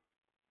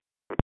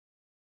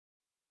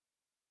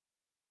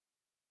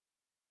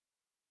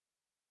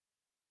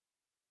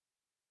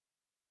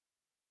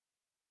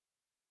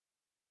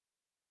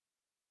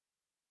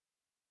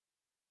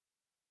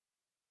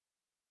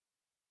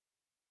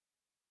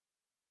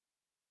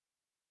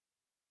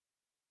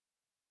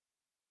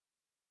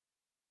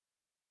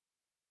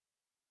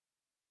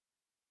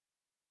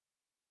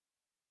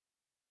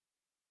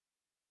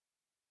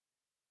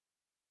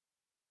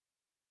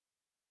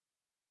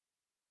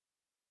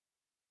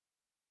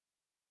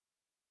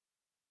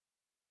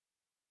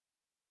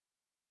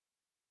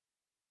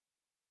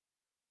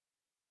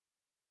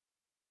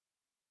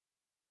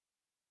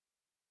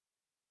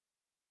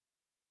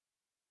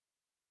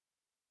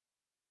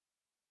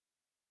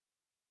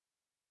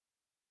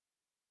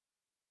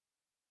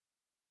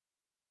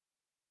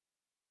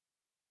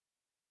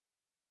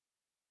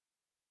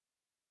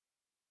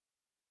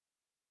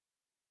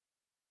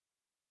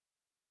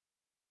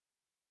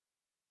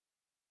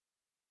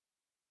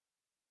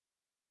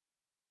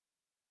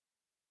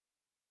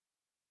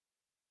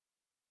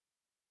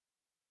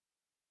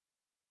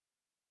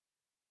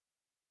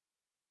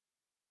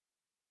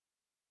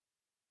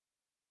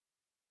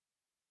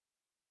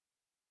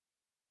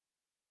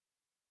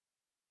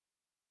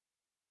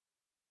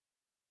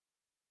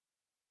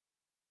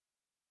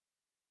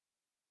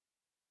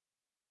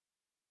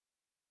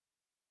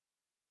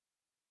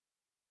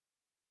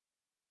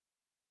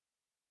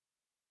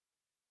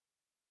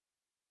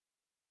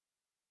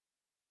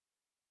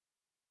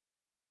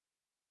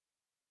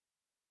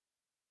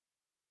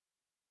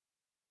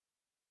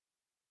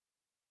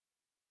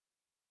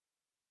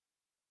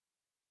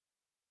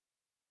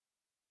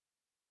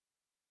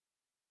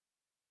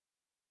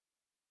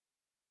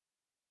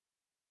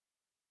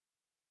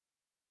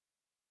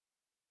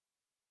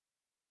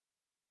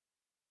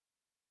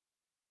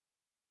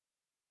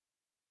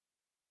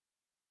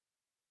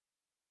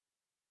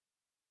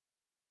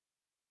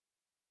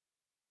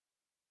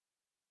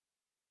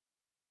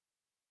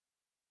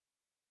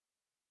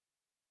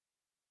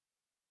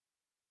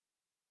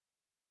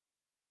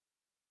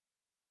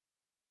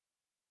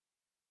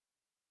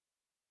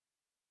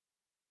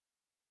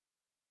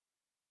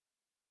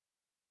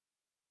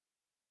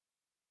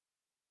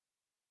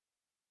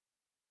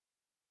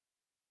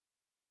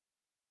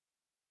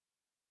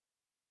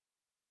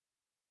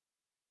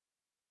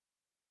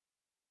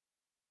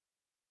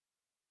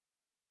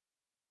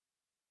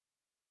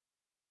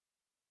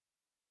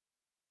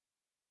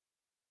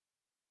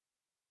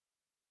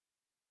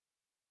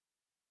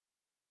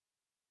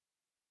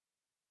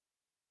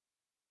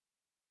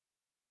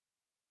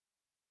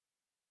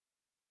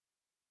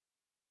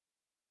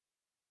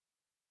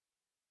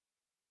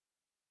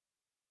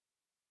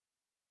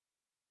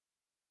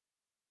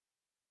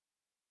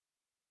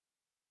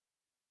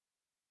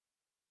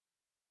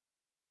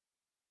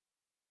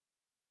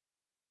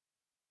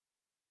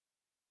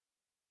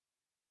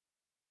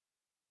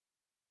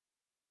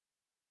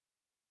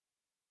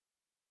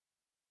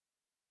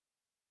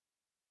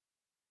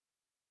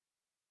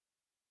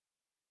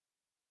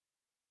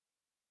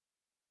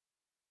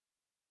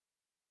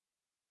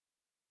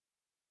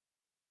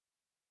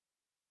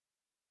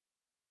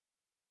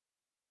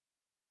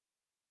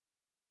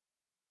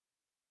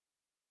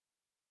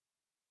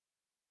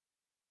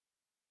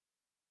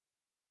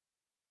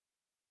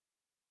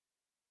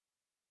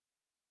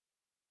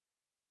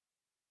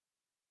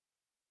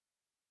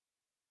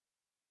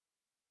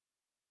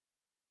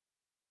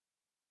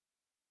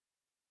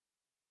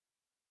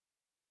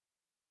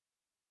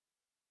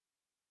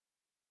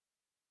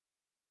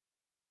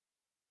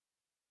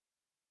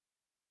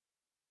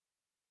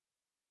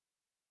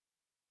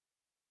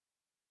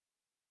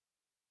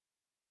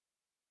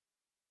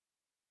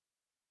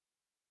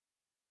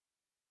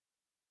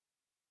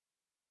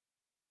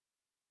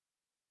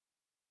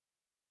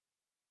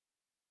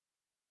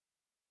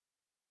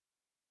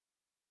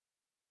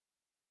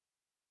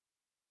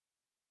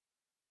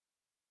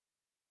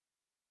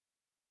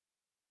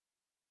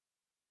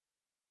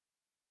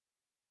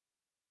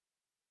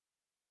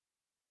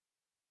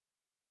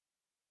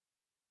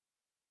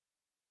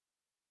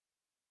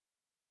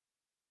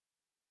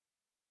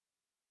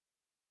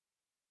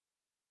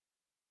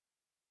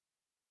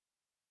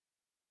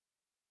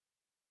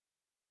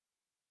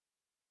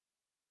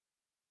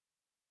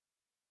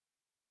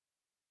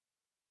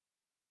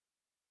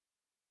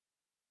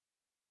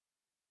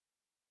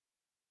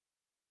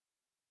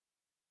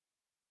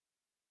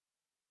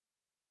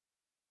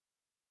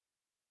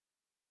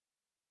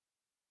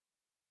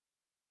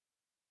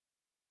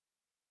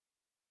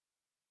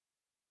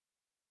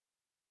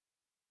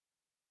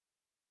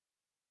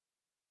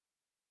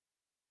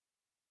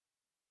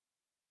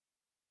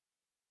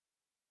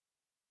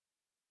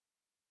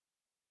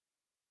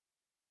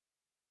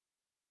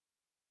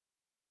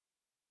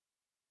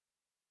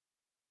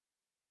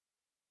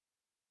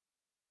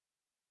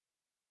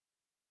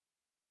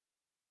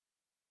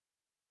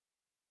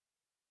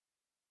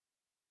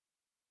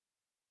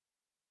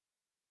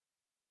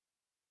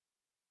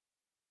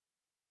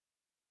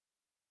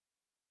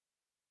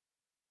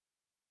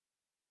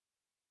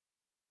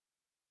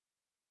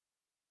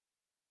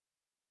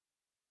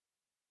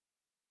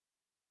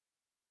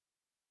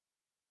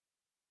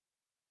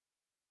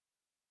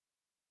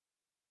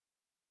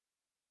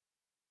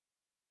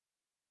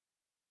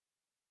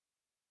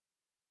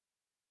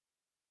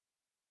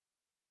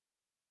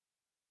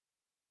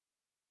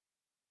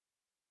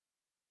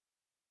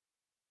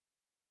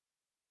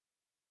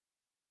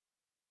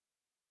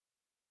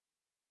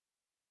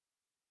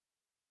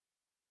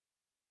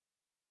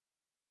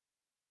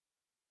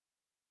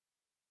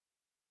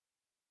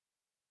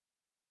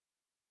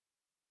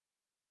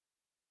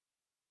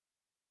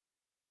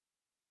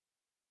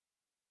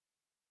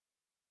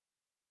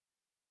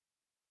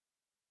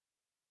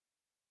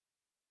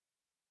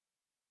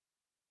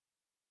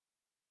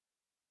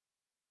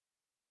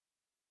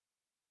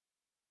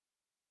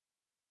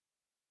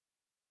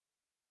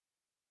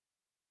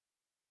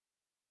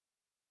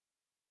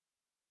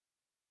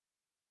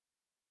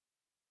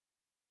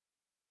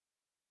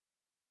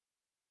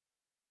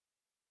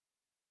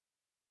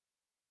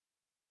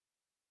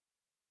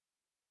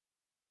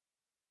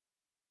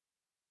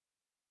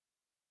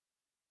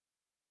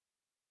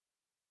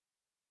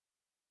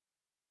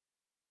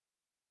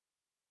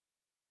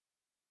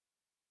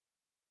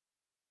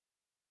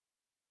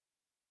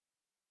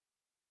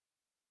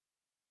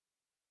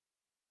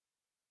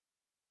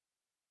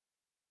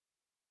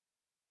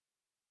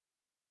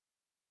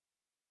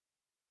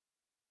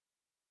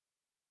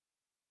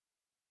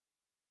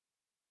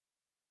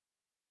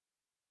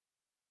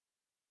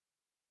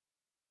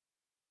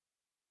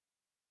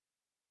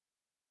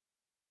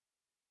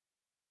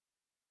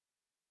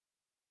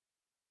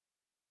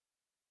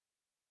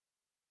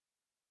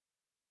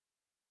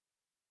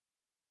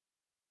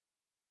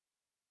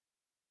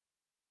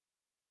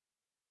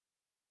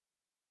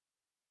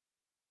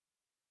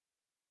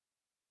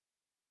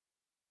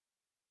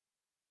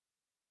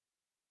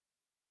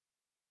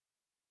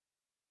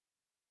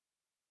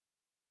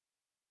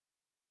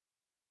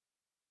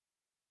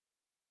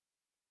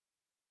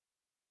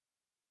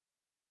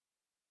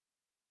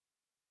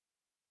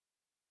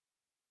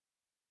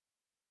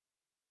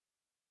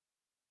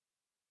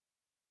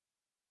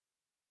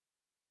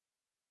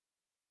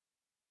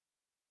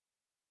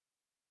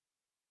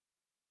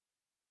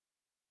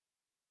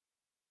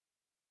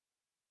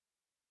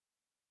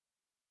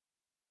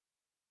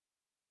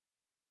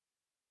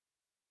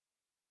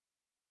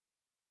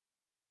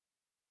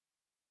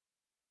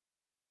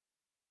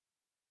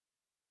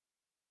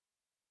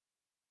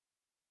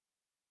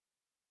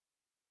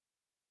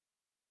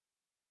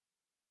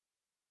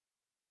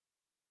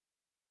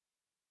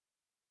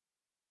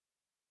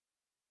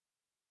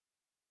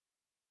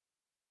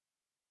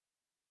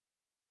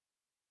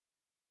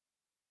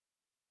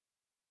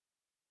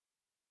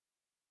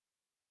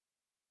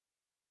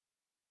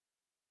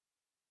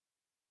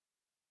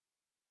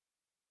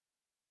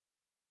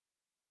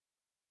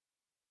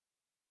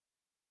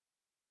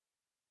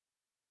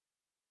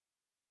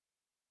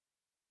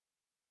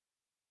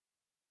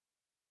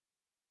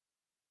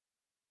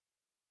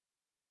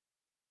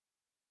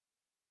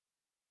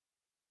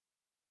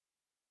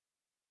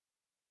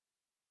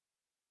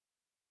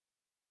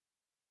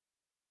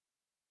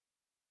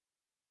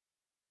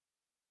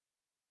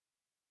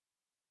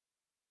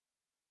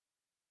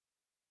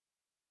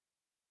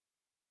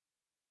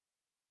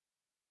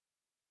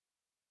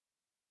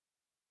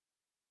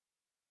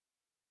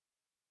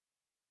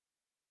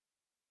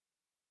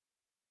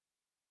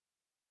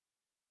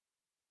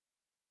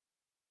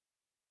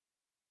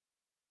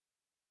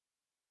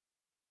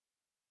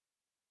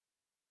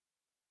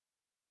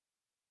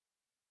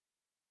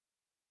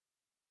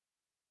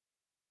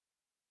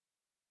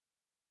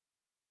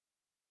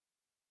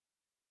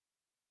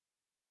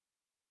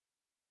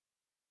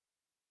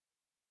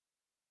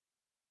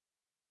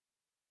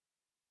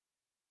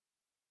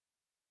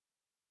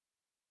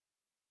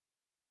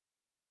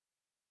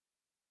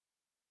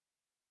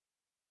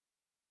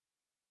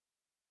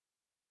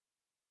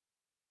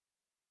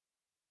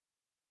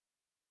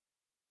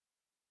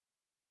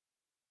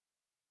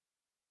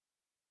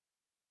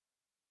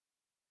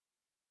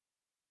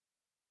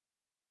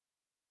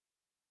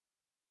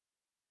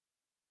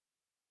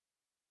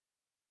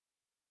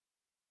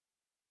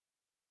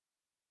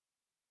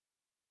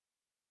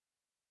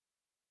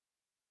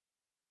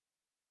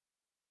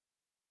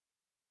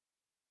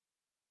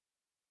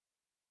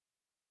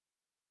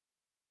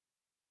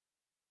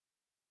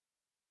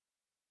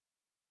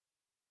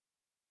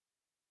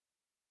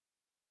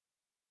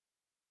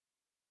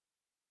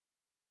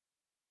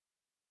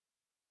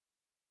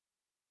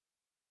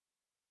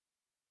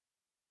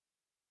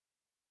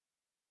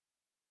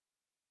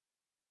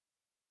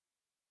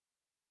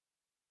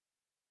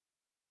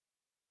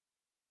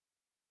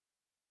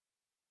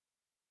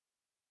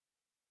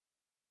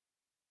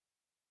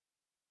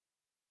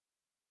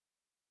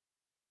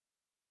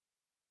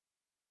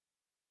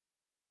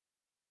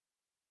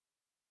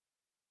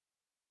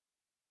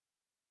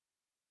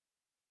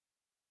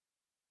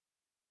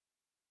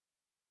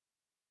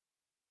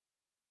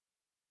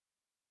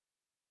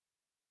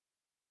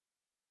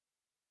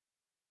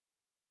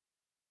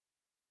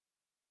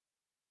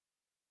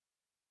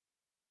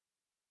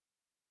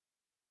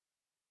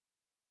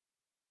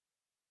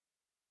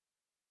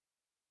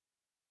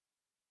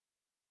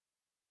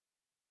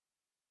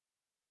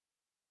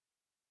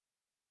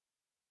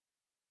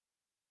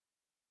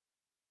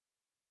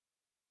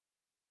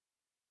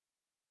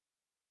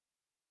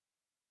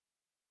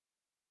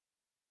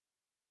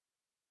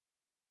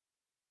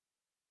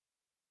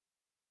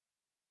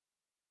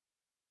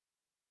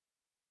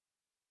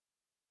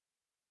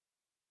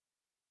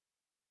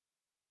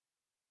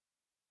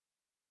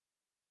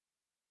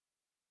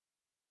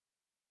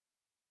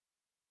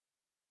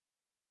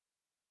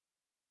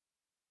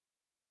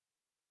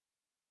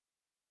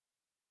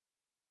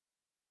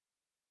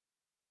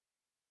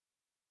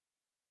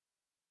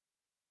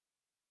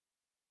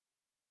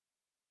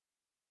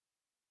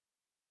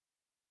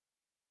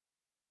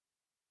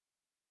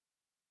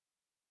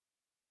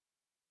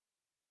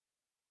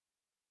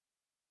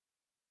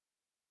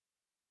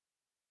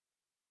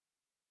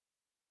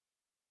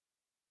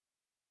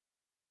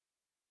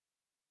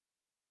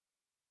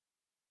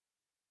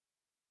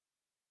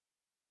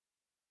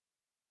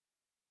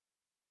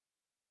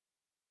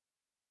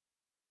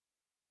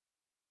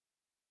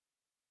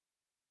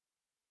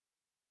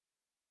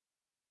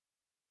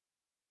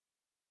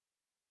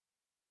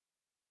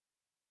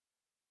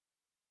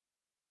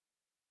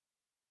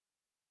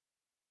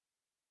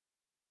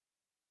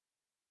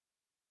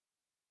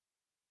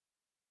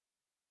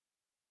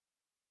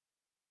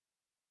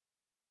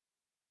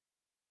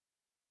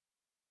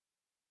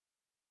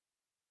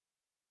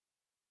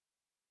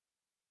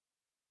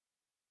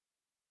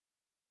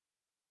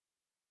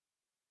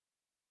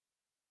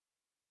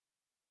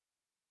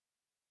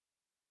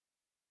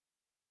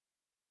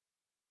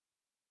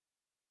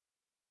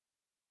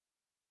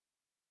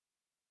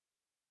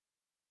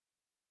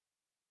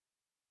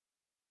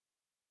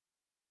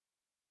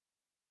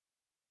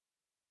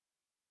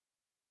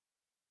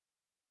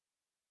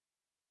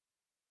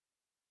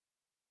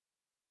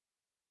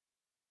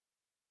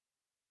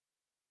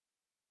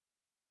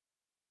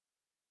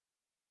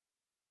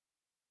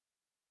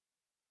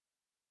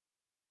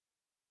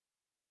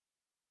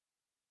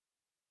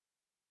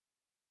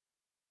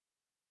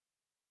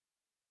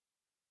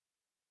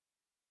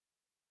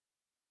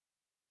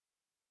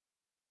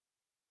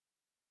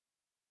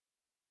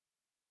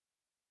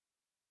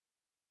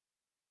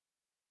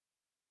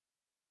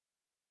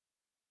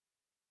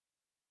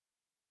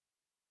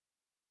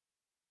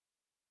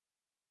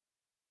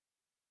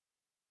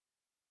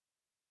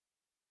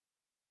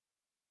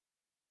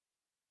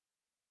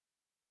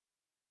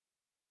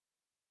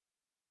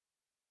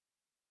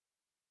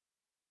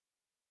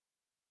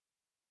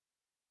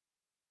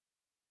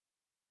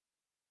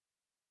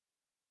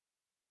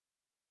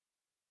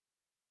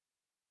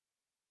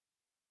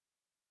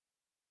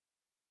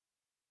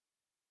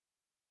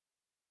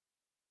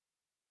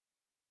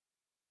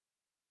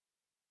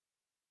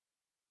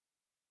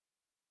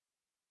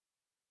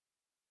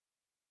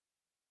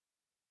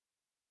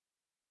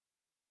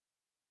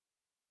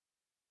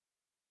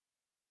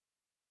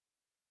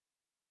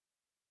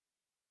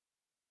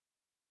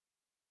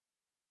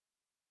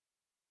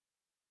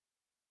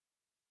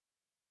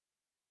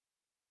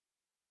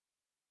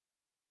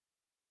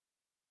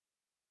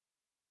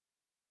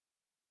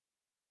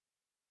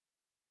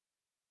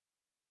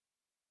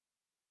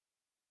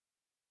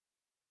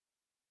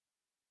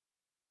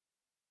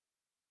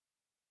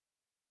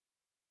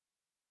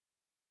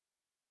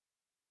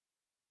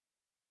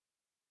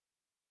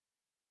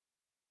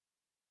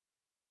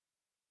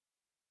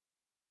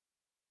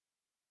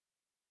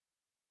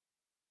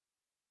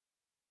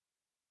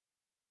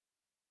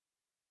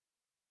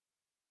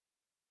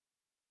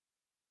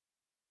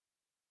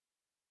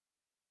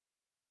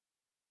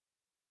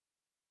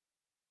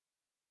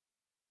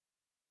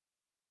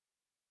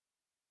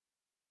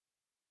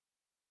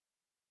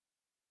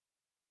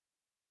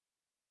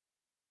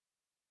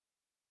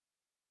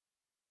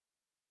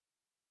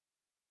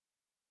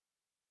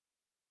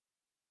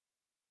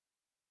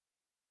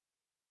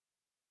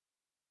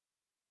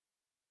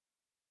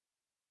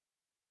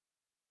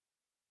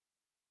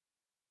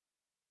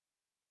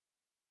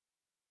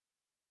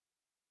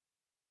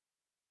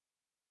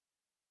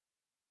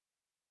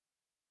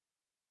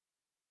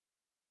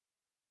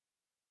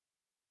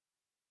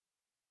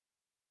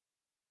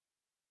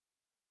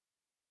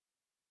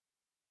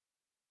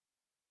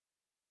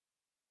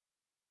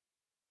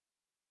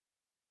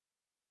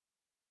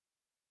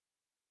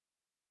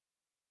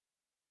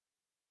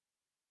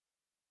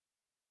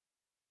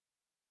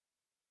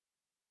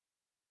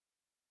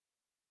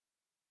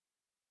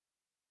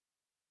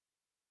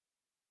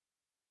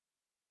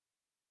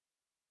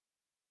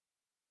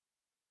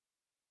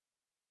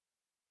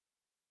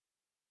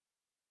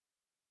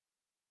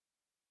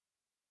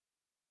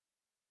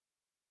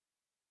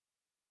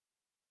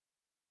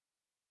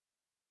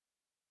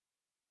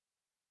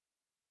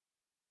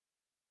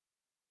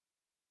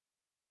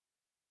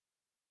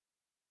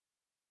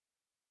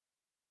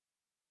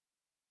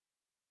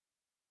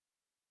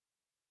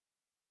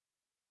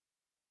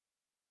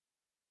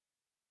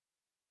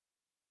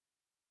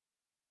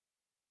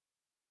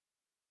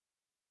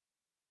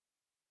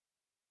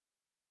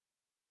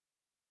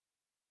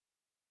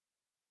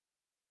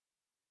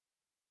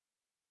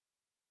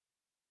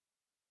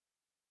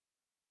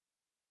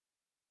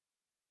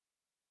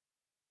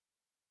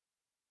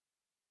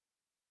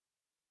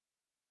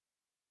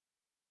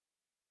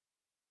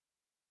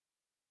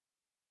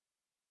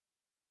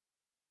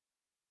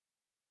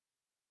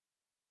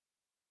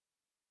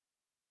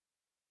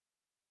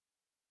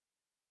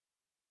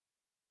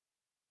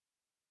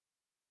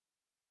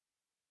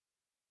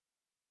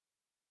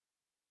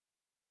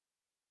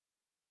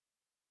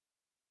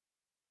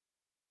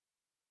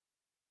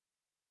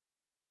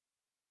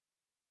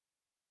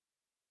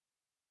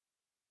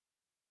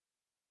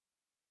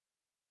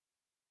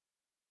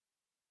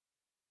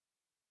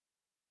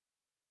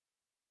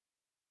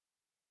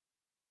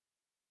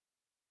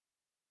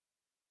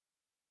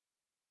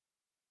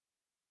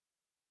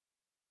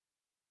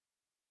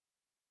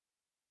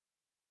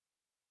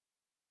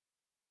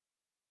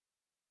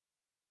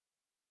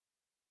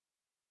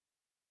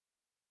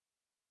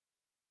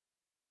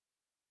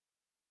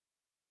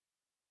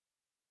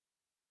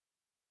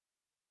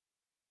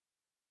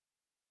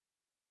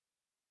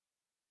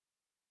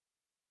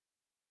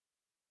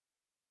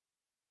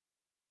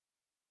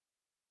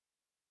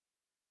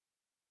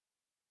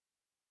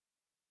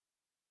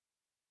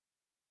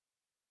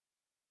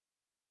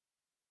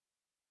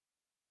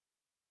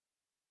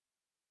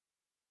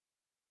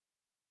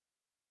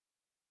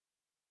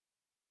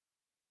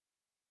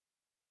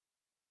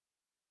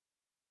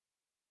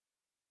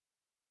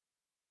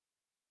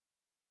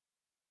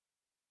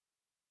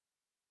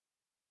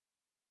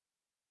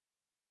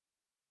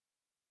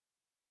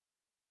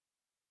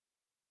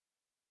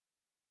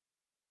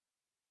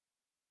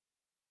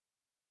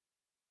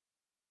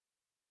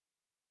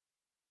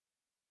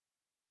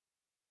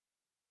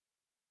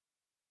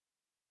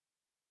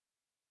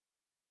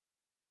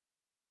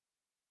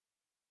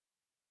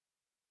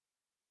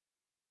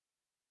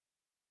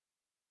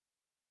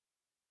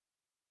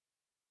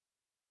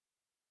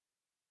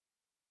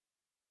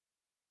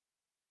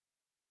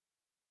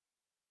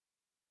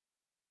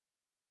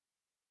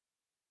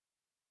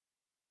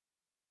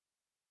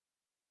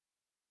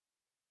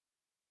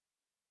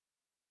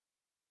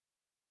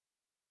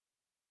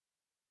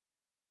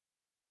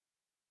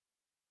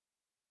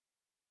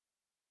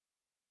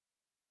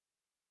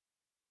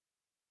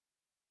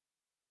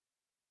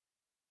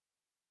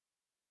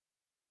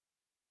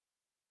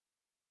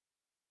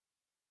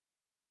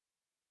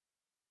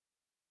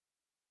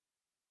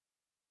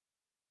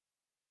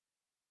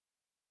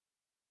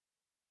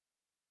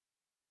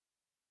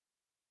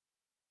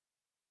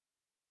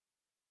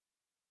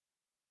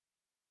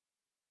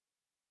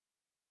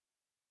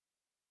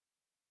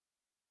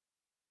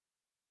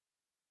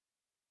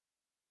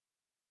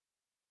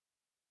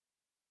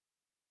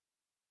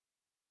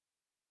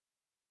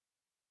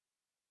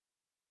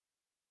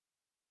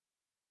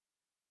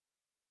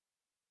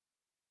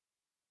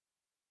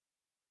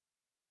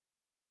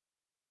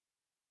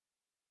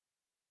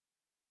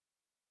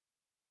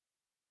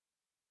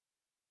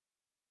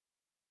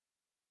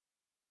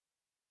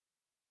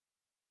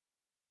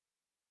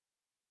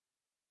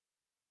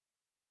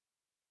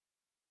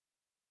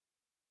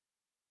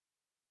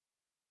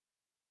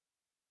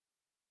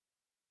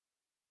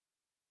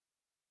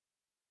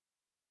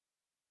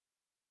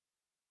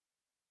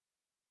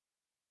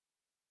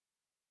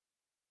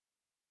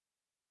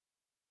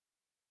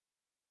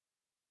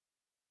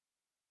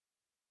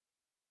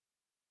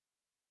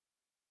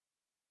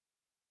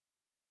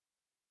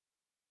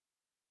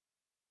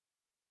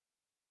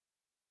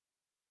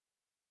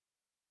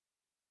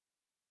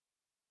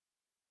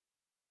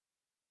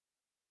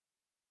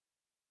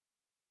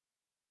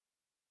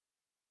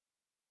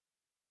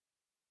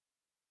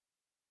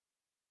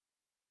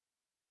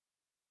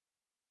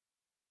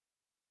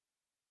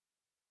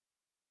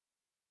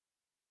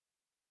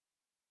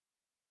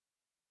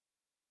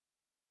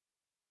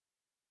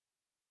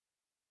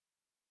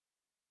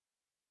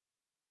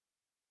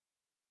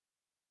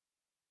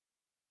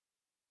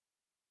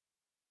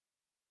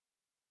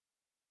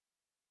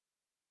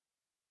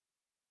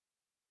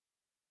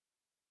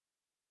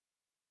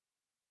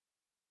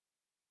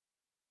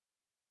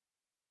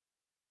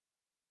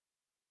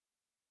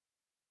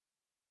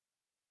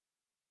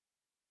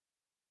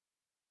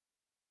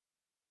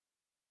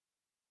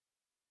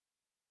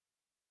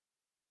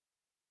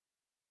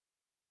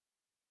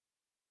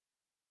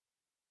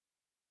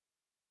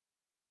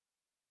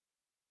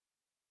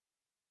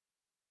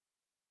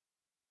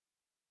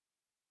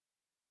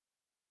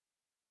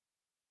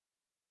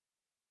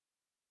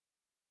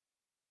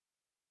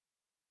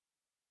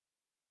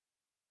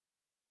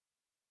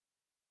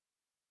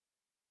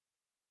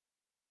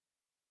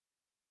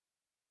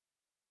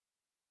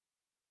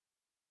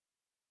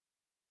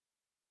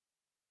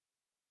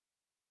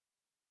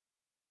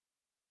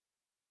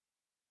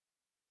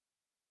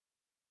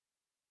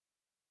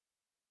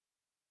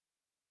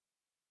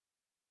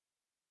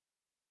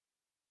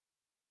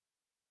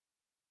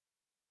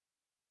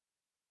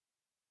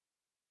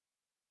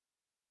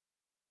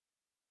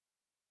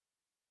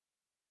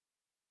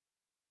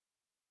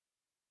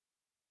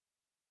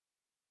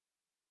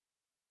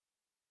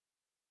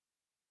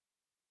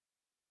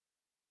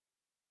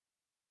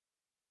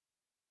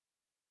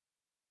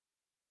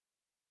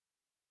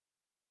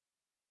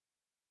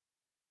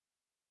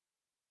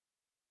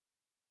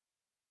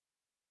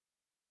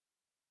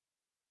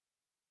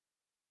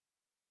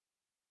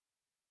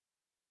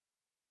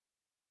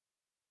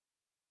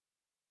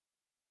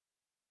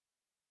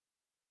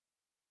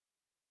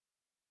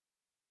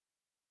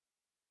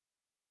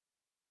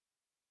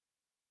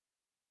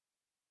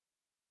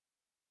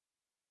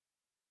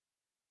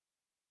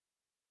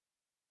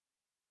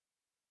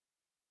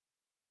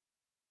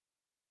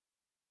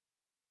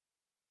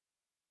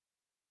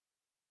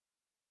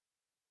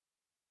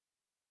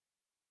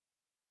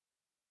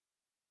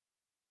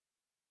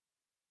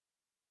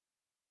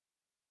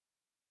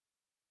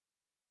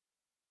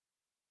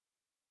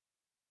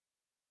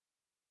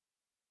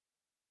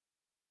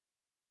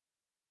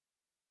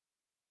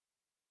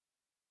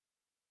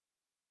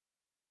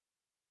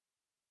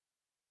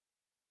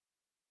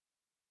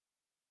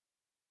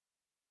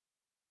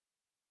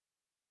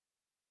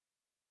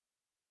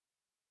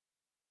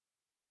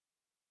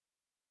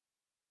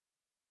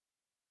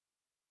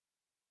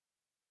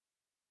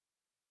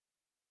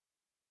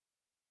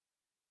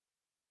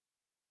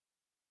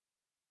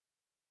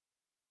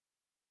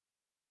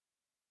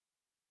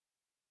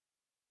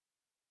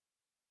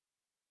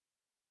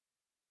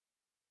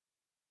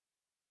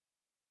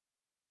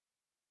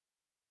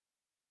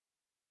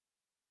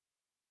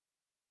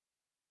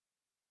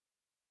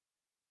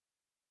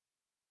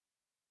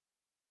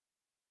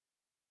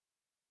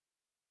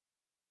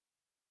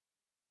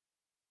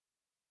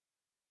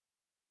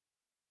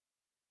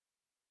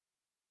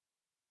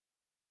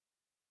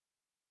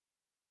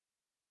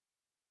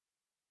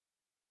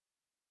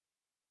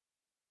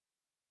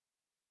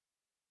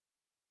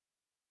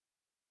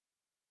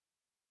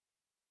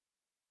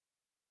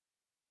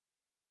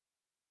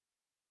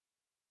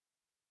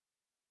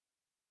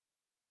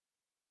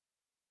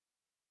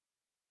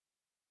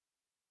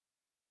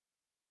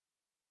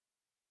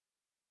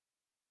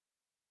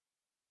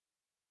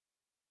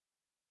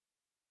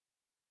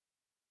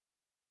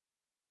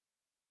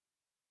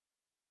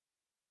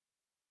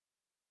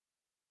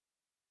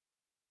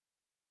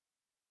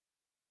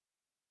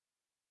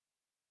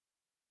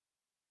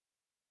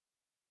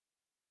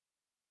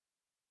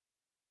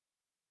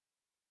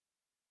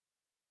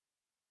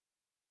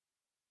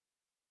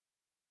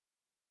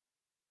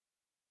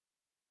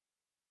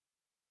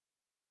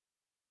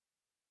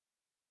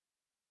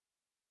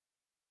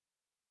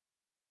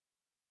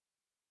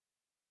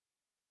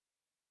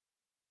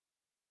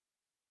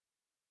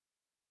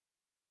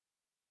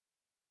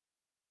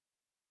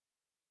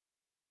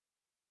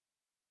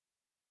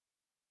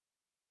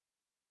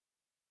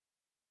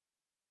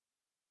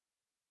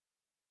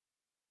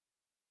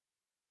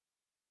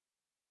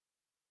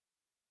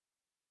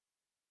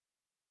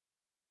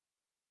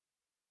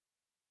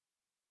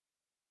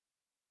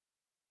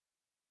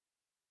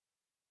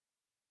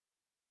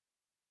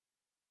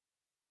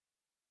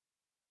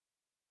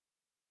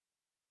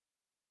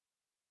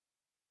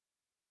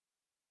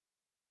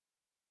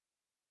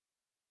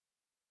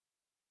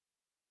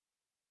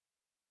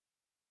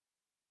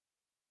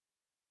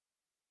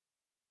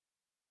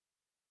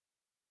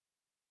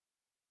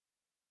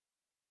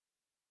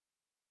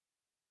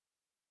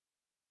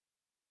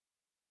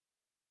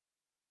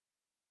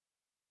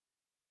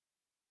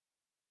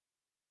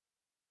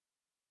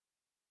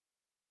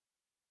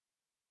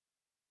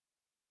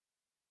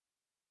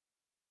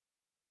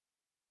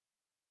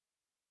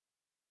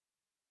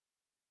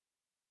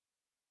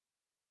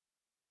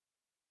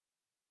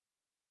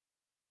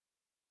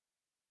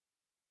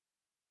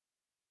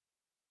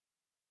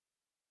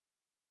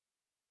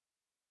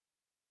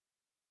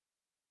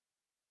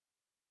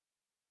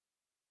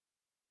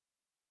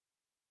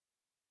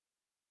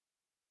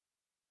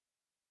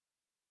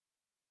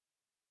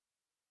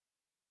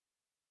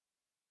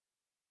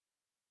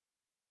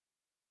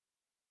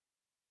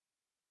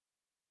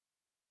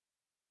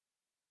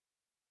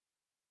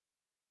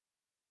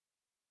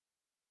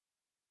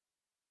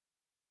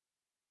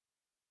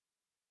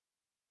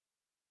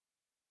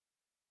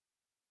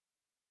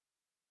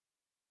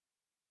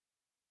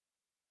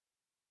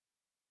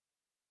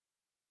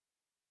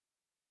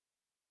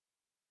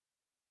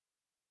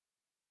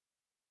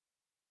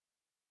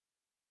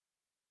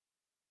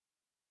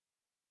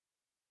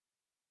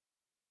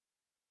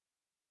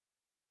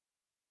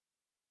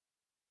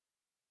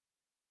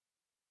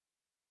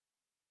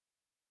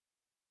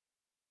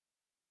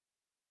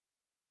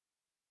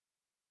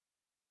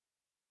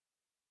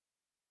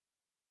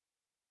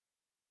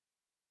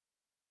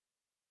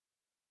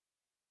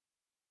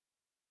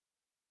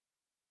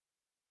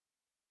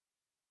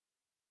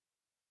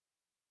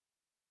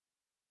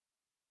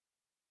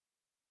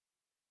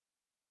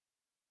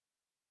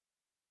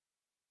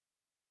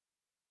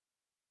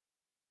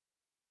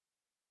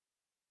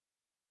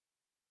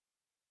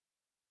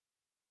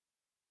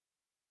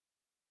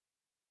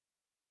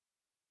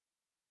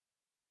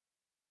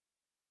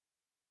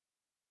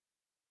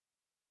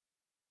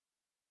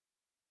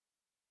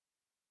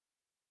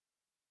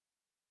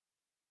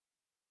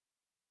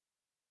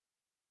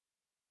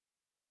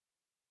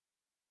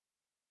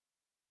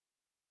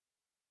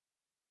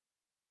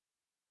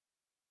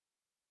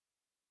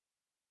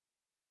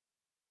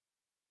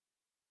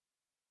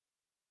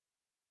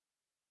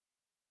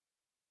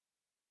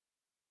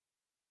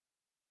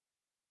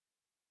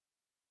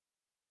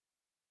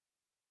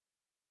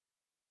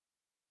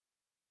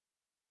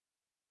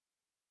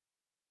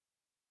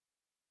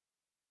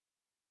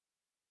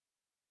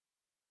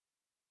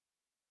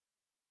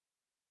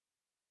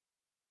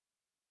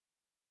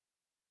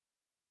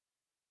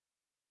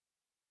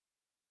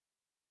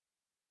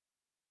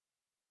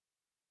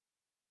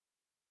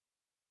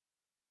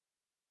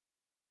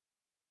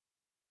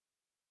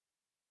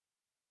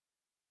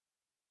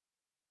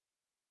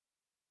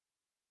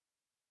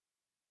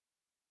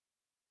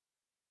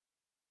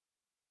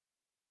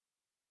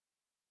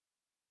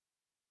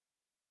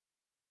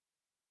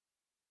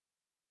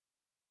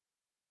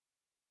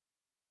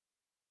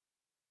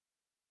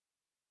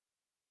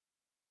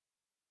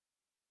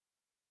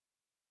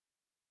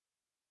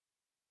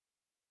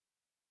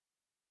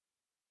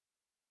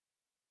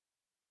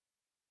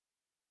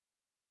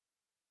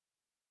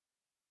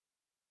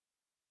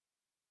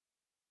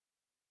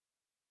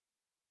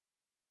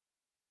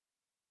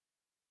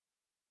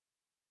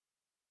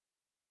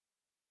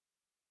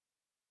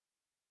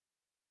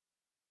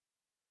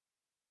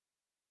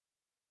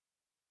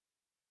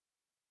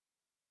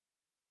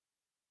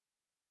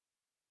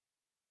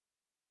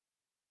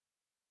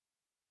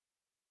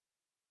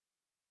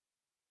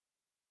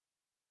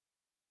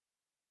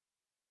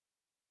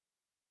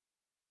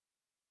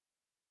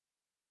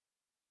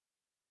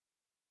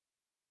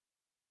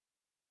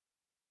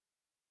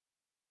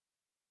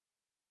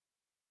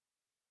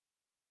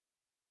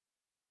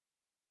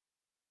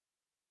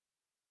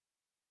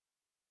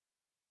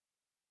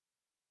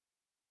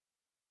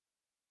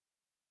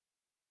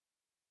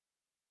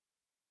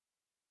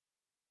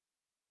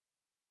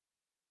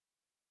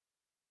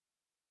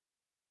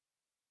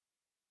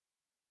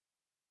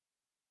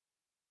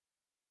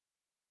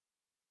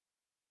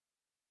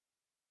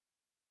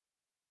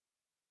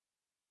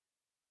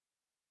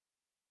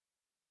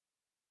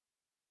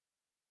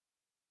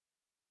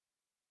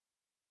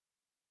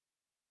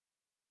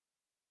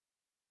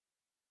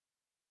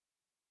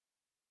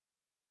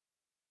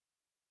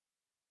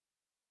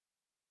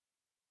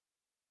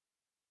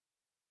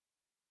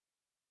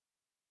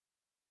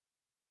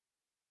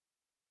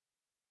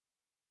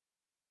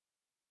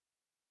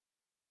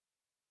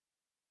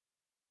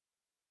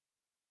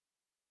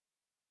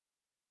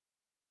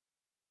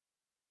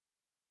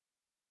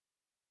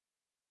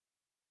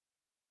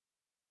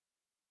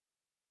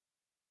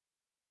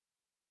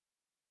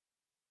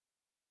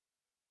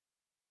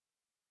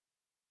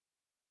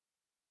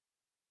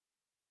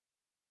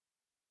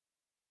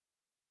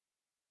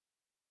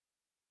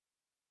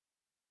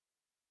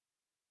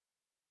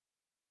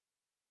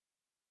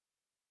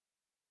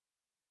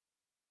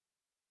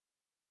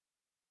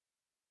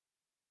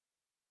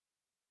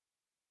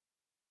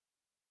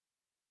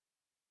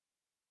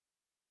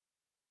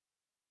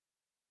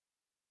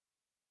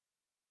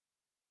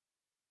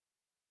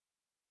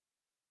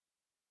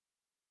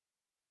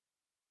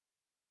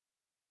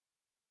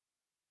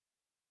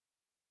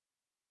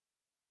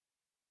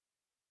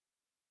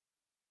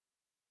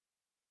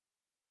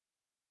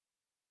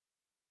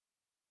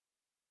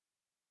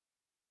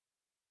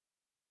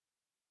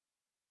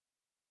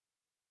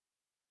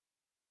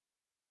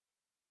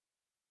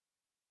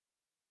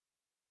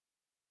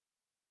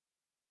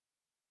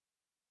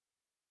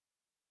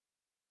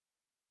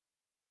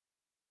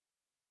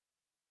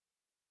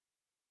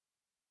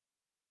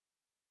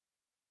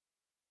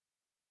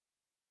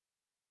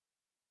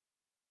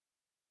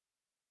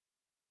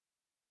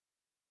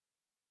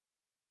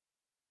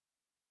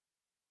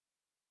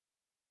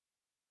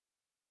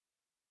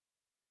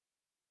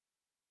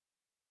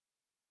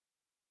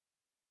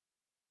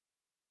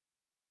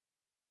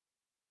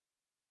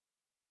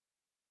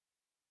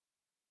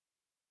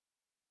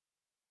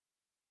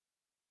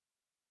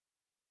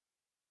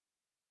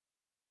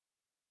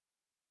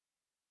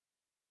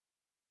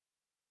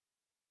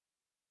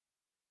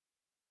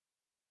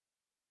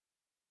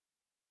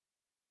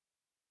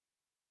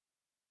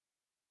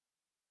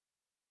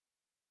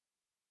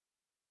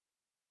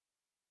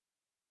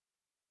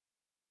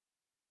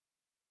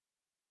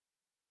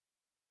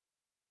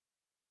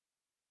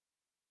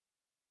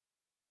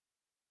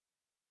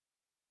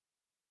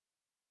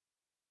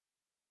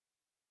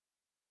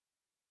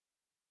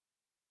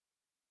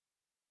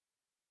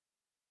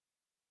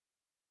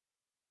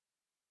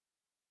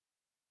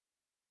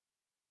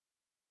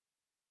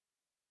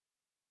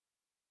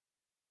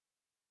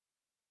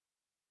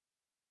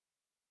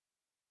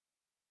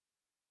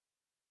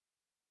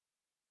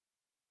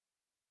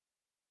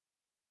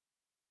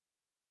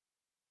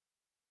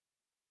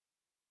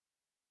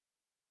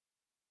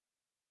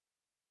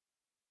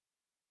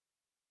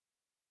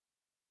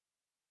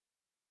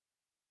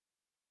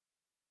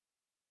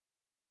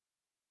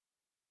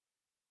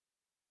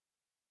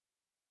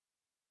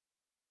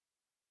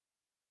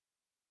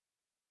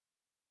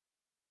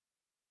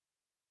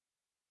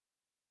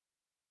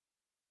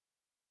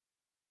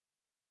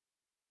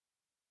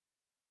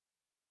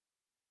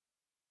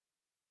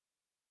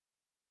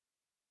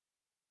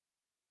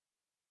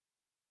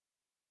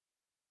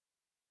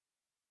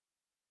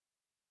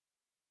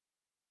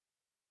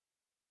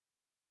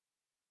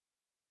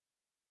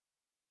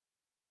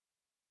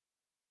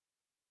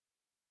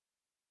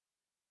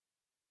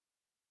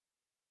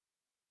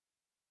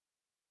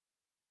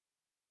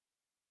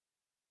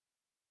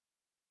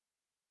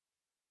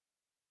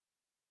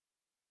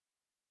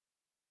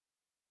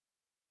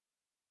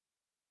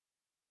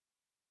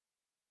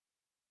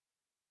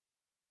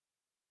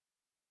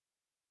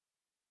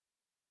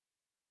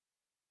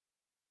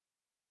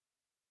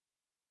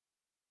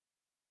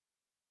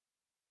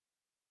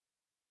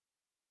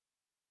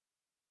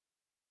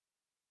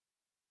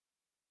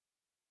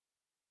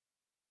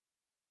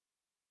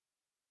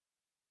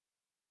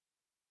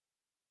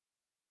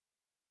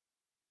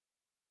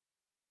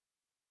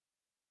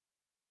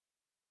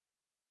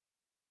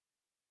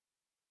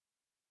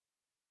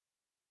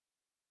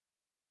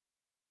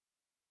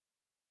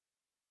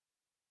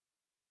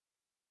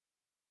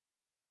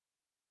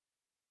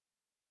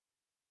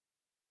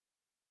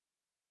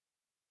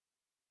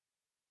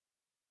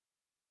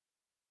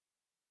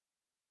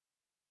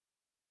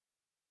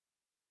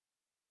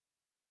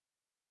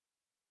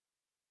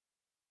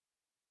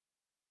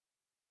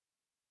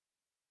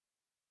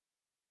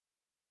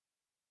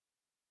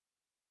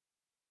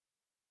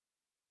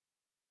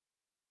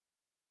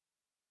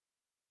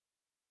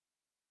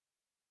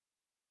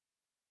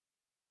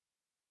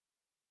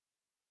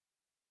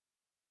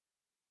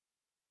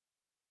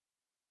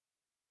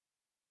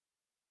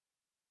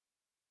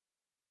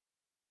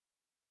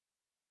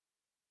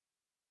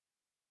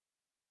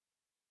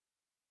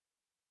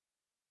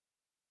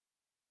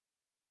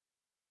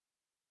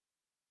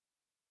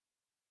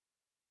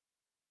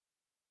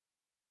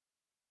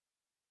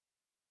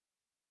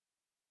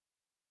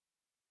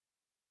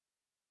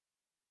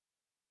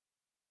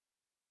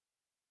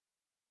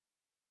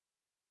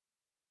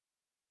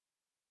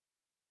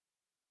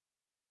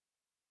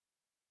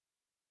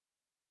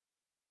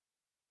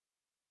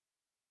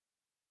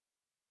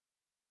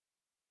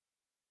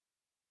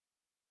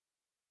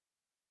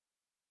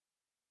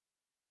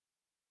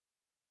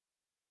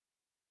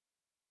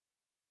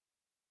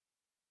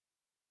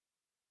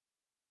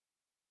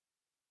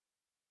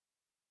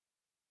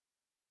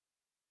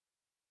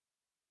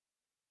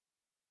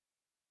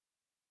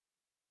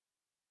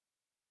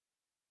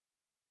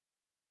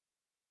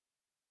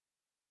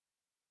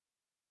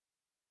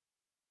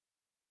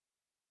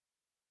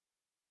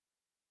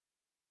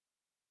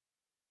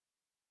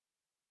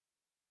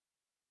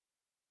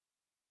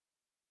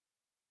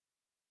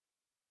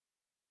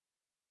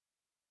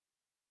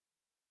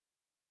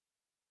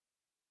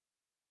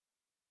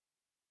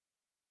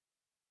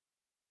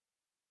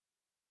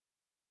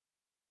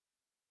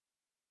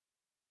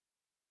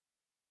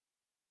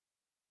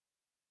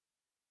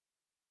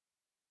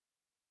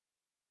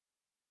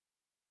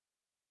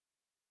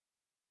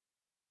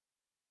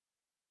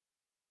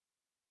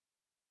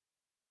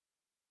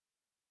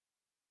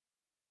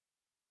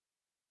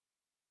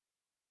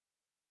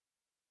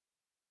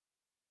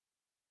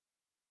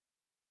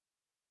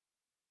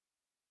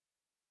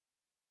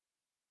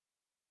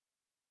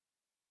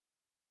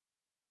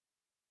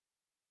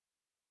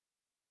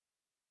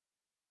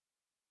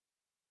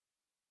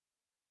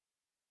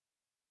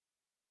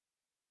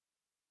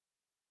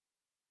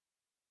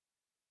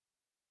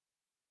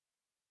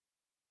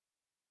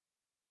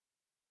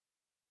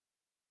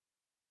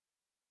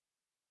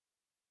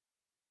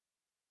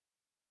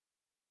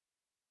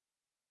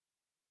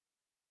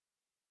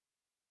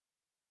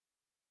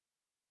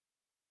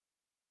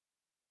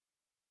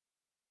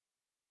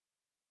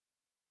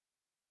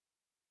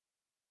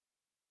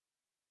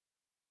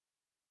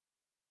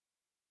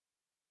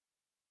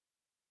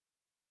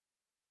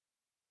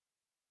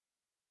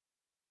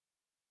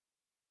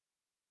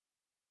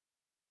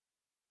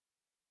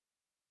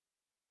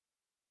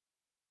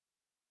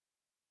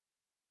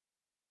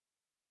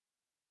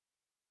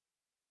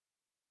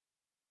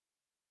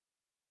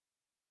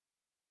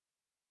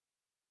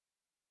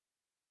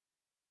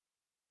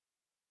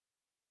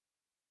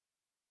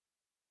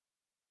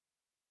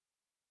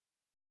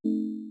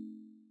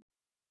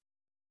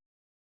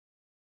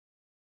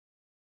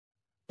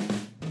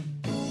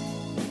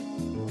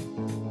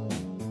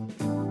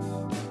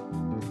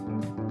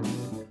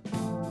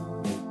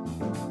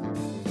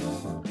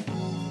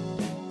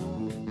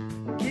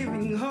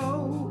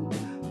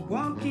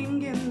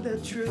 the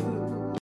truth.